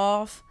takes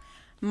off.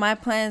 My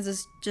plans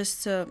is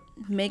just to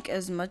make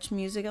as much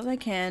music as I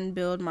can,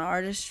 build my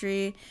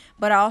artistry,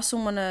 but I also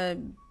want to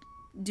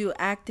do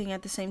acting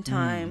at the same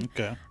time.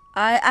 Okay.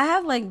 I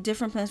have like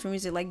different plans for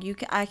music. Like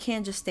I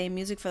can't just stay in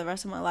music for the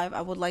rest of my life.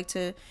 I would like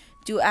to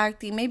do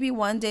acting. Maybe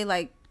one day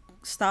like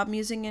stop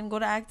music and go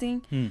to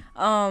acting.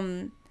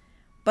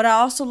 But I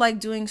also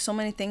like doing so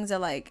many things that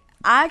like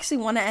I actually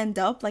want to end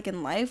up like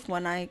in life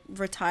when I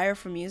retire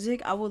from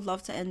music. I would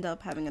love to end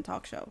up having a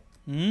talk show.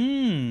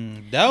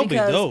 That would be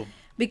dope.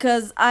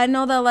 Because I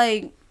know that,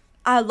 like,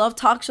 I love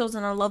talk shows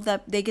and I love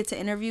that they get to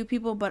interview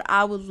people, but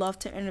I would love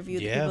to interview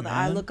the people that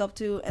I look up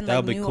to and,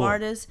 like, new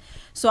artists.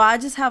 So I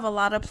just have a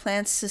lot of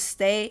plans to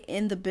stay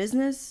in the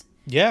business.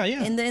 Yeah.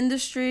 In the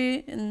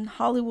industry, in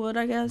Hollywood,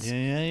 I guess.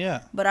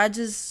 Yeah. But I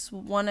just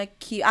want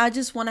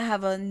to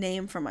have a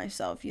name for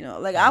myself, you know?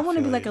 Like, I want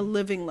to be, like, a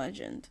living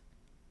legend.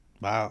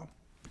 Wow.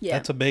 Yeah.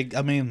 That's a big,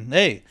 I mean,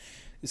 hey,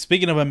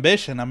 speaking of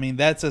ambition, I mean,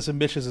 that's as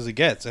ambitious as it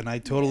gets, and I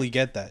totally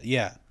get that.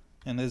 Yeah.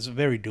 And it's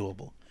very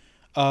doable.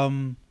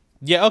 Okay.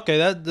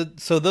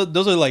 So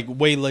those are like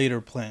way later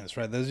plans,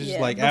 right? Those are just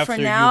like after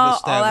you've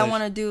established. All I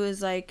want to do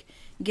is like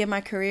get my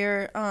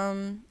career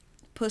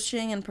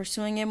pushing and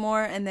pursuing it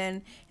more, and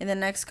then in the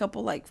next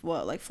couple like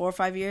 4 or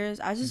 5 years,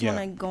 I just want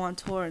to go on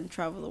tour and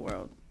travel the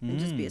world and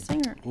just be a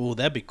singer. Oh,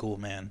 that'd be cool,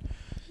 man.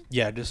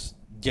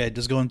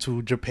 Just going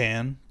to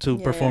Japan to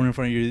perform in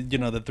front of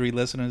your, the 3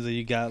 listeners that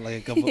you got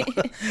like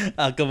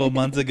a couple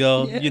months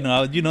ago.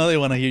 Yeah. They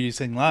want to hear you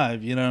sing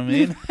live. You know what I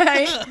mean?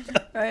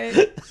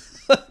 Right.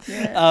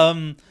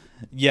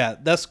 Yeah.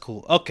 That's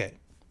cool. Okay.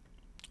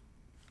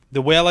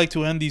 The way I like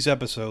to end these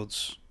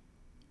episodes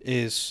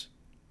is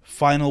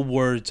final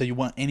words that you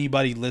want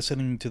anybody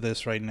listening to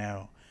this right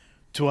now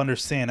to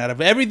understand out of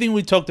everything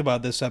we talked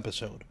about this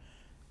episode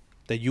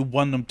that you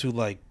want them to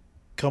like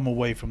come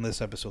away from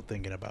this episode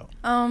thinking about?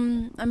 I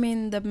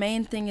mean, the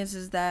main thing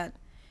is that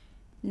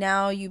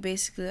now you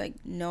basically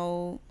like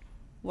know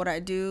what I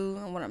do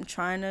and what I'm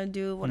trying to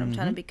do, what I'm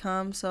trying to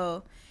become.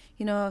 So,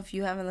 you know, if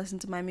you haven't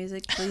listened to my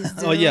music, please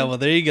do. Oh yeah, well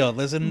there you go.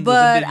 Listen.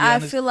 But I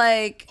feel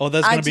like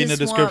that's gonna be in the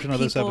description of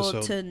this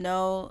episode. To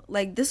know,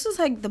 like, this is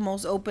like the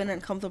most open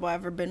and comfortable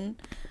I've ever been.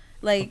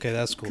 Like, okay,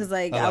 that's cool. Because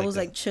like I was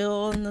like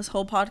chill in this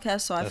whole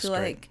podcast, so I feel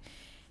like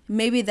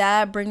maybe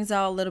that brings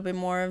out a little bit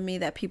more of me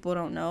that people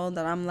don't know,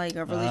 that I'm like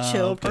a really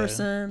chill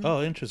person.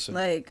 Oh, interesting.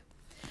 Like,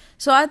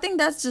 so I think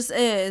that's just it.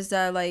 Is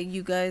that like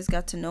you guys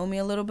got to know me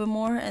a little bit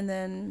more, and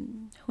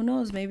then who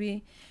knows,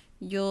 maybe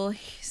you'll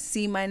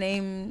see my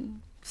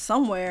name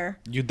somewhere.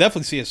 You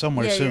definitely see it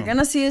somewhere soon. Yeah, you're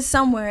gonna see it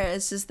somewhere.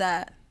 It's just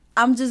that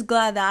I'm just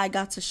glad that I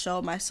got to show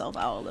myself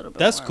out a little bit.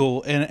 That's more.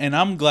 cool, and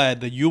I'm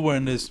glad that you were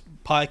in this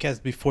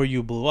podcast before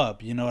you blew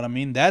up. You know what I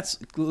mean?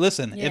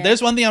 Listen. If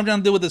there's one thing I'm trying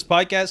to do with this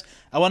podcast,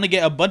 I want to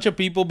get a bunch of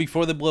people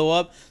before they blow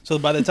up, so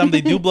by the time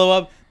they do blow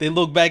up, they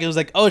look back and it's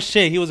like, oh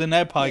shit, he was in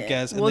that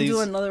podcast. Yeah, we'll do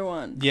another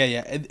one.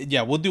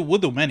 Yeah. We'll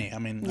do many. I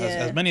mean,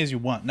 as many as you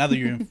want. Now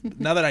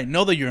that I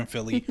know that you're in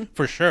Philly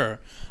for sure.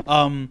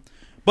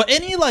 But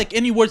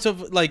any words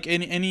of like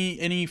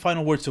any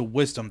final words of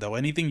wisdom though?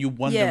 Anything you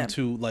want them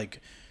to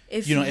like?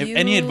 If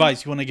any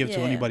advice you want to give to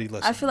anybody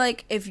listening? I feel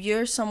like if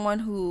you're someone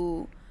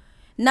who,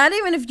 not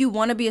even if you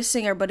want to be a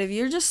singer, but if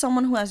you're just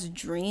someone who has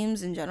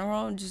dreams in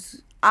general,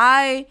 just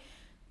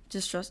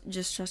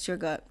trust your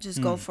gut.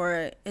 Just go for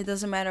it. It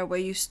doesn't matter where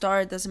you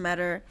start. It doesn't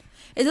matter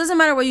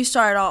where you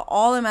start at all.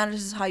 All that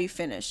matters is how you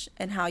finish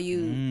and how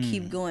you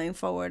keep going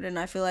forward. And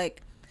I feel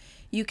like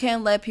you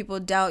can't let people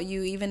doubt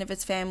you, even if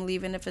it's family,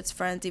 even if it's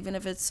friends, even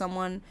if it's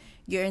someone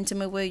you're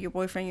intimate with, your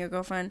boyfriend, your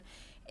girlfriend.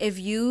 If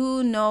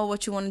you know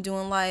what you want to do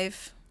in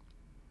life,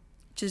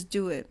 just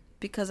do it.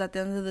 Because at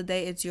the end of the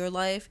day, it's your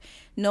life.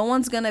 No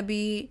one's going to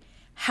be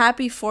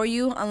happy for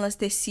you unless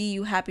they see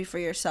you happy for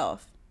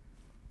yourself.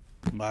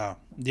 Wow.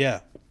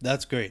 Yeah,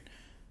 that's great.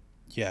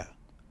 Yeah.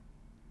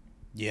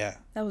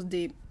 That was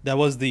deep. That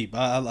was deep.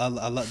 I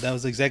that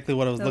was exactly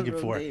what I was looking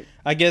for. Deep.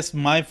 I guess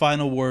my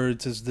final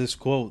words is this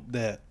quote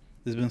that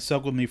has been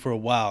stuck with me for a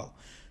while.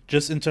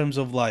 Just in terms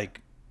of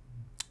like,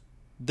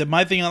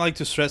 my thing I like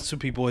to stress to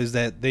people is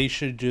that they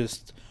should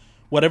just,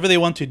 whatever they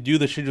want to do,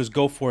 they should just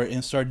go for it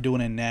and start doing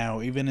it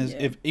now, even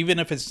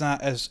if it's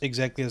not as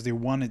exactly as they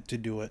wanted to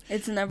do it.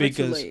 It's never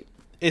too late.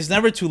 It's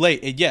never too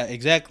late. Yeah,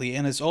 exactly.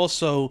 And it's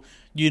also,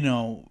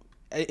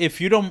 if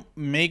you don't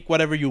make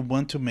whatever you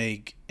want to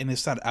make and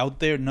it's not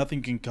out there,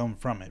 nothing can come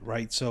from it,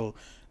 right? So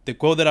the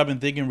quote that I've been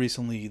thinking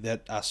recently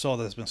that I saw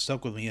that's been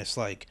stuck with me is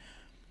like,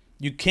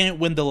 you can't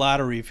win the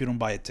lottery if you don't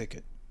buy a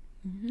ticket.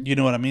 Mm-hmm. You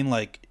know what I mean?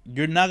 Like,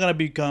 you're not going to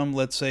become,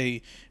 let's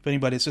say, if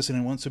anybody's listening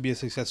and wants to be a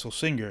successful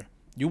singer,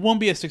 you won't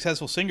be a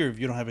successful singer if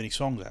you don't have any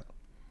songs out.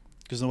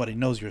 Because nobody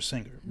knows you're a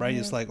singer, right? Mm-hmm.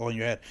 It's like all in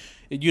your head.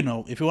 If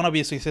you want to be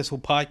a successful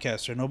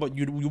podcaster,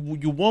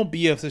 you won't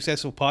be a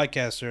successful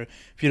podcaster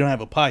if you don't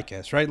have a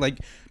podcast, right? Like,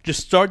 just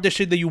start the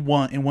shit that you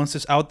want, and once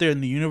it's out there in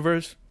the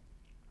universe,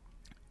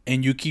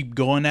 and you keep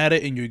going at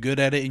it, and you're good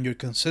at it, and you're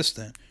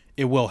consistent,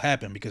 it will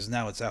happen because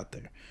now it's out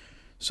there.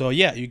 So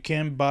yeah, you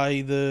can't buy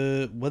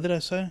what did I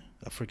say?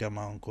 I forgot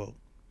my own quote.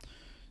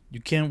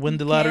 You can't win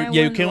the lottery.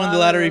 Yeah, you can't win the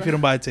lottery if you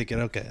don't buy a ticket.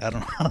 Okay, I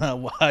don't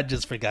know. I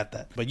just forgot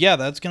that. But yeah,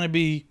 that's gonna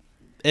be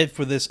it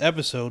for this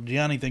episode.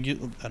 Gianni, thank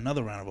you.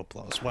 Another round of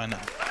applause. Why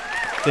not?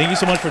 Thank you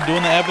so much for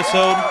doing the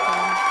episode.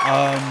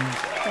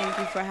 Thank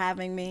you for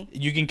having me.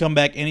 You can come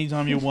back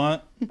anytime you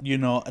want.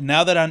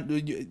 Now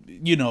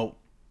that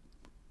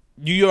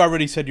you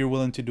already said you're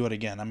willing to do it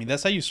again. I mean,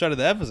 that's how you started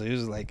the episode. It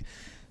was like,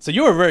 so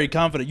you were very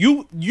confident.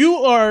 You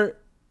are,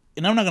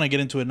 and I'm not gonna get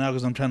into it now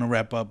because I'm trying to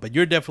wrap up. But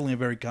you're definitely a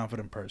very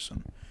confident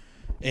person,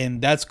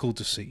 and that's cool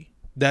to see.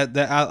 That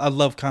I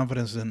love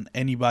confidence in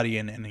anybody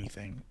and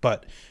anything.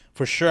 But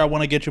for sure, I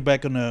want to get you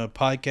back on the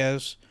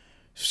podcast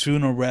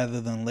sooner rather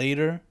than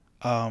later.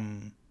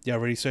 You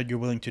already said you're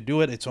willing to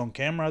do it. It's on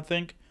camera, I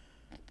think.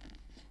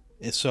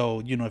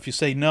 So, if you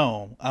say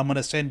no, I'm going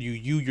to send you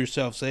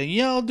yourself saying,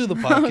 yeah, I'll do the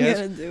podcast. I'm going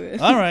to do it.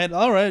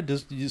 All right.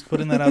 Just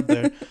putting that out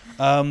there.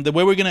 The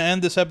way we're going to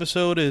end this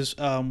episode is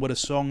with a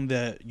song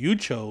that you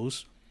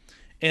chose.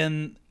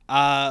 And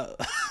I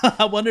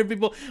wonder,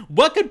 people,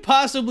 what could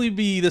possibly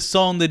be the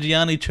song that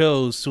Gianni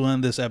chose to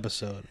end this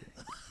episode?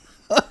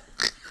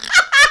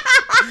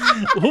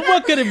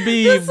 What could it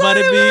be? Might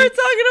it be? We were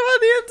talking about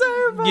the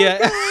entire podcast.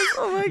 Yeah.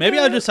 Oh maybe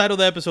God. I'll just title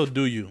the episode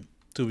 "Do You."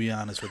 To be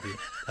honest with you,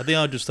 I think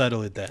I'll just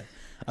title it that.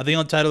 I think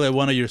I'll title it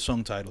one of your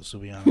song titles. To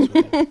be honest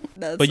with you.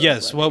 But so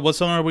yes, what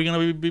song are we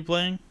gonna be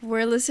playing?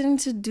 We're listening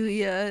to "Do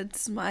Ya."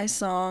 It's my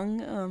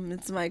song.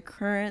 It's my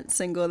current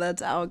single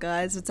that's out,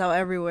 guys. It's out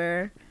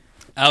everywhere.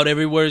 Out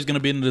everywhere is gonna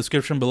be in the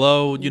description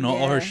below.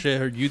 All her shit,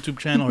 her YouTube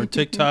channel, her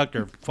TikTok,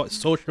 her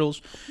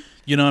socials.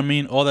 You know what I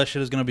mean? All that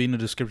shit is going to be in the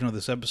description of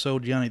this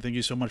episode. Gianni, thank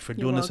you so much for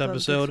doing this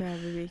episode.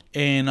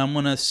 And I'm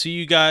going to see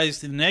you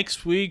guys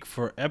next week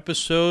for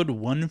episode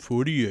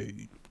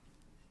 148.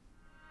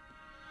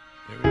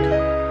 There we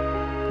go.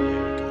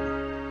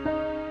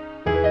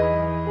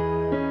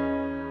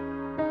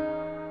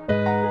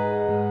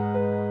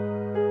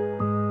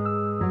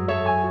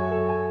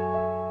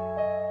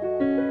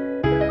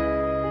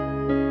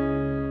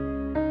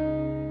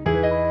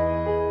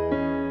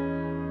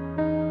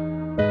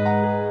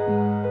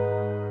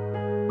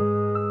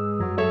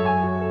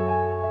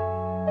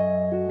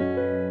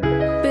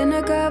 Been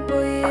a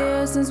couple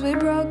years since we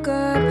broke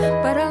up,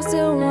 but I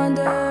still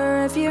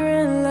wonder if you're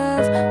in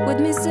love with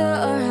me still,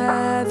 or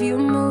have you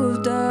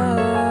moved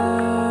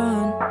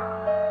on?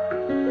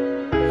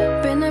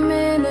 Been a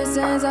minute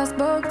since I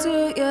spoke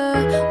to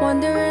you,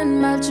 wondering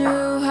about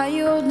you, how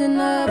you holding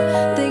up,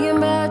 thinking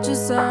about you,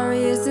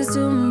 sorry, is this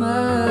too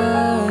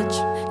much?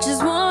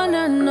 Just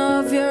wanna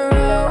know if you're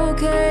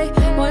okay,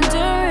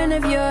 wondering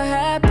if you're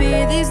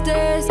happy these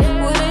days.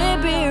 Would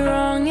it be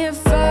wrong if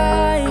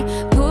I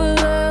pull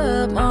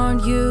up on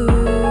you?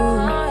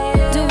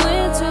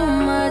 Doing too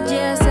much,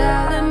 yes,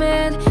 I'll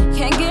admit.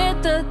 Can't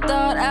get the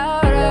thought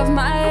out of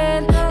my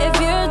head. If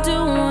you're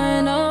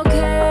doing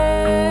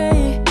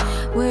okay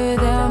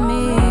without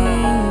me,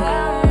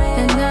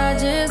 and I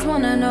just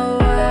wanna know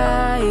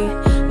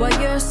why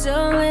you're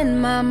still in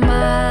my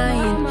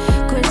mind.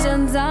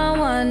 Questions I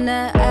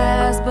wanna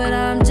ask, but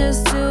I'm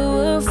just too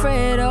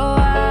afraid. Oh,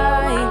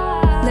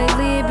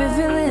 lately been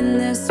feeling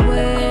this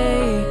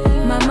way.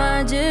 My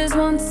mind just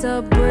wants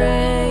a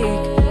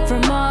break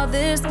from all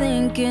this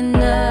thinking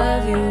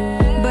of you.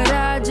 But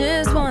I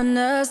just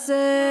wanna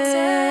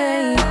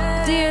say,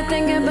 do you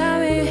think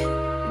about me?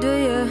 Do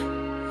you?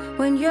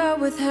 When you're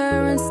with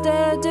her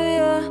instead, do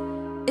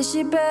you? Is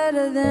she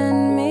better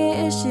than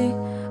me? Is she?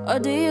 Or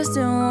do you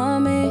still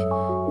want me?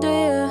 Do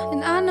you?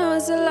 And I know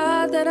it's a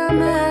lot that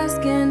I'm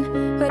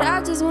asking, but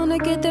I just wanna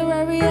get the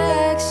right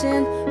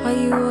reaction. Are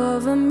you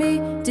over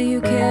me? Do you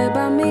care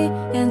about me?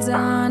 And I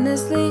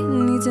honestly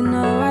need to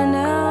know right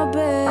now,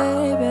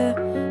 baby.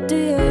 Do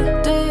you?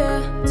 Do you?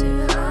 Do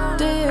you?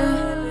 Do you?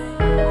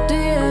 Do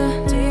you?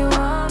 Do you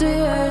want? Do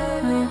you?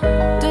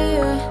 Do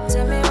you?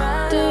 Tell me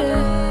right. Do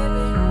you?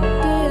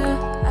 Do you?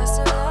 I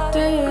still love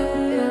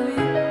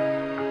you.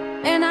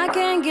 And I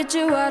can't get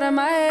you out of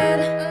my head.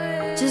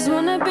 Just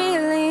wanna be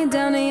laying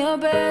down in your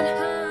bed,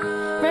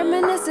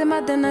 reminiscing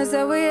about the nights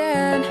that we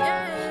had.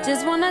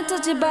 Just wanna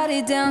touch your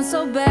body down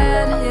so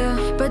bad,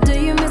 yeah. But do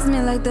you miss me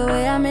like the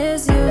way I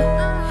miss you?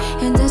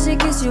 And does she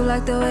kiss you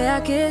like the way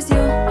I kiss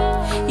you?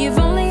 You've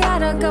only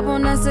had a couple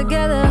nights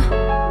together,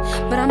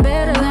 but I'm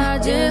better now. I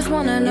just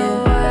wanna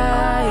know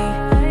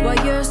why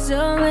you're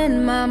still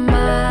in my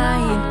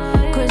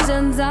mind.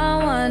 Questions I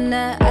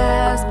wanna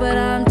ask, but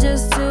I'm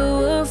just too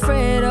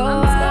afraid.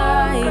 Oh,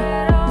 why?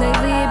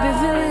 Lately been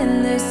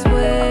feeling this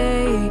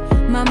way.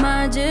 My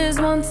mind just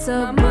wants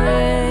a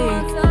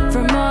break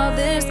from all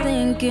this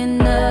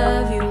thinking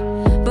of you.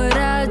 But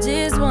I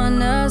just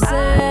wanna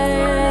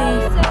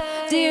say,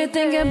 do you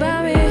think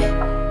about me?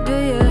 Do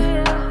you?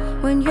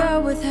 When you're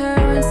with her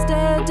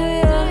instead, do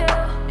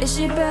you? Is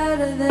she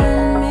better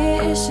than me?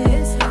 Is she?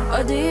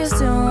 Or do you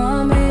still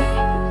want me?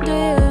 Do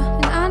you?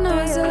 And I know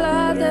it's a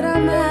lot that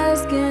I'm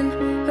asking,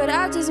 but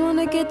I just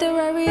wanna get the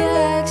right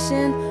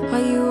reaction. Are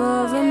you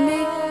over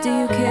me? Do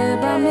you care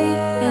about me?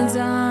 And I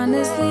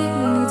honestly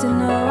need to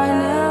know right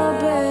now,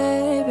 babe.